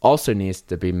 also needs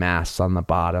to be masked on the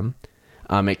bottom.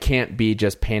 It can't be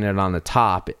just painted on the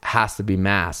top. It has to be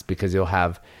masked because you'll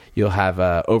have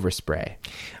overspray.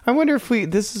 I wonder if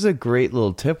this is a great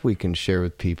little tip we can share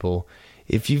with people.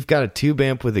 If you've got a tube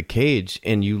amp with a cage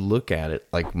and you look at it,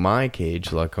 like my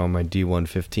cage, like on my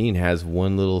D115, has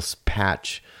one little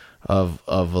patch of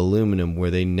aluminum where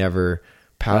they never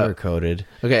powder coated.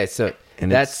 Okay, so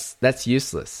that's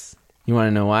useless. You want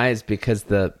to know why? It's because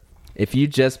if you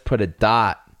just put a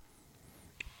dot,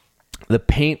 the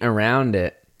paint around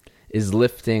it is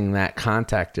lifting that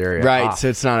contact area off. So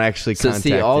it's not actually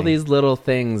contacting. So see, all these little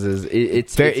things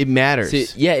it matters.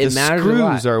 It matters. The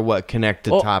screws are what connect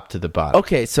the top to the bottom.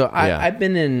 Okay, so I've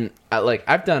been in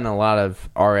I've done a lot of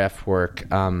RF work.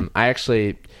 I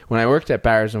actually, when I worked at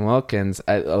Bowers and Wilkins,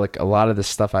 a lot of the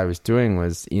stuff I was doing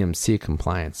was EMC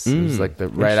compliance. It was like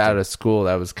right out of school.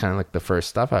 That was kind of like the first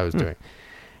stuff I was doing,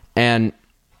 and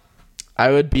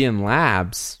I would be in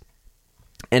labs,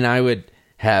 and I would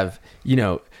have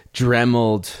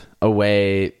dremeled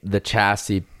away the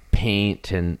chassis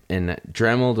paint and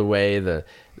dremeled away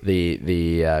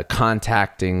the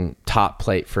contacting top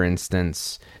plate, for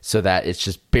instance, so that it's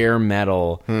just bare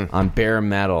metal on bare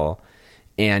metal.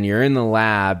 And you're in the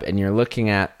lab and you're looking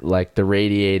at like the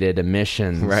radiated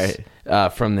emissions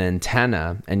from the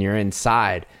antenna, and you're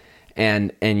inside,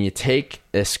 and you take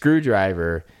a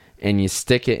screwdriver and you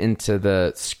stick it into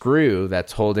the screw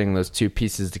that's holding those two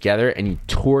pieces together, and you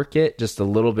torque it just a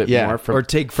little bit more. Or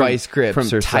take vice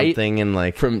grips or something,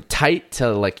 and from tight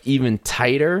to like even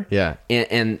tighter. Yeah.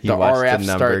 And the RF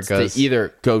starts to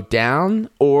either go down,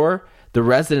 or the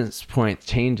resonance point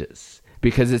changes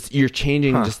because you're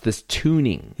changing just this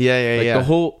tuning. Yeah. The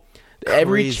whole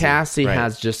every Crazy. chassis Right.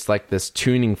 has just like this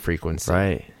tuning frequency.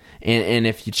 Right. And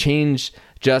if you change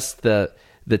just the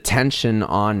tension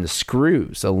on the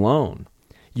screws alone,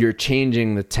 you're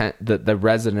changing the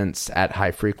resonance at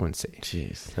high frequency.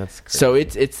 Jeez, that's crazy. So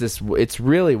it's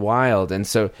really wild. And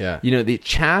so the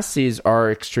chassis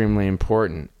are extremely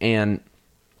important. And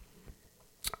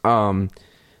so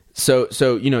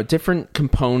different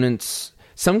components.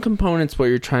 Some components, what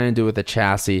you're trying to do with the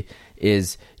chassis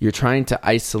is you're trying to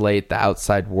isolate the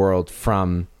outside world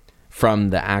from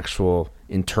the actual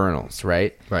internals,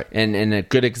 right? Right. And a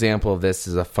good example of this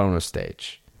is a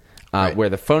phonostage. Right. Where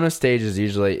the phonostage is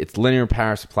usually it's linear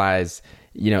power supplies.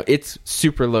 It's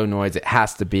super low noise. It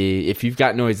has to be. If you've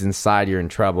got noise inside, you're in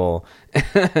trouble.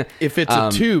 If it's a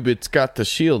tube, it's got the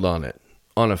shield on it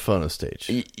on a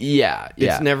phonostage. Yeah.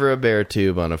 It's never a bare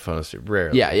tube on a phonostage.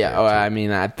 Rarely. Yeah. Oh, I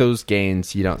mean, at those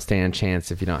gains, you don't stand a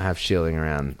chance if you don't have shielding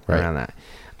around that.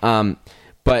 So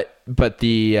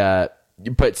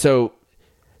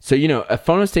a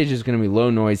phonostage is going to be low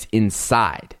noise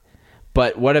inside.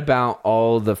 But what about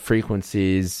all the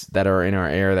frequencies that are in our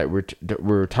air that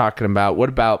we're talking about? What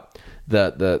about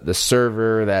the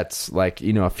server that's like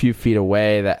a few feet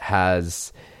away that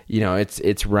has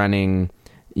it's running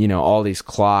all these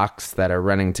clocks that are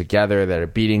running together that are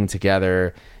beating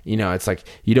together? It's like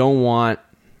you don't want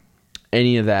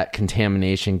any of that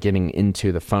contamination getting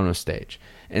into the phonostage,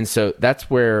 and so that's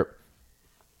where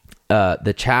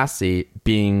the chassis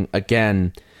being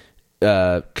again.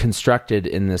 Constructed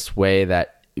in this way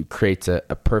that creates a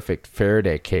perfect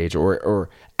Faraday cage or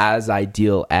as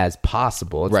ideal as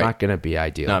possible. It's not going to be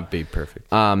ideal. Not be perfect.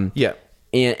 Yeah.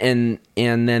 And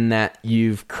then that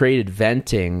you've created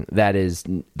venting that is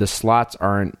the slots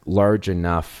aren't large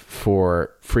enough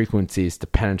for frequencies to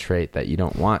penetrate that you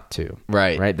don't want to.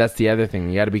 Right. That's the other thing.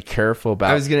 You got to be careful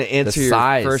about. I was going to answer your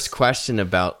size. first question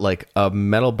about like a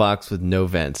metal box with no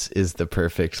vents is the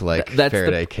perfect that's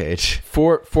Faraday cage.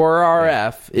 For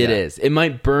RF, it is. It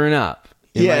might burn up.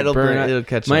 It'll burn up. It'll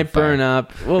catch. Might burn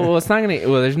up. Well, it's not gonna.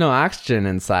 Well, there's no oxygen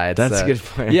inside. That's a good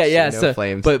point. Yeah. No So,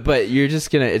 flames. but you're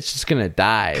just gonna. It's just gonna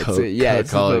die.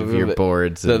 Cook all of your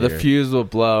boards. So the fuse will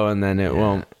blow, and then it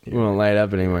won't light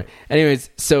up anymore. Anyways,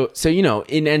 so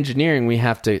in engineering, we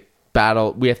have to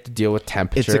battle. We have to deal with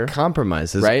temperature. It's a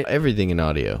compromise, right? Everything in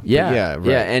audio. Yeah.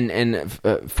 And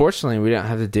fortunately, we don't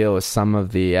have to deal with some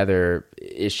of the other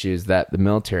issues that the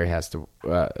military has to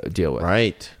deal with.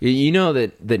 Right. You know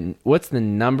that what's the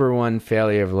number one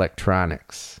failure of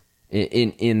electronics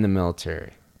in the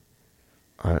military?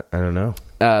 I don't know.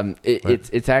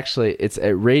 It's actually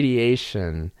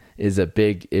radiation is a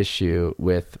big issue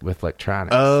with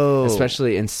electronics. Oh,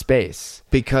 especially in space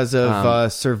because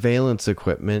of surveillance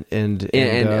equipment and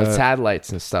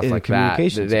satellites and stuff like that.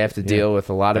 They have to deal with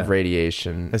a lot of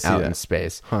radiation out in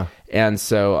space, and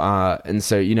so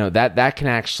that can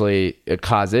actually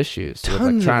cause issues. Tons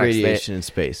with electronics. of radiation in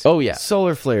space. Oh yeah,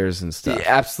 solar flares and stuff. Yeah,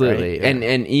 absolutely, right?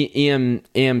 and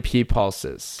EMP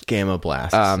pulses, gamma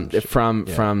blasts,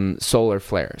 from solar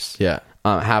flares. Yeah.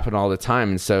 Happen all the time.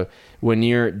 And so when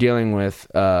you're dealing with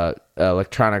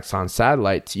electronics on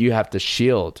satellites, you have to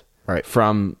shield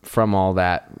from all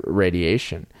that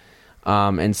radiation.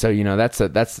 And so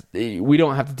that's we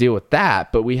don't have to deal with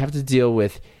that, but we have to deal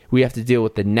with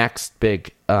the next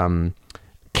big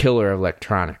killer of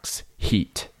electronics: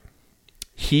 heat.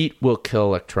 Heat will kill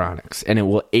electronics, and it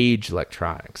will age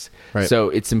electronics. Right. So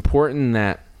it's important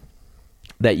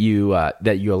that you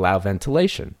allow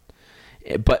ventilation.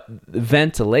 But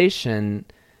ventilation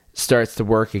starts to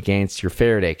work against your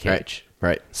Faraday cage.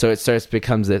 Right. So it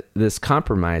becomes this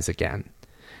compromise again.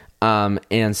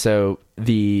 And so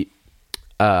you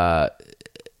have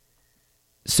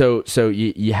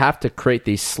to create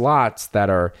these slots that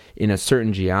are in a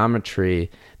certain geometry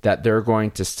that they're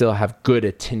going to still have good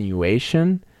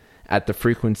attenuation at the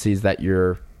frequencies that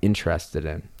you're interested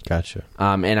in. Gotcha.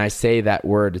 And I say that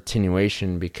word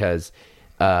attenuation because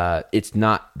it's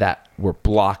not that we're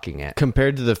blocking it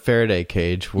compared to the Faraday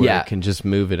cage where it can just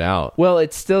move it out. Well,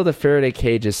 it's still the Faraday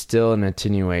cage is still an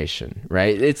attenuation,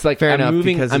 right? It's like I'm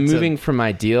moving from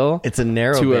ideal. It's a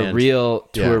narrow to band.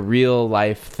 a real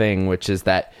life thing, which is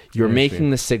that you're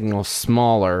making the signal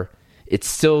smaller. It's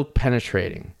still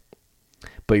penetrating,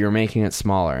 but you're making it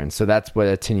smaller, and so that's what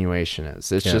attenuation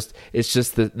is. It's just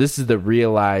this is the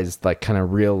realized like kind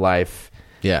of real life.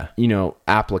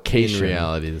 Application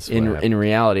in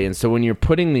reality. And so when you're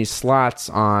putting these slots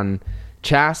on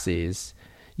chassis,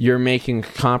 you're making a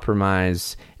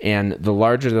compromise, and the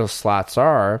larger those slots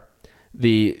are,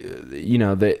 the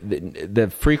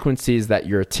frequencies that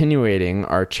you're attenuating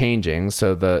are changing.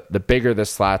 So the bigger the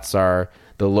slots are,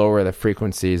 the lower the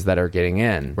frequencies that are getting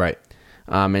in. Right.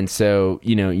 And so,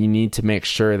 you need to make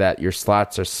sure that your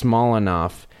slots are small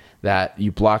enough that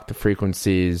you block the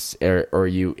frequencies, or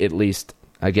you at least,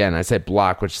 again, I say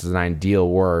block, which is an ideal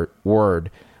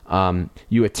word.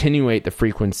 You attenuate the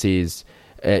frequencies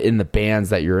in the bands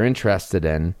that you're interested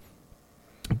in,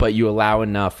 but you allow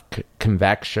enough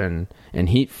convection and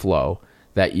heat flow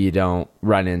that you don't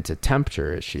run into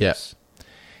temperature issues. Yeah.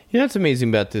 What's amazing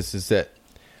about this is that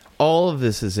all of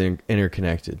this is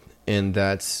interconnected, and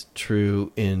that's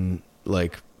true in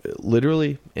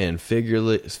literally and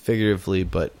figuratively.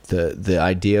 But the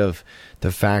idea of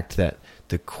the fact that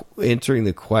answering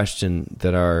the question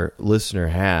that our listener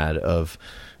had of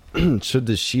should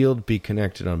the shield be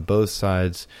connected on both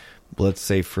sides, let's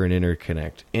say for an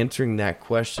interconnect, answering that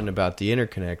question about the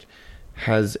interconnect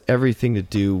has everything to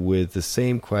do with the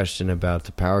same question about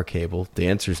the power cable. The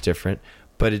answer is different,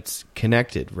 but it's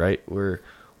connected, right?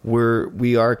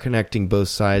 We are connecting both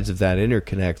sides of that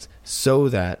interconnect so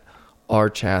that our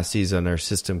chassis and our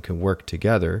system can work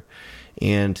together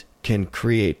and can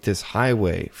create this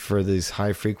highway for these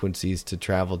high frequencies to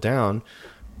travel down,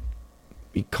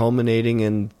 culminating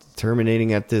and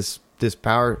terminating at this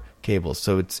power cable.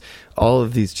 So it's all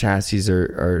of these chassis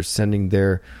are sending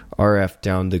their RF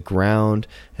down the ground,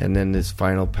 and then this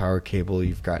final power cable,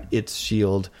 you've got its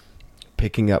shield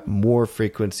picking up more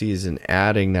frequencies and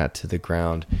adding that to the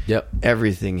ground. Yep.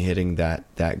 Everything hitting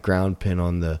that ground pin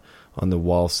on the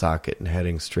wall socket and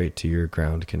heading straight to your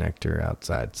ground connector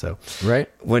outside. So right.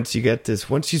 Once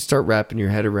you start wrapping your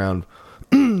head around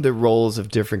the roles of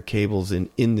different cables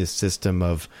in this system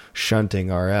of shunting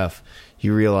RF,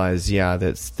 you realize,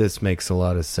 this makes a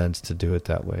lot of sense to do it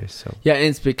that way. So yeah, and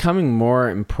it's becoming more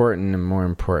important and more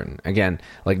important. Again,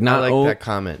 I like that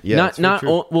comment. Yeah,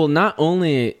 not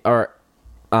only are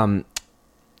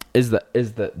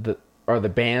are the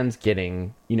bands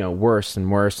getting worse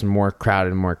and worse and more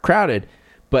crowded,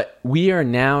 but we are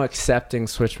now accepting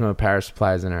switch mode power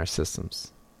supplies in our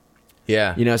systems.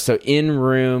 Yeah. So in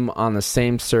room on the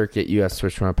same circuit, you have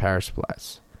switch mode power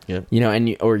supplies. Yeah.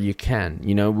 Or you can.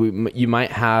 You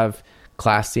might have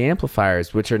Class C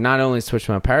amplifiers, which are not only switch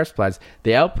mode power supplies,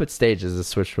 the output stage is a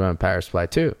switch mode power supply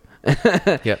too.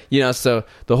 Yeah. So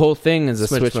the whole thing is a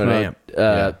switch mode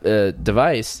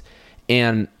device,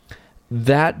 and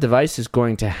that device is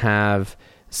going to have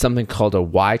something called a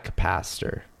Y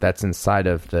capacitor that's inside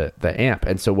of the amp.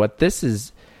 And so what this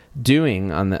is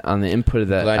doing on the input of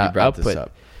the output,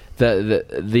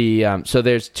 so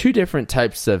there's two different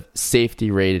types of safety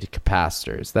rated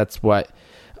capacitors. That's what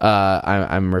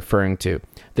I'm referring to.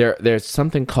 There's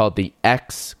something called the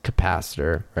X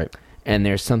capacitor, right? And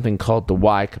there's something called the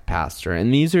Y capacitor,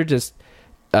 and these are just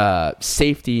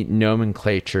safety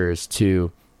nomenclatures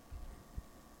to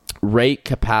rate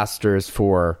capacitors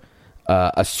for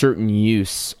a certain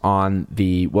use on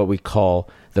what we call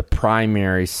the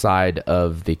primary side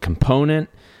of the component,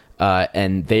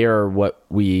 and they are what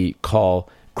we call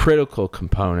critical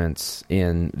components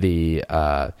in the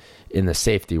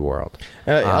safety world.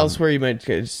 Elsewhere, you might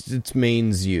it's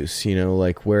mains use,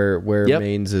 where Yep.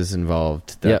 mains is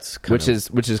involved. That's which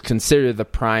is considered the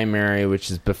primary, which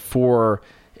is before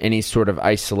any sort of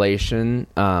isolation,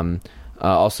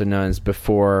 also known as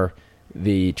before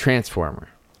the transformer.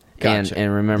 Gotcha.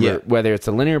 And remember, whether it's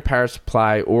a linear power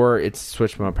supply or it's a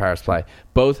switch mode power supply,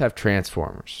 both have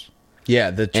transformers. Yeah,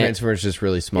 the transformer is just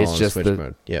really small in switch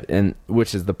mode. Yeah, and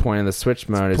which is the point of the switch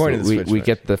mode. We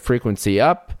get the frequency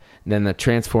up, then the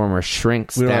transformer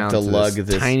shrinks we don't down have to lug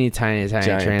this tiny giant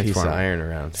transformer. piece of iron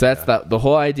around. So that's the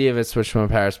whole idea of a switch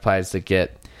mode power supply is to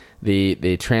get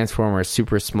the transformer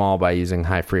super small by using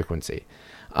high frequency.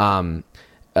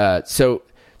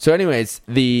 So anyways,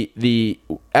 the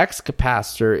X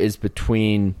capacitor is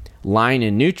between line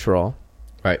and neutral.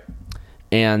 Right.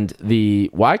 And the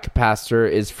Y capacitor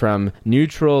is from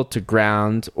neutral to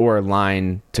ground or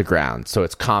line to ground. So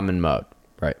it's common mode.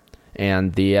 Right.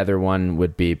 And the other one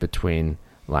would be between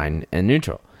line and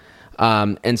neutral.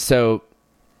 And so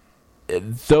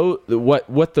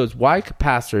what those Y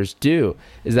capacitors do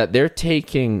is that they're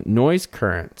taking noise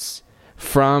currents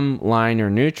from line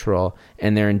or neutral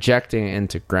and they're injecting it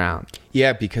into ground.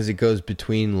 Yeah, because it goes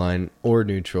between line or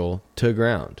neutral to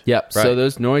ground. Yep. Right. So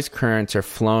those noise currents are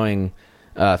flowing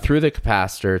through the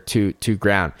capacitor to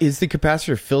ground. Is the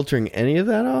capacitor filtering any of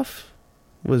that off?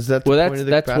 Was that the point of the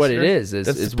that's capacitor? what it is.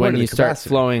 Is when you start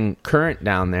flowing current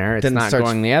down there, it's not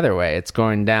going the other way. It's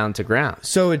going down to ground.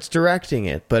 So it's directing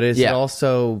it, but is it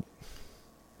also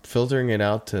filtering it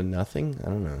out to nothing. I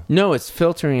don't know. No, it's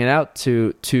filtering it out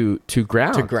to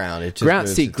ground. To ground. It just ground.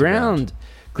 moves See, it to ground.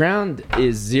 ground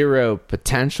is zero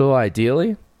potential,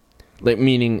 ideally. Like,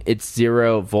 meaning it's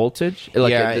zero voltage.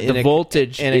 Like the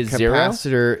voltage is zero. And a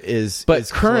capacitor is but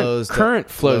is current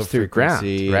flows through ground,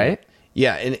 right?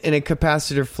 Yeah, and a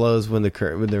capacitor flows when the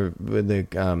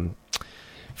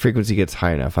frequency gets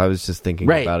high enough. I was just thinking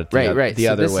about it the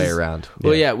other way around.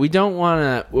 Well, yeah, we don't want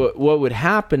to. What would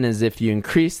happen is if you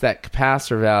increase that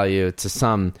capacitor value to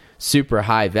some super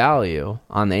high value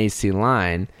on the AC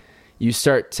line, you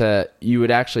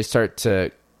would actually start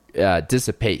to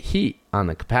dissipate heat on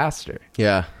the capacitor.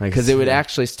 Yeah, because it would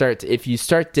actually start to, if you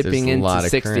start dipping into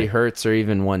 60 current. hertz or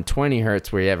even 120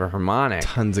 hertz where you have a harmonic,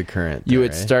 tons of current. You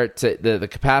would start to the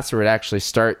capacitor would actually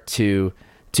start to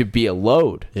be a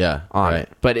load on it.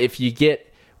 But if you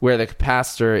get where the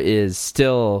capacitor is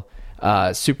still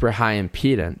super high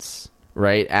impedance,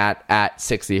 right, at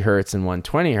 60 hertz and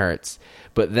 120 hertz,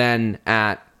 but then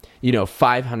at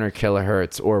 500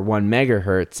 kilohertz or 1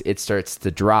 megahertz, it starts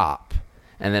to drop.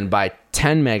 And then by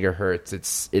 10 megahertz,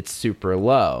 it's super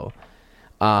low.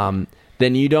 Then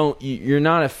you're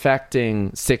not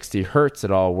affecting 60 hertz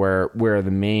at all, where the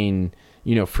main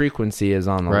frequency is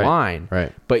on the line.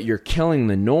 Right. But you're killing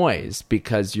the noise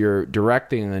because you're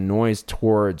directing the noise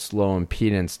towards low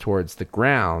impedance, towards the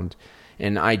ground.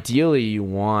 And ideally, you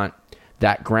want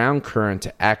that ground current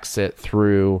to exit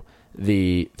through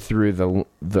the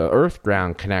earth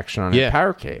ground connection on a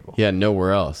power cable. Yeah,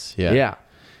 nowhere else.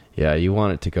 Yeah, you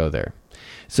want it to go there.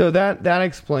 So that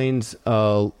explains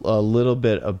a little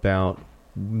bit about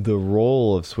the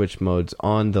role of switch modes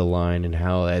on the line and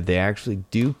how they actually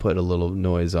do put a little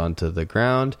noise onto the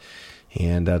ground,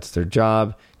 and that's their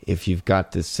job. If you've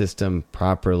got this system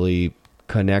properly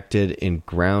connected and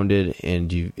grounded,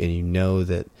 and you know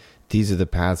that these are the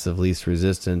paths of least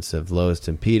resistance, of lowest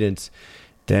impedance,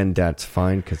 then that's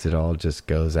fine, because it all just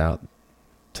goes out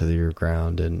to your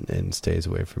ground and stays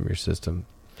away from your system.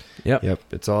 Yep.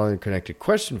 It's all interconnected.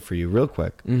 Question for you, real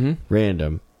quick. Mm-hmm.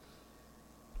 Random.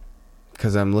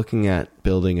 Because I'm looking at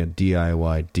building a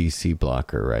DIY DC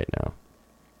blocker right now.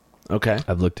 Okay.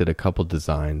 I've looked at a couple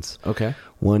designs. Okay.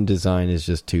 One design is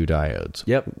just 2 diodes.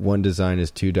 Yep. One design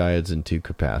is 2 diodes and 2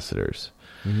 capacitors.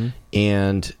 Mm-hmm.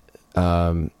 And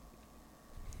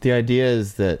the idea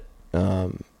is that...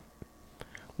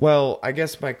 well, I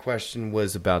guess my question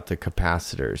was about the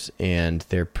capacitors, and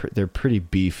they're pretty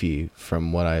beefy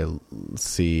from what I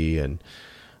see. And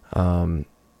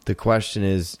the question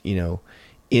is,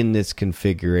 in this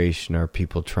configuration, are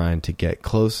people trying to get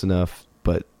close enough,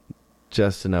 but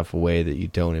just enough away that you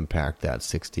don't impact that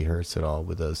 60 hertz at all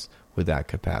with that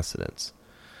capacitance?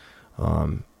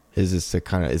 Is this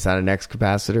is that an X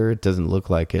capacitor? It doesn't look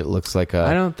like it. It looks like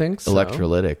I don't think so.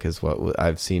 Electrolytic is what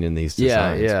I've seen in these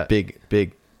designs. Yeah. Big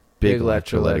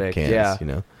electrolytic cans,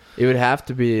 It would have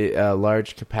to be a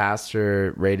large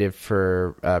capacitor rated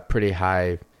for a pretty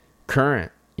high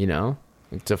current,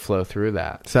 to flow through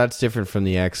that. So that's different from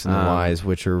the X and the Ys,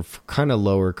 which are kind of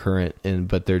lower current,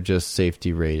 but they're just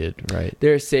safety rated, right?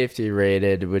 They're safety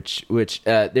rated, which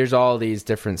there's all these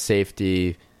different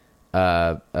safety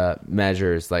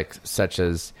measures, such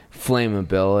as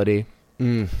flammability.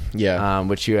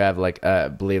 Which you have I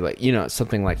believe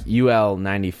something like UL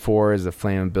 94 is a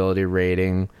flammability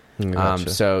rating. Gotcha.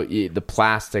 So the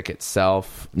plastic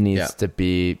itself needs to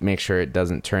make sure it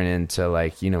doesn't turn into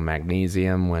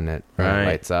magnesium when it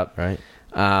lights up. Right.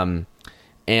 And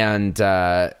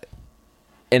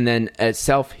then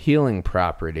self-healing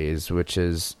properties, which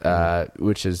is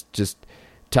just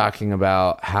talking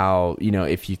about how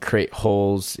if you create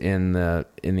holes in the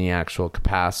actual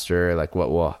capacitor, what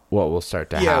will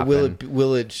start to happen.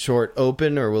 Will it short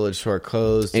open or will it short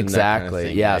close?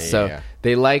 Exactly.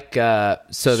 They like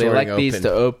these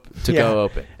to go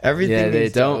open. Everything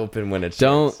needs to open when it's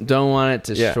don't want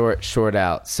it to short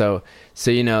out. So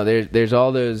there's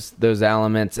all those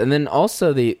elements, and then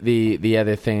also the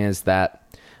other thing is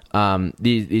that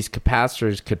these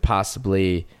capacitors could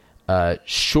possibly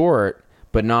short,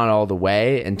 but not all the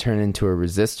way, and turn into a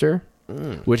resistor,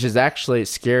 which is actually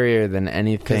scarier than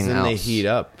anything else. Because then they heat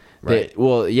up, right?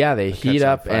 They heat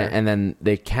up, and then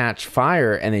they catch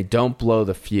fire, and they don't blow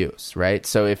the fuse, right?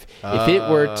 So if it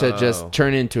were to just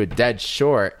turn into a dead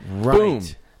short, boom,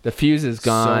 the fuse is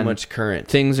gone. So much current.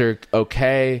 Things are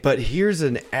okay. But here's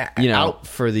an out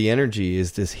for the energy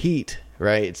is this heat,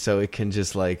 right? So it can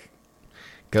just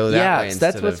go that way. Yeah,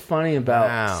 that's what's funny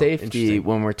about safety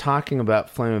when we're talking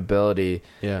about flammability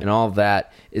and all of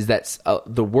that, is that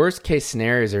the worst case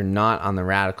scenarios are not on the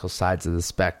radical sides of the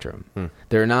spectrum.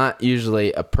 They're not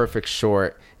usually a perfect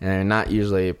short, and they're not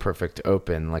usually a perfect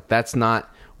open. That's not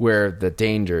where the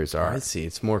dangers are. I see.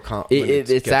 It's more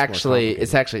It's actually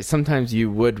sometimes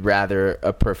you would rather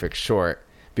a perfect short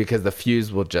because the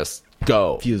fuse will just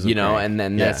go, and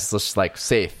then that's just like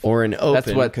safe. Or an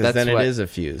open, because then it is a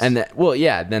fuse. And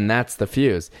then that's the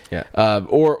fuse. Yeah.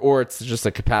 Or it's just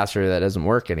a capacitor that doesn't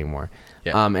work anymore.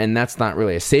 Yeah. And that's not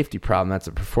really a safety problem. That's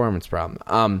a performance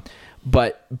problem.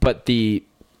 But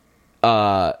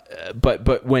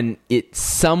when it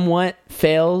somewhat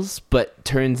fails but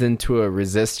turns into a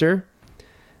resistor,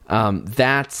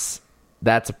 that's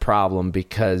a problem,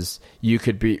 because you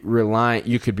could be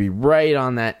right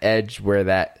on that edge where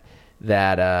that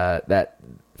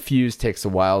fuse takes a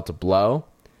while to blow.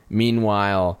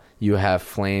 Meanwhile, you have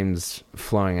flames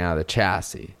flowing out of the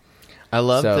chassis. I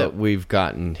love that we've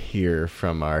gotten here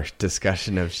from our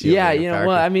discussion of shielding. Yeah,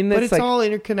 well, I mean, but it's all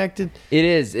interconnected. It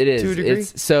is. To a degree.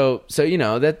 So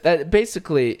that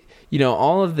basically,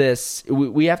 all of this,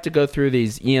 we have to go through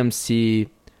these EMC,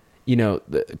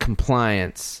 the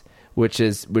compliance, which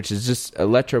is just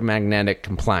electromagnetic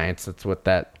compliance. That's what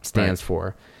that stands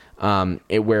for.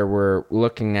 Where we're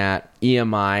looking at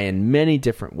EMI in many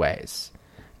different ways,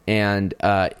 and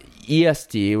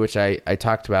ESD, which I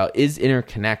talked about, is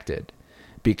interconnected,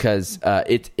 because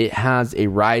it has a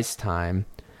rise time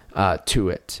to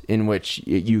it, in which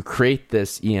you create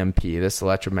this EMP, this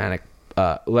electromagnetic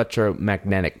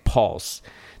pulse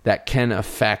that can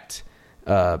affect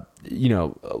smart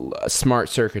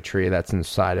circuitry that's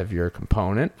inside of your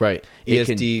component. Right.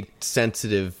 ESD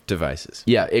sensitive devices.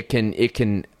 Yeah, it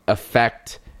can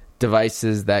affect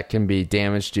devices that can be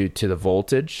damaged due to the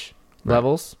voltage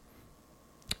levels.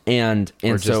 And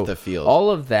or just so the field.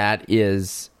 All of that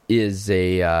is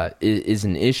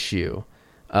an issue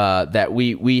that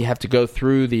we have to go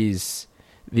through these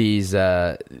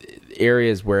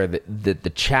areas where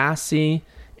the chassis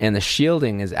and the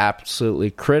shielding is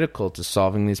absolutely critical to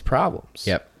solving these problems.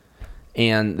 Yep.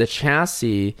 And the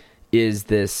chassis is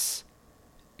this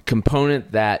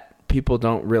component that people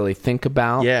don't really think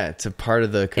about. Yeah, it's a part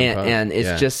of the component. And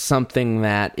it's just something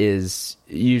that is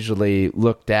usually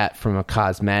looked at from a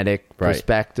cosmetic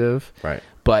perspective. Right.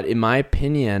 But in my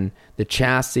opinion, the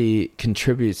chassis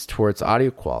contributes towards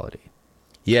audio quality.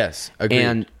 Yes, agreed.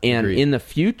 And in the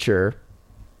future,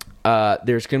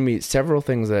 there's going to be several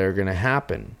things that are going to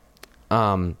happen,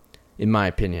 in my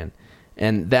opinion.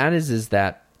 And that is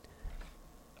that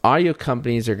audio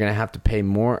companies are going to have to pay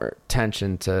more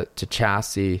attention to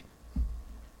chassis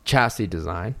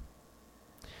design,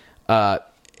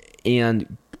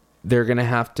 and they're going to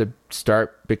have to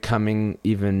start becoming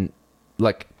even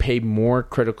pay more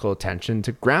critical attention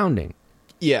to grounding.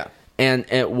 Yeah. And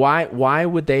why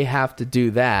would they have to do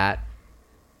that?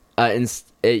 Other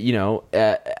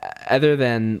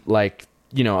than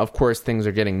of course things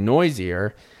are getting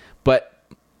noisier, but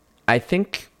I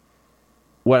think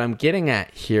what I'm getting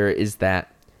at here is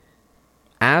that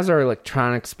as our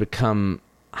electronics become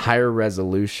higher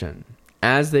resolution,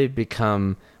 as they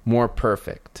become more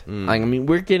perfect,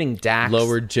 we're getting DACs,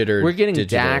 lower jitter. We're getting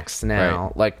digital. DACs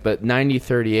now, like the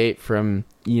 9038 from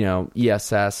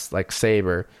ESS, like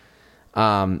Sabre.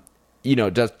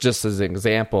 Just as an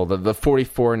example, the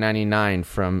 4499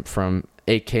 from AKM.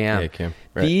 AKM,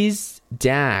 right. These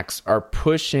DACs are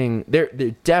pushing. They're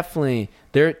definitely,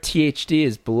 their THD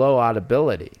is below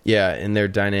audibility. Yeah, and their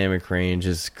dynamic range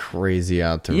is crazy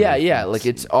out to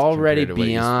it's already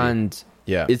beyond.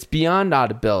 Yeah, it's beyond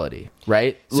audibility,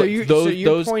 right? So you're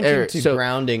pointing to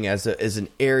grounding as an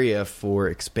area for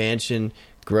expansion,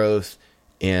 growth,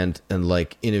 and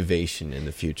innovation in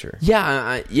the future.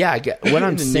 What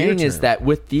I'm saying is that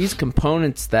with these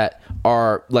components that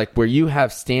are where you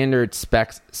have standard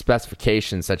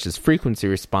specifications such as frequency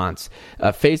response,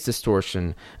 phase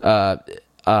distortion, and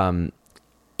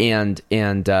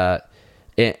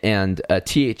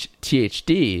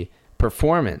THD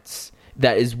performance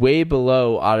that is way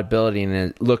below audibility and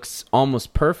it looks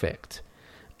almost perfect.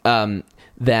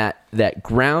 That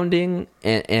grounding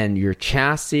and your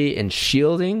chassis and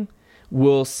shielding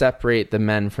will separate the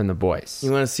men from the boys.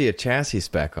 You want to see a chassis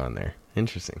spec on there?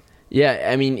 Interesting. Yeah,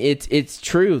 I mean it's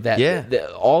true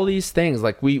that all these things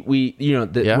when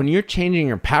you're changing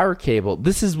your power cable,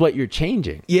 this is what you're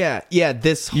changing. Yeah.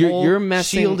 This whole you're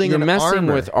messing shielding you're messing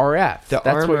armor. with RF. That's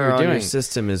what you're doing. On your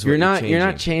system is you're what you're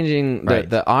not changing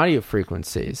the audio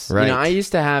frequencies. Right. I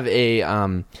used to have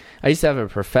a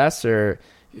professor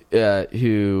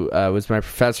who was my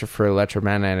professor for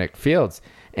electromagnetic fields,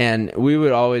 and I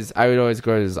would always go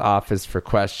to his office for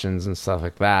questions and stuff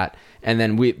like that, and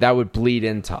then that would bleed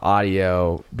into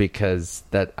audio because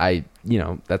that I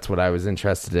that's what I was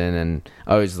interested in, and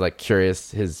I was like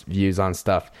curious his views on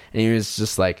stuff. And he was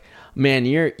just like, man,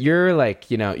 you're like,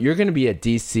 you're going to be a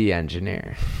DC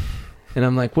engineer. And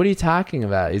I'm like, what are you talking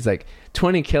about? He's like,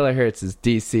 20 kilohertz is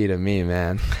DC to me,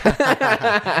 man.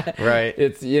 Right.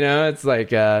 It's, it's like,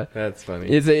 that's funny.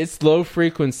 It's low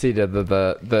frequency to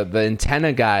the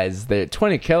antenna guys. They're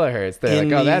 20 kilohertz. They're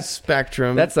like, oh, that's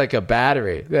spectrum. That's like a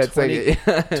battery. That's 20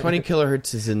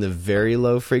 kilohertz is in the very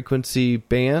low frequency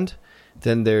band.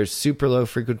 Then there's super low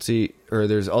frequency, or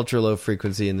there's ultra low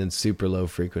frequency, and then super low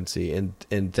frequency. And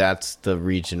that's the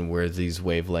region where these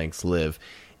wavelengths live.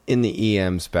 In the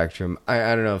EM spectrum,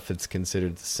 I don't know if it's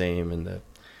considered the same in the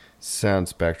sound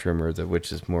spectrum, or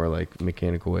which is more like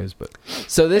mechanical waves. But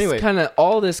so this kind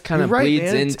of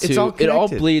bleeds into it all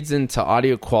bleeds into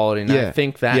audio quality, and I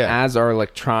think that as our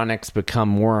electronics become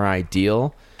more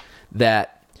ideal,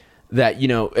 that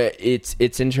it's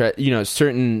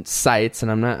certain sites,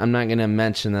 and I'm not going to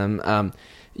mention them.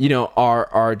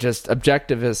 Are just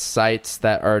objectivist sites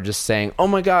that are just saying, oh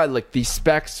my god, like these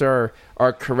specs are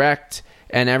correct.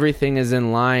 And everything is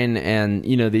in line, and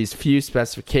these few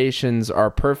specifications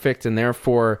are perfect, and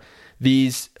therefore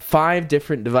these 5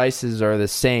 different devices are the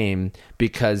same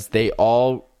because they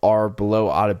all are below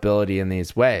audibility in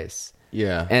these ways.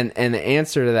 Yeah. And the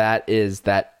answer to that is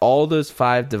that all those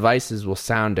 5 devices will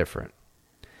sound different.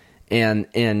 And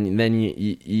then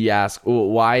you ask, well,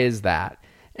 why is that?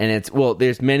 And it's, well,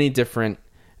 there's many different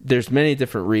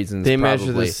reasons. They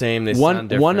measure the same. They sound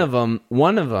different.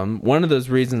 One of those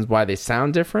reasons why they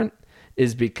sound different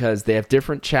is because they have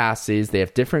different chassis, they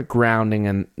have different grounding,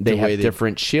 and they have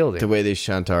different shielding. The way they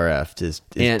shunt RF is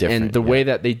different. And the way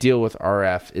that they deal with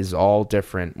RF is all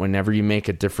different. Whenever you make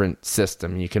a different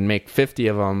system, you can make 50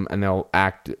 of them, and they'll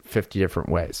act 50 different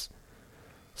ways.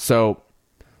 So,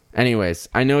 anyways,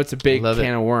 I know it's a big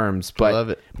can of worms,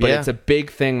 but it's a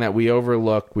big thing that we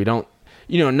overlook. We don't.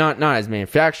 Not as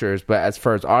manufacturers, but as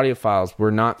far as audiophiles,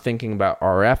 we're not thinking about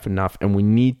RF enough, and we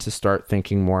need to start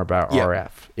thinking more about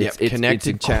RF. It's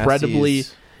incredibly,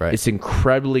 it's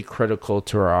incredibly critical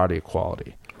to our audio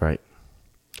quality. Right.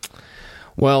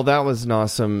 Well, that was an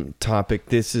awesome topic.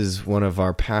 This is one of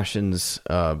our passions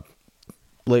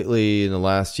lately in the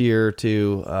last year or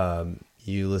two.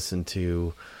 You listen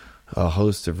to a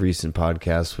host of recent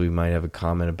podcasts. We might have a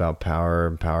comment about power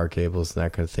and power cables and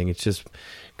that kind of thing. It's just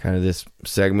kind of this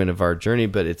segment of our journey,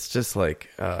 but it's just like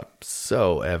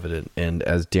so evident, and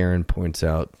as Darren points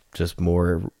out, just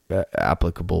more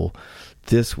applicable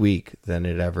this week than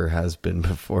it ever has been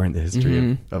before in the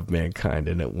history of mankind,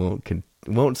 and it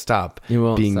won't stop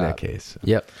being that case.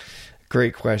 Yep.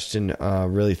 Great question.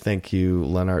 Really thank you,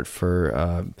 Lennart,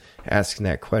 for asking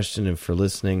that question and for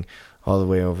listening all the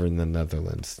way over in the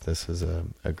Netherlands. This is a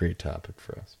great topic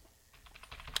for us.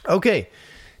 Okay,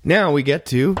 now we get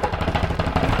to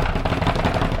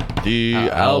the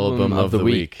album of the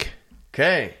week.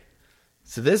 Okay.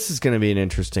 So this is going to be an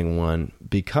interesting one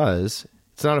because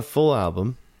it's not a full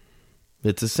album.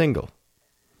 It's a single.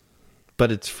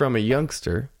 But it's from a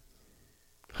youngster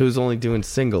who's only doing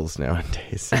singles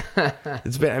nowadays.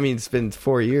 It's been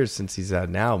 4 years since he's had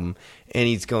an album, and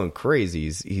he's going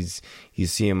crazy. You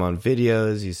see him on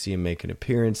videos, you see him making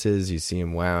appearances, you see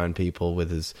him wowing people with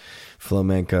his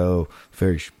flamenco,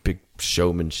 very big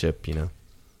showmanship,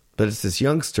 But it's this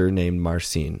youngster named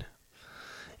Marcin.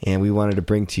 And we wanted to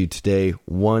bring to you today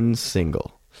one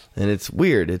single. And it's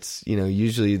weird. It's,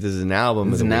 usually this is an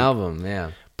album. It's an album,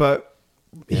 yeah. But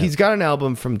he's got an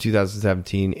album from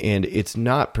 2017, and it's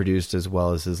not produced as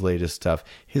well as his latest stuff.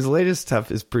 His latest stuff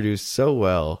is produced so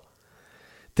well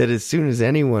that as soon as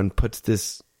anyone puts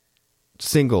this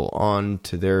single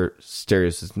onto their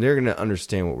stereo system, they're going to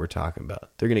understand what we're talking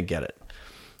about. They're going to get it.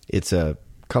 It's a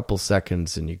couple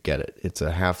seconds and you get it. It's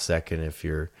a half second if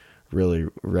you're really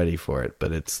ready for it,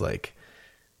 but it's like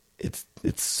it's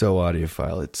so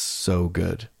audiophile. It's so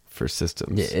good for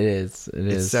systems. Yeah, it is.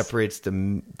 It separates the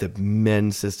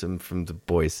men's system from the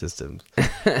boy systems,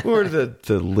 or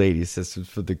the lady systems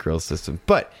from the girl system.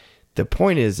 But the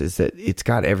point is that it's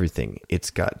got everything.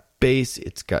 It's got bass.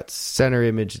 It's got center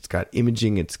image. It's got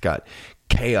imaging. It's got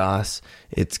chaos.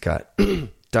 It's got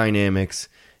dynamics.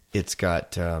 It's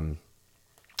got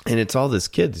and it's all this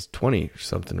kid. He's 20 or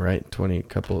something, right? 20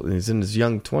 couple. He's in his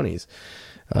young 20s,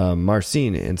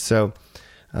 Marcin. And so,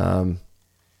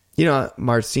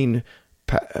 Marcin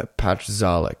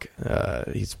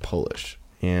Patrzalek, he's Polish.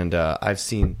 And I've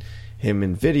seen him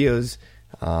in videos.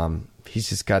 He's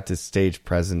just got this stage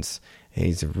presence. And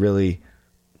he's a really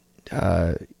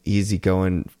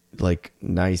easygoing, like,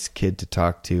 nice kid to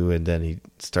talk to. And then he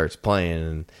starts playing,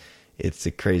 and it's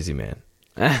a crazy man.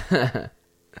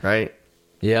 Right?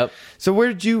 Yep. So where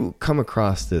did you come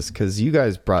across this? Because you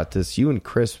guys brought this. You and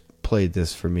Chris played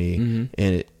this for me,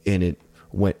 and it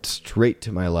went straight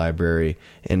to my library.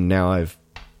 And now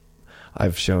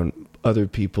I've shown other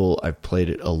people. I've played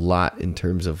it a lot in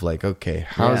terms of like, okay,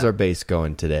 how's our bass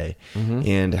going today,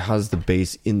 and how's the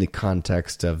bass in the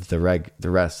context of the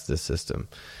rest of the system.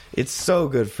 It's so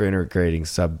good for integrating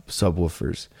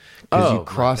subwoofers because you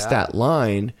cross that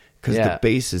line. Because the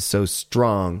bass is so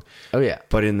strong. Oh, yeah.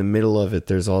 But in the middle of it,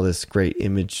 there's all this great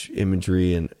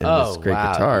imagery and this great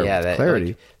guitar with clarity.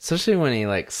 Like, especially when he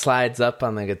like slides up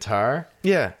on the guitar.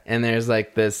 Yeah. And there's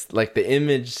like this, like the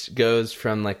image goes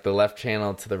from like the left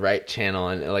channel to the right channel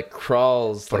and it like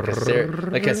crawls like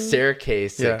a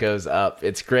staircase that goes up.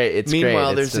 It's great.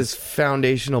 Meanwhile, there's this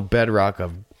foundational bedrock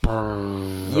of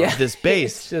this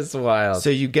bass. It's just wild.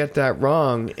 So you get that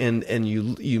wrong, and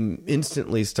you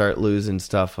instantly start losing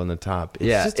stuff on the top.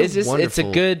 It's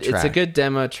a good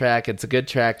demo track. It's a good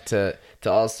track to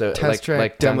also test track,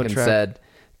 like demo Duncan track. said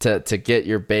to get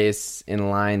your bass in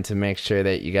line, to make sure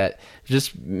that you got,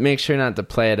 just make sure not to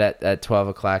play it at 12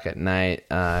 o'clock at night.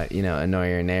 Annoy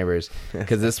your neighbors,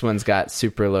 because this one's got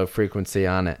super low frequency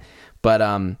on it.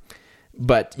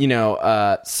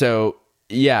 So.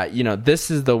 Yeah, this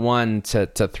is the one to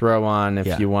throw on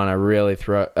if you want to really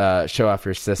show off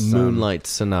your system. Moonlight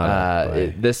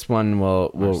Sonata. This one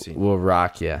will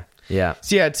rock you. Yeah.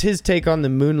 So it's his take on the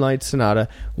Moonlight Sonata.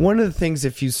 One of the things,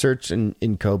 if you search in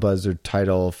Qobuz or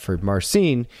Tidal for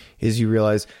Marcin, is you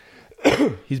realize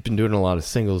he's been doing a lot of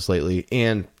singles lately,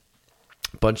 and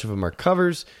a bunch of them are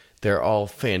covers. They're all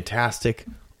fantastic,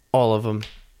 all of them.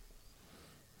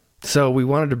 So we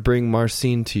wanted to bring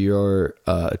Marcin to your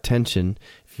attention.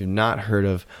 If you've not heard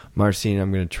of Marcin,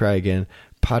 I'm going to try again.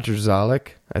 Patrzalek,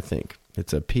 I think.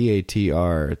 It's a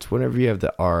P-A-T-R. It's whenever you have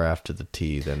the R after the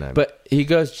T, then I'm... But he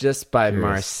goes just by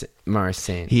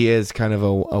Marcin. He is kind of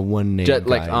a one-name guy.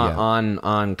 Like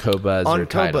on Qobuz on or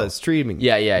Tidal. Qobuz, streaming.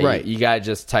 Yeah. Right. You got to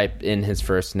just type in his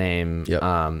first name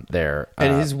there.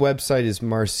 And his website is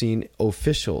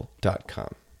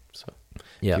marcinofficial.com.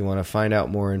 If you want to find out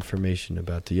more information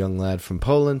about the young lad from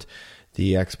Poland,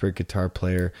 the expert guitar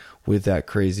player with that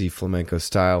crazy flamenco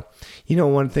style.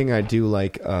 One thing I do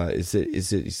like is that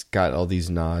he's got all these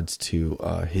nods to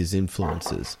his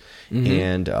influences.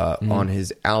 And on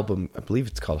his album, I believe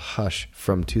it's called Hush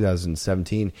from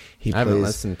 2017, I haven't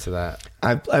listened to that.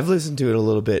 I've listened to it a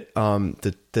little bit.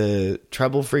 The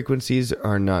treble frequencies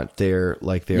are not there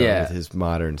like they are with his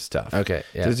modern stuff. Okay,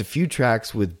 yeah. There's a few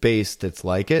tracks with bass that's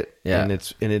like it, and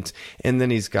then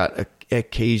he's got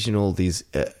occasional these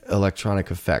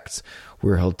electronic effects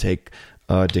where he'll take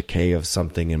a decay of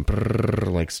something and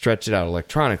like stretch it out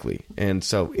electronically. And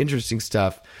so interesting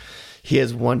stuff. He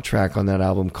has one track on that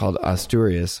album called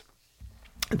Asturias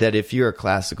that, if you're a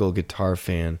classical guitar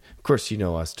fan, of course you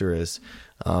know Asturias.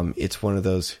 It's one of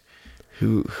those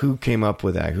who came up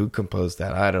with that, who composed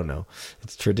that, I don't know.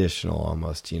 It's traditional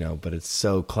almost, but it's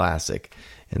so classic.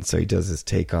 And so he does his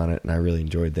take on it, and I really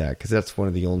enjoyed that because that's one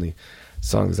of the only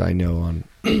songs I know on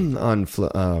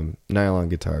nylon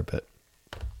guitar. But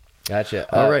gotcha.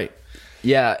 All right.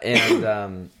 Yeah,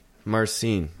 and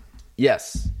Marcin.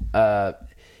 Yes.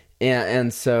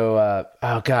 And so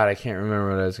oh god, I can't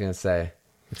remember what I was going to say.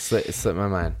 It slipped my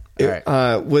mind. All right.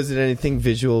 Was it anything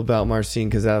visual about Marcin?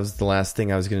 Because that was the last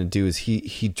thing I was going to do. Is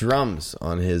he drums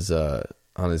on his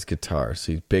guitar,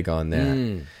 so he's big on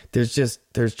that.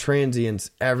 There's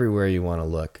transients everywhere you want to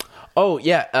look. Oh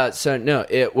yeah.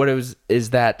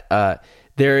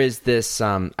 There is this.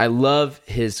 I love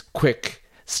his quick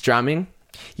strumming.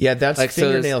 Yeah, that's like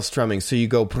fingernail strumming. So you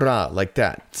go pra like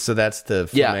that. So that's the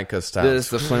flamenco style. This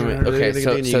is the flamenco. Okay,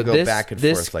 so you go back and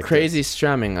forth like crazy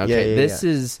strumming. Okay, this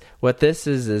is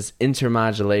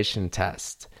intermodulation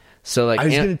test. So like I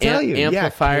was going to tell you,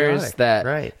 amplifiers that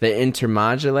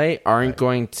intermodulate aren't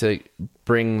going to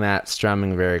bring that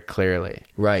strumming very clearly.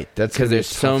 Right. That's because there's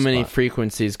so many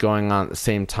frequencies going on at the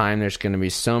same time. There's going to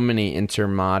be so many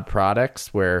intermod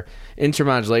products where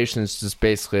intermodulation is just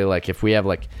basically like if we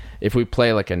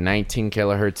play like a 19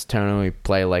 kilohertz tone and we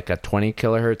play like a 20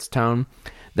 kilohertz tone,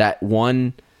 a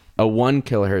 1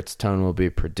 kilohertz tone will be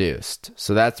produced.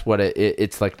 So that's what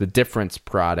it's like, the difference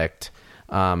product.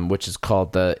 Which is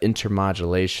called the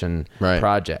intermodulation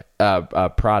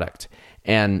product,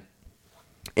 and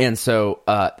so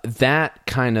that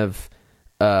kind of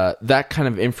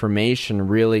information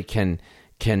really can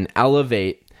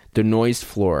elevate the noise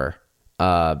floor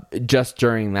just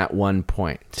during that one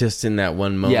point, just in that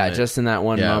one moment. Yeah, just in that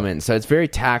one moment. So it's very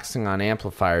taxing on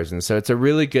amplifiers, and so it's a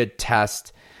really good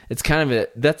test. It's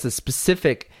that's a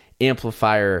specific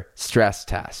amplifier stress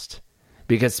test.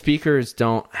 because speakers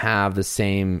don't have the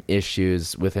same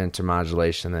issues with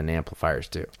intermodulation than amplifiers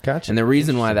do. Gotcha. And the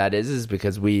reason why that is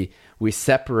because we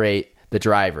separate the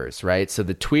drivers, right? So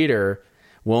the tweeter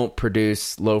won't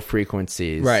produce low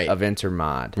frequencies of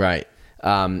intermod. Right.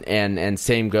 And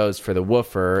same goes for the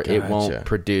woofer. It won't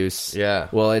produce. Yeah.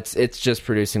 Well, it's just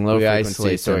producing low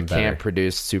frequency, so it better. can't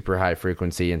produce super high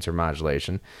frequency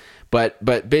intermodulation.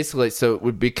 But basically, so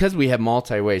because we have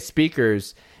multi-way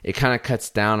speakers, it kind of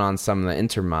cuts down on some of the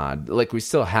intermod. Like, we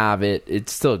still have it. It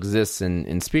still exists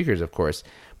in speakers, of course,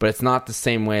 but it's not the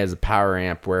same way as a power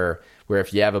amp where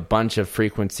if you have a bunch of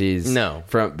frequencies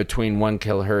from between 1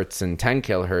 kilohertz and 10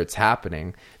 kilohertz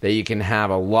happening, that you can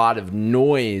have a lot of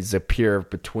noise appear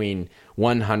between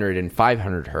 100 and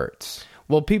 500 hertz.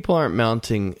 Well, people aren't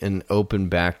mounting an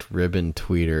open-backed ribbon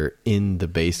tweeter in the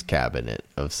bass cabinet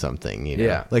of something, you know?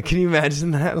 Yeah. Like, can you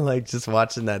imagine that? Like, just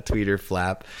watching that tweeter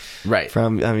flap. Right.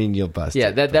 You'll bust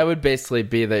Yeah, it. that would basically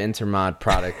be the intermod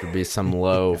product would be some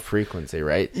low frequency,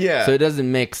 right? Yeah. So it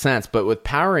doesn't make sense. But with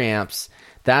power amps,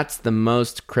 that's the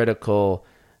most critical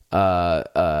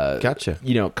Gotcha.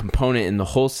 Component in the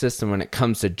whole system when it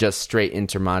comes to just straight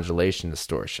intermodulation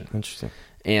distortion. Interesting.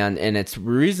 And it's the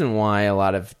reason why a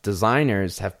lot of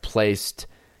designers have placed,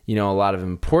 a lot of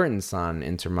importance on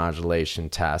intermodulation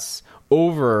tests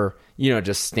over,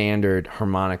 just standard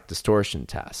harmonic distortion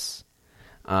tests.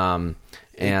 And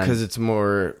because it's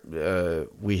more,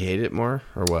 we hate it more,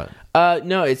 or what?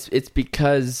 No, it's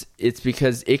because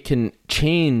it can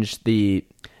change the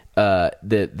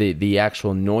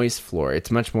actual noise floor.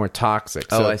 It's much more toxic.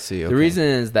 So I see. Okay. The reason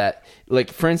is that,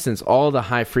 like, for instance, all the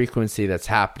high frequency that's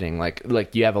happening,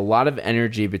 like you have a lot of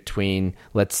energy between,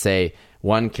 let's say,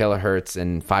 1 kilohertz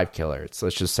and 5 kilohertz.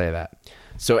 Let's just say that.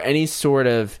 So any sort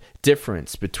of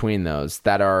difference between those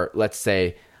that are, let's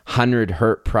say, 100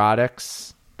 hertz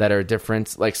products that are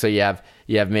different, like, so you have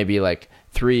maybe like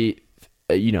 3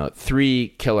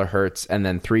 kilohertz and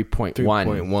then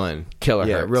 3.1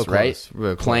 kilohertz, real right?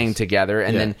 Real close. Playing together,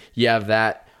 and then you have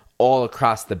that all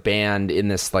across the band in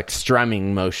this like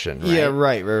strumming motion, right? Yeah,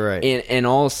 right. And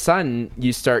all of a sudden,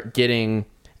 you start getting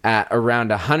at around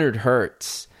 100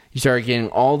 hertz. You start getting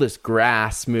all this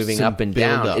grass moving up and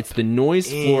down. It's the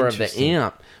noise floor of the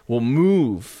amp will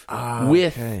move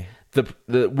with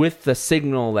the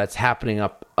signal that's happening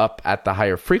up at the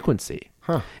higher frequency.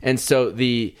 And so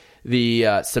the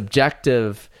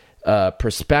subjective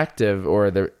perspective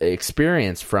or the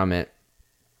experience from it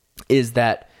is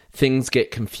that things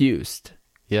get confused.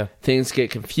 Yeah. Things get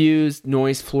confused.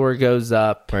 Noise floor goes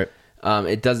up. Right.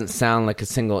 It doesn't sound like a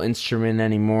single instrument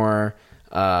anymore.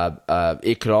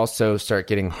 It could also start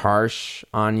getting harsh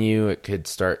on you. It could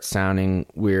start sounding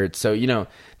weird. So,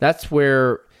 that's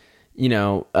where,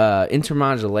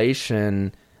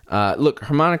 intermodulation, look,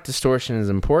 harmonic distortion is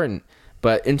important,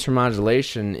 but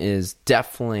intermodulation is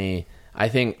definitely, I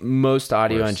think most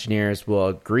audio engineers will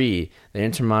agree that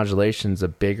intermodulation is a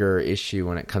bigger issue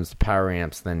when it comes to power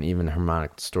amps than even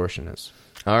harmonic distortion is.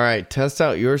 All right, test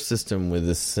out your system with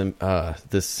this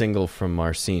single from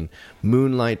Marcin,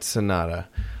 Moonlight Sonata,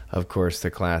 of course, the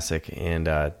classic, and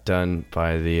done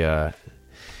by the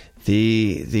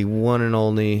one and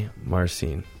only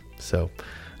Marcin. So,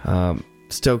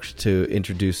 stoked to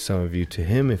introduce some of you to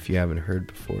him if you haven't heard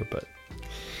before, but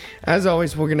as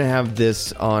always, we're going to have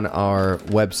this on our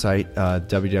website,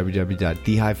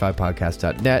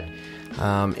 www.thehifipodcast.net.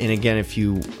 And again, if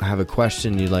you have a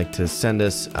question you'd like to send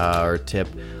us or tip,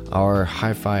 our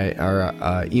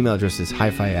email address is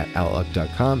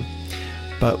hi-fi@outlook.com.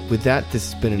 But with that,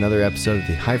 this has been another episode of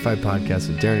the Hi-Fi Podcast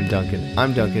with Darren and Duncan.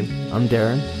 I'm Duncan. I'm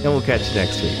Darren. And we'll catch you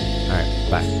next week. All right,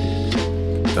 bye.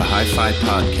 The Hi-Fi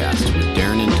Podcast with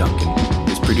Darren and Duncan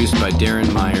is produced by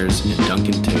Darren Myers and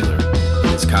Duncan Taylor.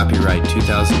 It's copyright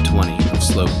 2020 of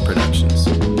Slope Productions.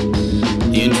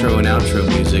 The intro and outro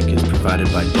music is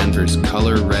provided by Denver's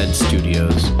Color Red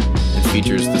Studios and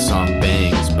features the song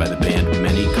Bangs by the band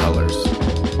Many Colors.